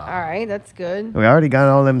 All right, that's good. We already got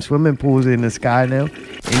all them swimming pools in the sky now.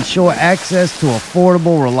 Ensure access to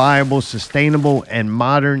affordable, reliable, sustainable, and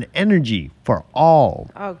modern energy for all.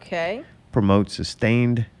 Okay. Promote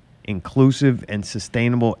sustained, inclusive, and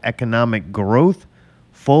sustainable economic growth,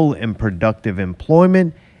 full and productive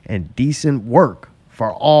employment, and decent work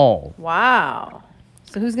for all. Wow.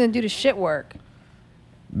 So who's going to do the shit work?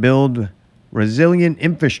 Build resilient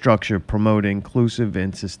infrastructure, promote inclusive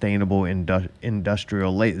and sustainable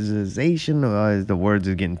industrialization. The words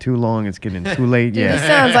are getting too long. It's getting too late. Dude, this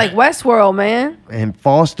sounds like Westworld, man. And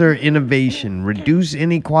foster innovation, reduce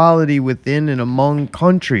inequality within and among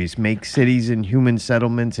countries, make cities and human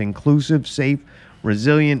settlements inclusive, safe,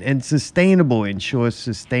 resilient, and sustainable, ensure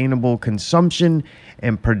sustainable consumption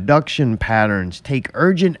and production patterns, take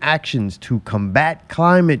urgent actions to combat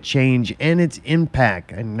climate change and its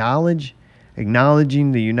impact, acknowledging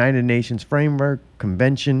the United Nations Framework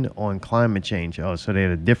Convention on Climate Change. Oh, so they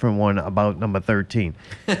had a different one about number 13.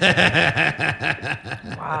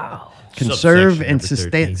 Wow. Conserve Subsection and number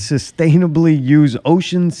 13. sustainably use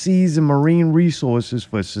ocean, seas, and marine resources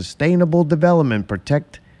for sustainable development.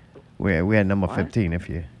 Protect. We had number 15 if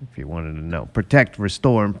you wanted to know. Protect,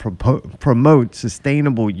 restore, and promote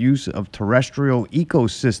sustainable use of terrestrial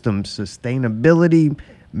ecosystems. Sustainability,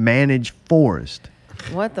 manage forest.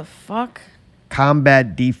 What the fuck?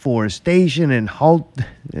 Combat deforestation and halt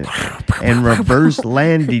and reverse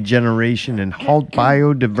land degeneration and halt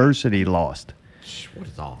biodiversity loss. What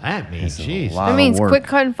does all that mean? This is a Jeez. lot That of means work. quit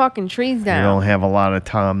cutting fucking trees You down. don't have a lot of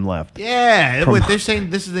time left. Yeah, what, they're saying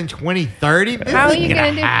this is in 2030. This How are ain't you gonna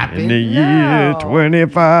gonna do- happen. In the year No.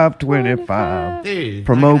 2525. Dude,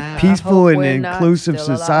 Promote not gonna peaceful I and hope we're not inclusive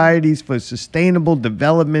still alive. societies for sustainable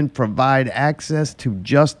development, provide access to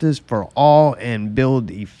justice for all, and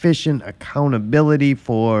build efficient accountability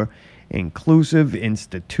for inclusive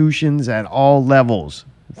institutions at all levels.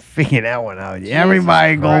 Figure that one out.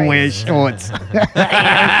 Everybody gonna wear shorts.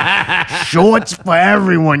 Shorts for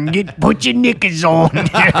everyone. Put your knickers on.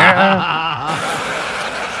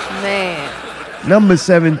 Man. Number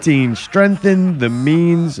 17, strengthen the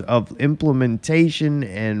means of implementation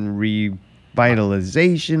and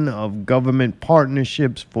revitalization of government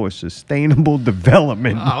partnerships for sustainable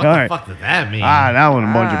development. Oh, what the fuck does that mean? That one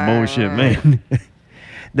a bunch of bullshit, man.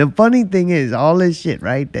 The funny thing is, all this shit,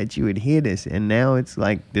 right, that you would hear this, and now it's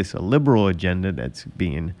like this a liberal agenda that's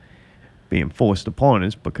being forced upon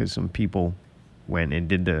us because some people went and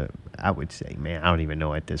did I would say, man, I don't even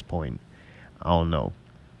know at this point. I don't know.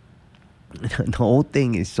 The whole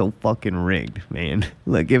thing is so fucking rigged, man.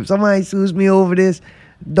 Look, if somebody sues me over this,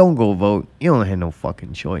 don't go vote. You don't have no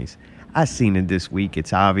fucking choice. I seen it this week.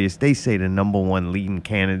 It's obvious. They say the number one leading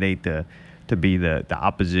candidate to be the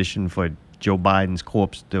opposition for Joe Biden's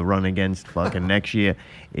corpse to run against fucking next year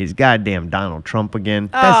is goddamn Donald Trump again.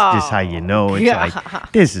 That's just how you know. It's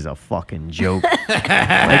like, this is a fucking joke. Like,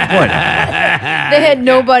 what? They had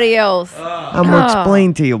nobody else. I'm going to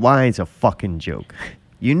explain to you why it's a fucking joke.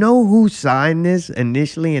 You know who signed this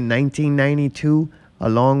initially in 1992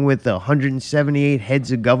 along with the 178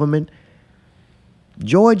 heads of government?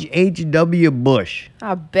 George H.W. Bush.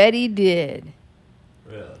 I bet he did.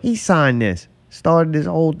 He signed this. Started this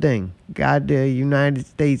whole thing. Got the United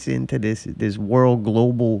States into this world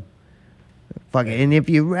global fucking. And if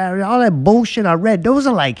you read all that bullshit I read, those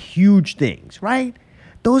are like huge things, right?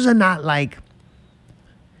 Those are not like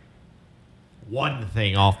One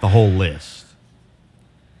thing off the whole list.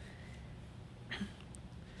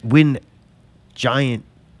 when giant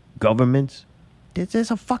governments.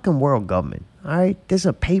 There's a fucking world government, All right, there's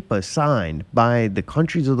a paper signed by the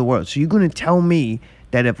countries of the world. So you're going to tell me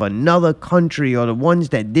that if another country or the ones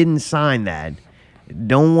that didn't sign that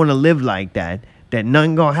don't want to live like that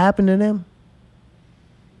nothing going to happen to them?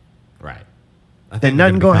 Right. That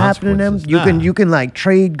nothing going to happen to them? You can like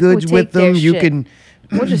trade goods We'll with take their them. You shit. can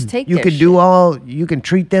We'll just take you their can shit. do all you can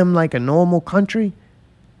treat them like a normal country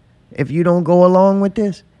if you don't go along with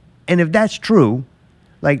this. And if that's true,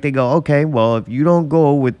 like they go, okay, well, if you don't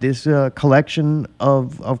go with this collection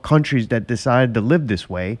of countries that decide to live this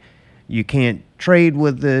way, you can't trade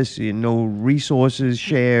with us, no resources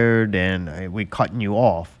shared, and we're cutting you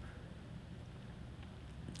off.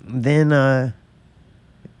 Then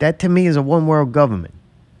that to me is a one world government,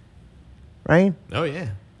 right? Oh, yeah.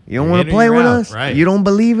 You don't You're want in to or play you're with out, us. right. You don't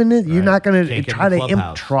believe in it. You're Right. not going Can't to get try in the to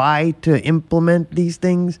clubhouse. try to implement these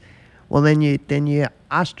things. Well, then you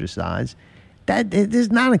ostracize. That it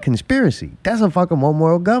is not a conspiracy. That's a fucking one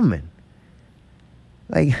world government.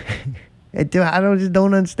 Like, I just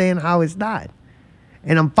don't understand how it's not.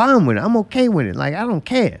 And I'm fine with it. I'm okay with it. Like, I don't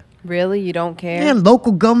care. Really? You don't care? Yeah,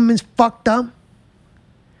 local government's fucked up.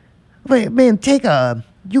 Wait, man,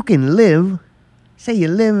 you can live, say you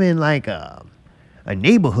live in like a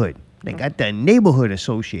neighborhood. They got the neighborhood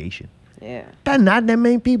association. Yeah. That's not that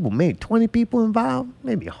many people. Maybe 20 people involved.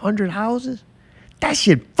 Maybe 100 houses. That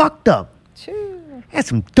shit fucked up. Sure. Had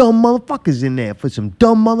some dumb motherfuckers in there for some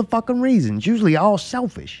dumb motherfucking reasons. Usually all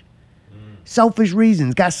selfish. Selfish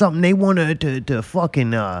reasons. Got something they want to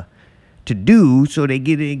fucking to do, so they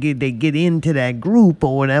get into that group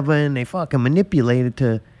or whatever, and they fucking manipulate it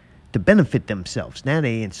to benefit themselves. Now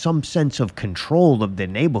they in some sense of control of the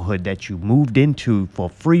neighborhood that you moved into for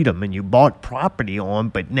freedom and you bought property on,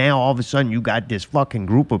 but now all of a sudden you got this fucking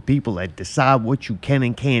group of people that decide what you can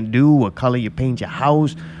and can't do, what color you paint your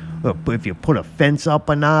house, or if you put a fence up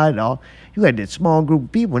or not. You got this small group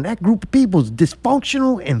of people, and that group of people is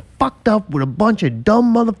dysfunctional and fucked up with a bunch of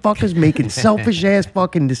dumb motherfuckers making selfish ass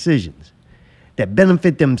fucking decisions that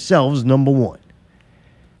benefit themselves, number one.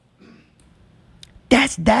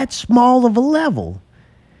 That's that small of a level.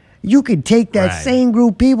 You could take that Right. same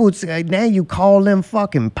group of people, now you call them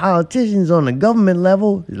fucking politicians on the government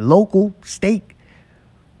level, local, state,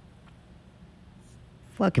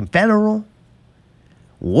 fucking federal,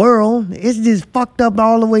 world. It's just fucked up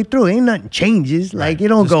all the way through. Ain't nothing changes. Like, you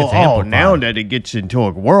don't Just go, gets oh, now amplified. that it gets into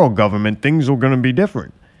a world government, things are going to be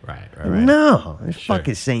different. Right. No, it's Sure.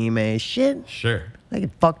 fucking same ass shit. Sure. Like,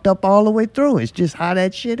 it's fucked up all the way through. It's just how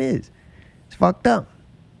that shit is. It's fucked up.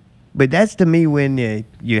 But that's to me when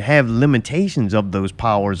you have limitations of those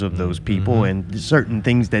powers of those people and certain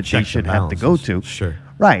things that they Checks should and have to go to. balances. Sure.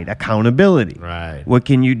 Right, accountability. Right. What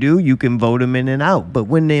can you do? You can vote them in and out. But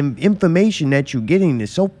when the information that you're getting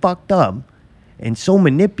is so fucked up and so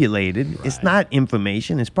manipulated, it's not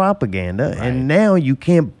information, it's propaganda. And now you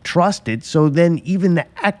can't trust it. So then even the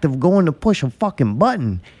act of going to push a fucking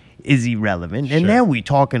button is irrelevant. And Sure. now we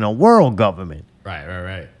talking a world government.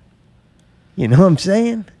 Right. You know what I'm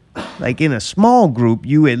saying? Like in a small group,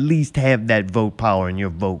 you at least have that vote power and your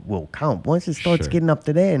vote will count. Once it starts Sure. getting up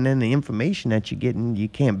to there and then the information that you're getting, you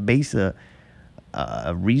can't base a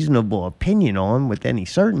reasonable opinion on with any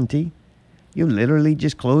certainty. You're literally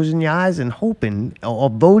just closing your eyes and hoping or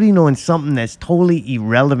voting on something that's totally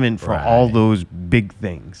irrelevant for all Right. those big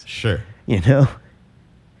things. Sure. You know?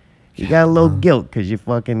 You got a little guilt because you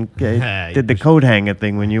fucking did the coat hanger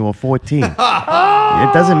thing when you were 14.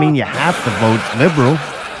 It doesn't mean you have to vote liberal.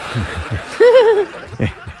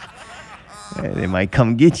 They might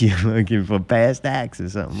come get you looking for past acts or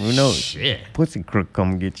something. Who knows? Shit. Pussy crook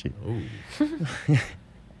come get you.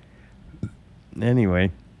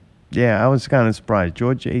 Anyway, yeah, I was kind of surprised.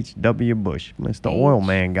 George H.W. Bush, Mr. Oil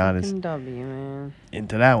Man, got us W, man.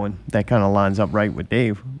 into that one. That kind of lines up right with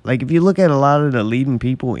Dave. Like, if you look at a lot of the leading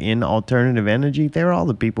people in alternative energy, they're all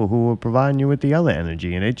the people who are providing you with the other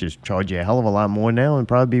energy, and they just charge you a hell of a lot more now and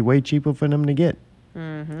probably be way cheaper for them to get.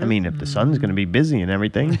 I mean, if the sun's going to be busy and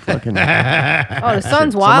everything, fucking. Oh, the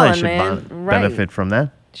sun's somebody wilding, should man. Right. benefit from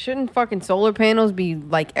that. Shouldn't fucking solar panels be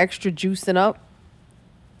like extra juicing up?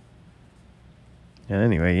 And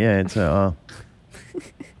anyway, yeah,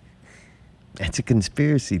 it's a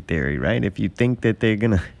conspiracy theory, right? If you think that they're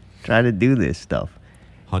gonna try to do this stuff,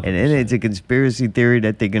 and then it's a conspiracy theory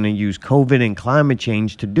that they're gonna use COVID and climate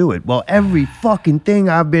change to do it. Well, every fucking thing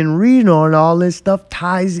I've been reading on all this stuff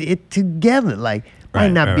ties it together. Like,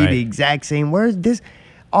 might not be the exact same words.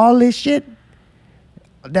 All this shit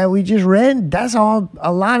that we just read, that's all.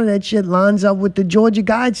 A lot of that shit lines up with the Georgia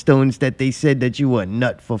Guidestones that they said that you were a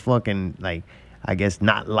nut for fucking, like, I guess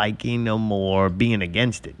not liking them or being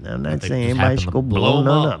against it. Now, I'm not They saying just anybody happen should to go blow blow 'em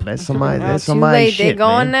none up. up. That's somebody. That's Too somebody's late. shit, They're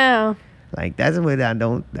gone man. now. Like, that's what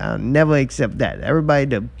I'll never accept that.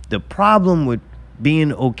 Everybody, the problem with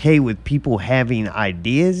being okay with people having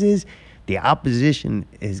ideas is the opposition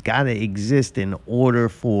has got to exist in order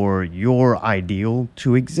for your ideal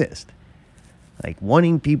to exist. Like,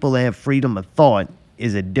 wanting people to have freedom of thought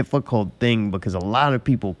is a difficult thing because a lot of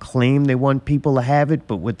people claim they want people to have it,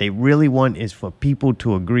 but what they really want is for people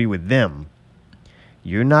to agree with them.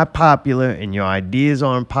 You're not popular and your ideas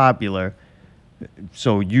aren't popular,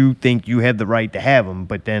 so you think you have the right to have them,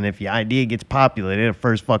 but then if your idea gets popular, they're the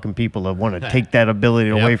first fucking people that want to take that ability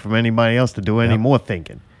away from anybody else to do any more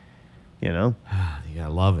thinking. You know? You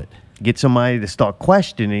gotta love it. Get somebody to start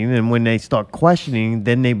questioning, and when they start questioning,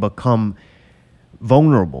 then they become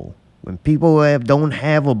vulnerable. When people don't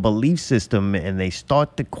have a belief system and they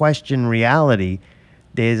start to question reality,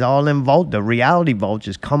 there's all involved. The reality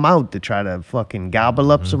vultures come out to try to fucking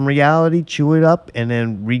gobble up some reality, chew it up, and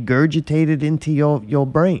then regurgitate it into your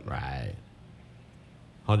brain. Right.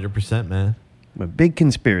 100%, man. A big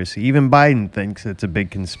conspiracy. Even Biden thinks it's a big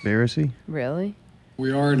conspiracy. Really?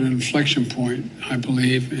 We are at an inflection point, I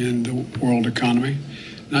believe, in the world economy.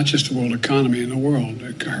 Not just the world economy, in the world.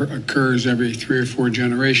 It occurs every 3 or 4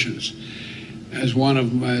 generations. As one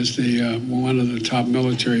of the top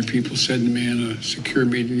military people said to me in a secure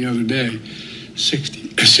meeting the other day,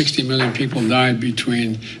 60 million people died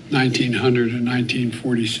between 1900 and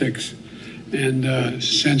 1946. And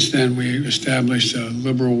since then, we established a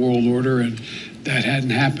liberal world order, and that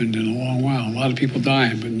hadn't happened in a long while. A lot of people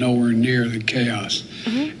dying, but nowhere near the chaos.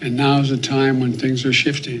 Mm-hmm. And now is the time when things are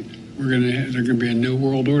shifting. There's going to be a new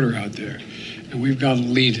world order out there, and we've got to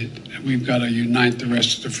lead it. We've got to unite the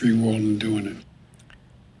rest of the free world in doing it.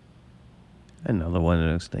 Another one of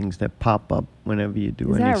those things that pop up whenever you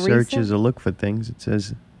do Is any that searches recent? or look for things. It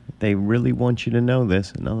says they really want you to know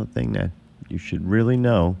this. Another thing that you should really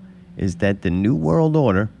know is that the New World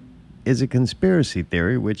Order is a conspiracy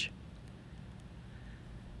theory, which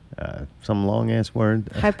some long-ass word.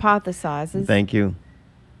 Hypothesizes. Thank you.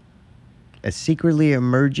 A secretly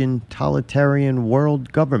emerging totalitarian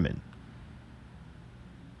world government.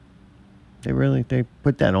 They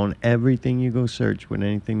put that on everything you go search with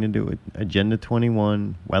anything to do with Agenda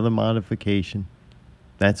 21, weather modification.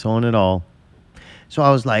 That's on it all. So I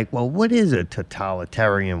was like, well, what is a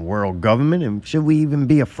totalitarian world government, and should we even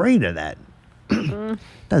be afraid of that?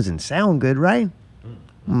 Doesn't sound good, right?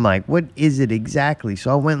 I'm like, what is it exactly?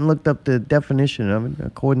 So I went and looked up the definition of it.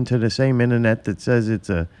 According to the same internet that says it's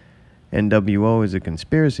a NWO is a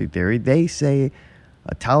conspiracy theory, they say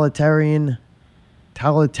a totalitarianism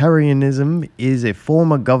is a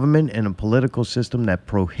form of government and a political system that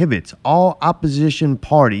prohibits all opposition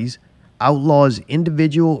parties, outlaws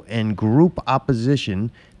individual and group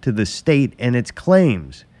opposition to the state and its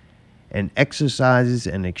claims, and exercises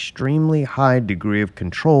an extremely high degree of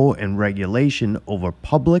control and regulation over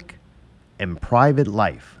public and private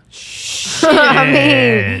life. I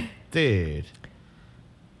mean, dude.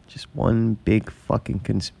 Just one big fucking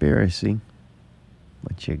conspiracy.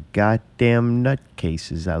 Bunch of goddamn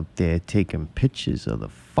nutcases out there taking pictures of the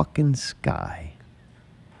fucking sky.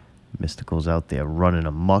 Mystical's out there running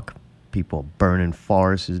amok. People burning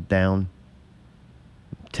forests down.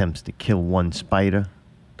 Attempts to kill one spider.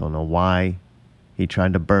 Don't know why he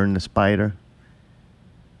tried to burn the spider.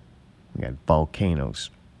 We got volcanoes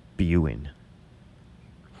spewing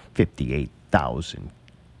 58,000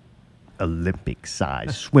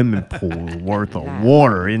 Olympic-sized swimming pool worth of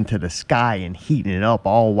water into the sky and heating it up,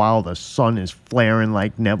 all while the sun is flaring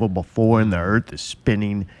like never before and the earth is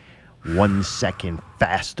spinning 1 second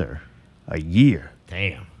faster a year.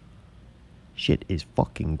 Damn. Shit is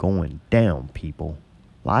fucking going down, people.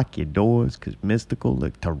 Lock your doors, because Mystical,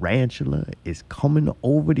 the tarantula, is coming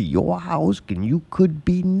over to your house, and you could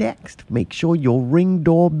be next. Make sure your Ring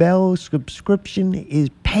doorbell subscription is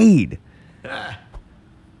paid.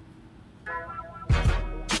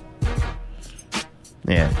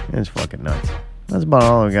 Yeah, it's fucking nuts. That's about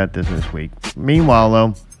all I got this week. Meanwhile,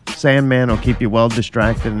 though, Sandman will keep you well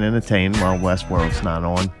distracted and entertained while Westworld's not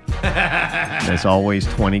on. There's always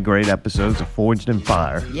 20 great episodes of Forged in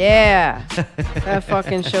Fire. yeah. That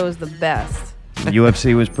fucking show's the best.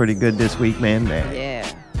 UFC was pretty good this week, man. Yeah.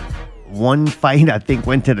 One fight, I think,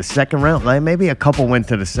 went to the second round. Like, maybe a couple went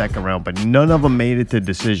to the second round, but none of them made it to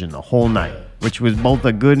decision the whole night, which was both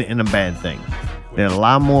a good and a bad thing. They had a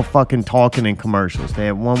lot more fucking talking in commercials. They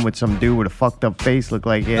had one with some dude with a fucked up face, looked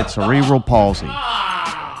like he had cerebral palsy.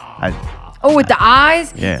 With the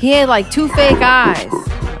eyes? Yeah. He had like 2 fake eyes.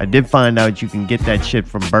 I did find out you can get that shit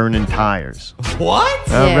from burning tires. What?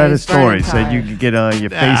 I Yeah, read a he's story. burning Said you tires. could get your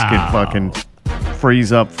face could fucking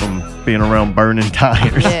freeze up from being around burning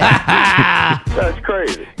tires. Yeah. That's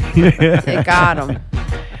crazy. It got him.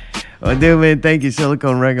 Well, dude, man, thank you,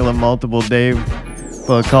 Silicone Regular Multiple Dave,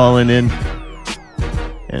 for calling in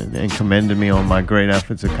and commending me on my great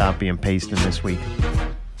efforts of copy and pasting this week.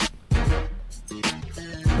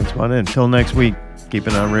 That's about it. Until next week, keep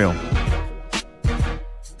it on real.